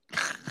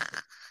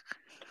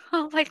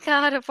 Oh my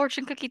god, a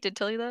fortune cookie did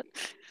tell you that?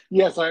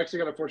 Yes, I actually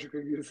got a fortune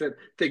cookie that said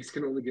things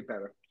can only get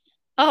better.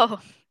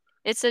 Oh,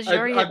 it says you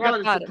already hit I've rock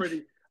gotten some bottom.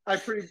 pretty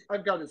I've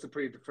gotten some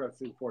pretty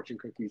depressing fortune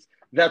cookies.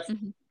 That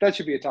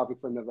should be a topic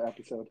for another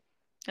episode.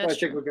 That's I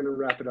think true. we're going to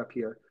wrap it up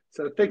here.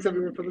 So thanks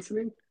everyone for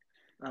listening.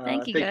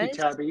 Thank you, thank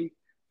you, guys. Tabby,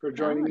 for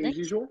joining me as thanks.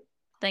 usual.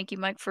 Thank you,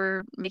 Mike,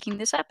 for making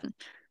this happen.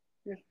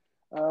 Yeah.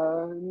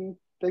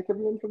 Thank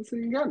everyone for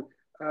listening again.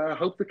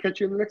 Hope to catch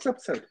you in the next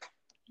episode.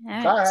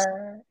 All right. Bye.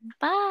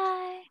 Bye.